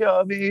yeah, you know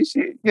what I mean? She,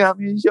 you know what I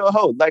mean? You're a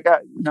hoe. Like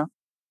that's how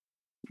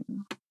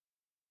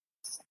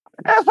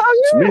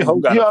To me, you hoe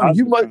got a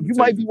you positive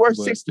might be worth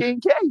connotation,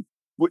 16K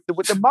with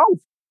the mouth.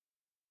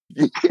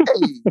 Hey,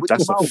 with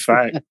That's the a mouth.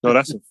 fact. No,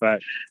 that's a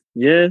fact.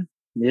 Yeah.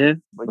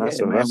 But That's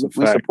yeah, a man, we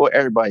fact. support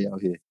everybody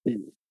out here.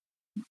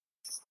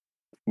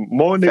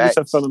 More niggas Facts.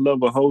 have fell in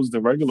love with hoes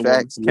than regular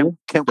Facts. ones.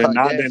 Kim They're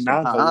Kardashian.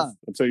 not hoes.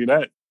 I'll tell you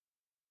that.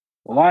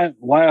 Why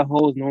are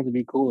hoes known to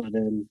be cooler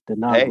than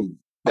not Hey, hoes?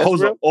 that's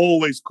Hoes real. are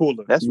always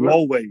cooler. That's real.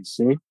 Always.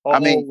 See? I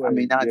mean,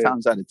 Always. 9 Yeah.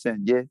 times out of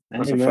 10, yeah,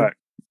 That's Hey, a man. fact.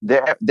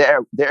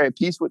 they're at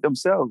peace with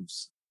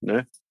themselves.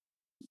 Yeah.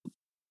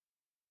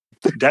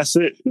 That's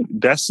it.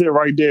 That's it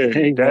right there.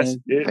 Hey, That's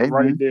man. it Hey,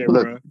 right man. there,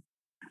 Look, bro.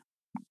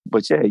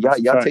 But yeah, That's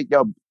a y'all fact. take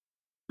y'all.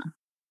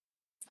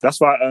 That's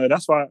why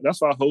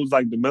hoes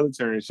like the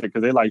military and shit,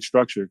 because they like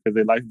structure, because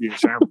they like being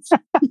shambles.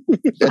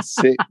 That's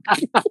sick.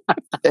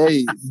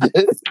 Hey,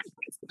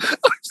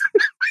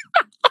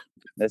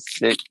 that's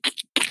sick.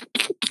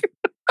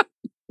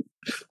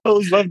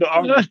 Hoes love the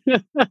army.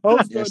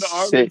 Hoes go to the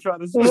army sick. trying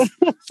to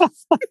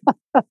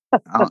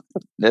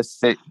That's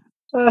sick.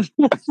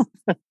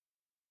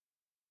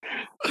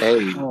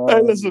 Hey,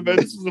 Hey, listen, man,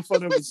 this was a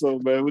fun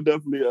episode, man. We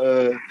definitely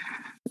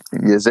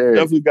yes, sir.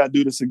 definitely got to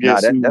do this again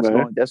soon,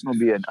 man. That's gonna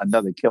be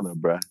another killer,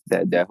 bro.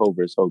 That whole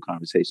versus whole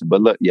conversation.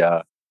 But look,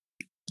 y'all,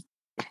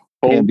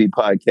 PNB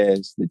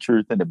podcast, the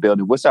truth in the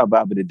building. What's our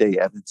vibe of the day,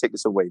 Evan? Take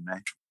us away,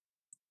 man.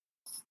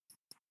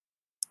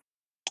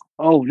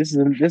 Oh, this is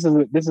a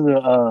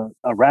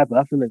rapper.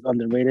 I feel it's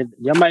underrated.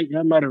 Y'all might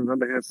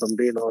remember him from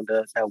being on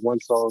that one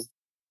song,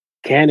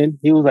 Cannon.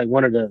 He was like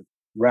one of the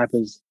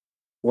rappers,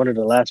 one of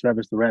the last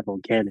rappers to rap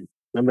on Cannon.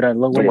 Remember that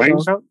Lil The Wayne Wayne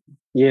song? song?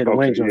 Yeah, the Okay,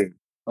 Wayne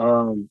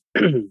song.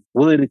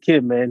 Willie the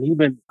Kid, man, he's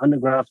been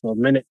underground for a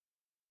minute.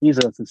 He's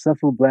a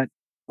successful black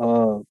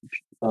owned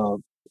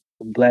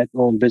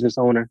business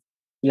owner.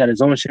 He got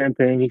his own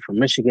champagne. He's from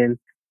Michigan.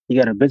 He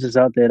got a business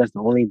out there that's the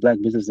only black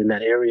business in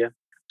that area.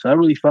 So I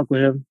really fuck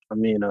with him. I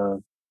mean,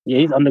 yeah,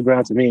 he's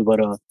underground to me, but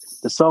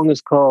the song is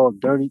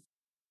called Dirty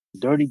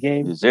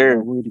Game. Yes, sir.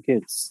 Willie the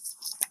Kid.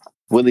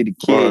 Willie the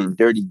Kid,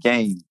 Dirty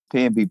Game,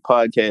 PNB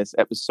podcast,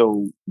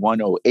 episode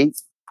 108.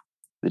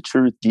 The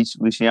truth, Geach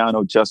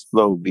Luciano, Just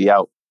Flow. Be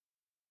out.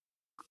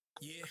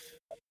 Yeah,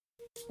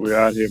 We're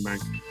out here, man.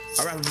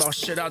 I rap about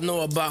shit I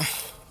know about.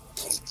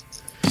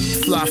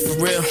 Fly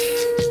for real.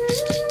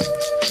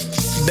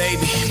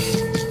 Baby,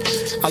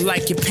 I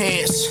like your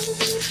pants.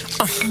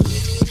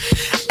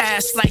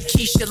 Ass like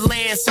Keisha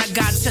Lance, I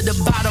got to the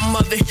bottom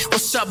of it.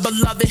 What's up,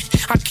 beloved?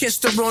 I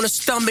kissed her on the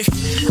stomach.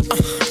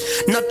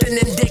 Nothing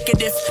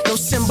indicative, no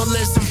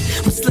symbolism.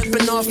 I'm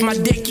slipping off my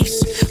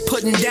dickies,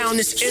 putting down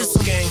this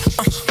ism gang.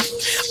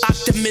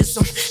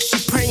 Optimism, she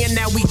praying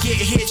that we get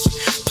hitched.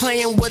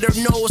 Playing with her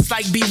nose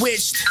like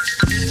bewitched.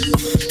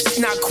 It's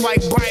not quite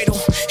bridal,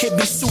 it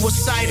be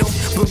suicidal.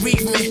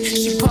 Bereavement,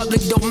 she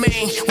public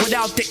domain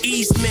without the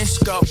easements.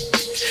 Go.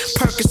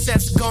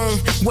 Percocets gone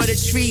where the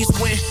trees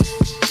went.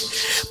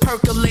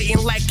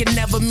 Percolating like it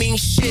never means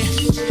shit.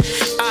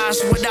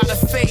 Eyes without a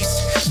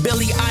face,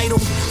 Billy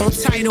Idol on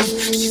title.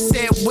 She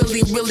said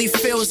Willie really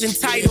feels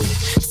entitled.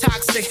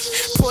 Toxic,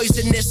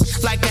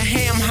 poisonous like a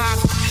ham hock.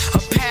 A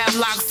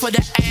padlock for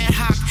the ad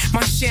hoc.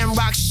 My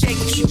shamrock shake,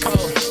 she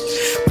cold.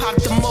 Pop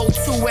the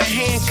Mo2 at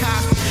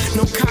Hancock.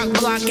 No cock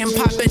blocking,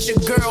 pop at your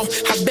girl.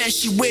 I bet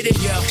she with it.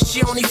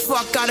 She only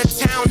fuck out of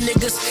town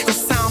niggas and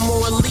sound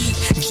more elite.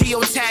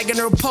 Geotagging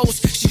her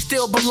post, she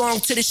still belong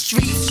to the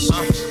streets.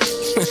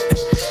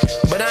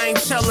 But I ain't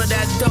tell her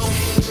that though.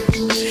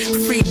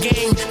 Free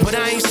game, but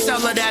I ain't sell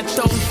her that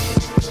though.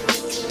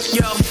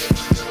 Yo.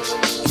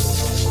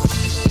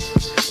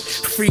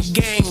 Free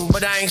game,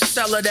 but I ain't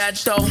sell her that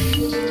though.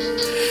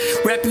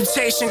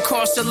 Reputation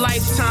costs a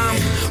lifetime.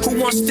 Who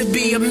wants to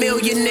be a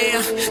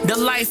millionaire? The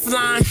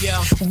lifeline.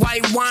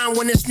 White wine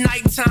when it's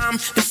nighttime.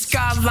 The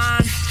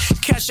skyline.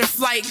 Catch a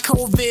flight,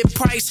 COVID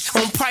price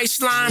on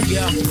Priceline.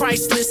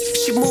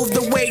 Priceless. She moved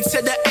away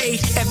to the A,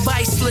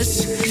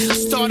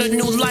 adviceless. Start a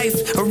new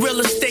life, a real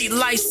estate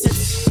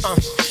license.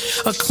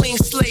 A clean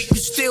slate, you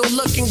still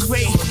looking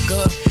great.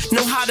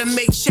 Know how to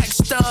make check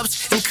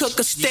stubs and cook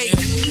a steak.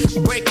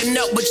 Breaking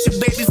up with your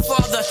baby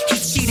father, he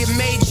cheated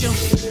major.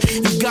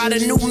 You got a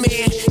new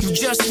man, you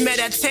just met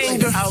at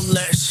Tanger.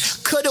 Outlets.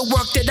 Could've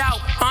worked it out,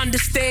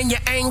 understand your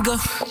anger.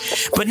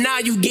 But now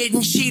you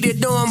getting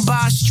cheated on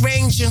by a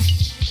stranger.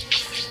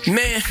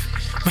 Man,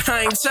 but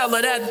I ain't tell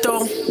her that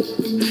though.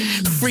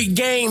 Free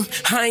game,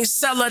 I ain't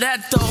sell her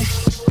that though.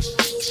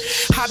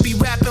 I be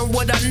rapping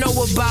what I know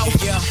about.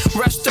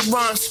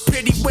 Restaurants,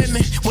 pretty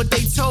women with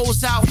they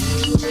toes out.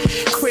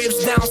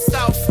 Cribs down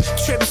south,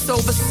 trips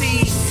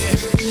overseas.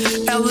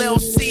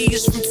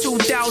 LLCs from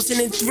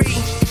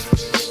 2003.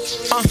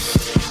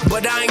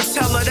 But I ain't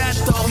tell her that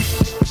though.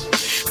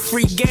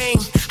 Free game,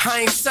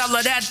 I ain't sell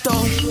her that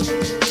though.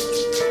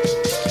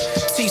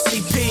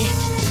 TCP,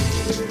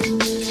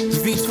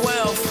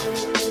 V12,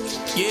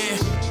 yeah.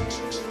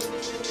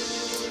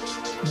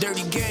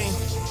 Dirty game.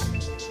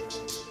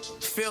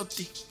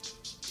 Filthy.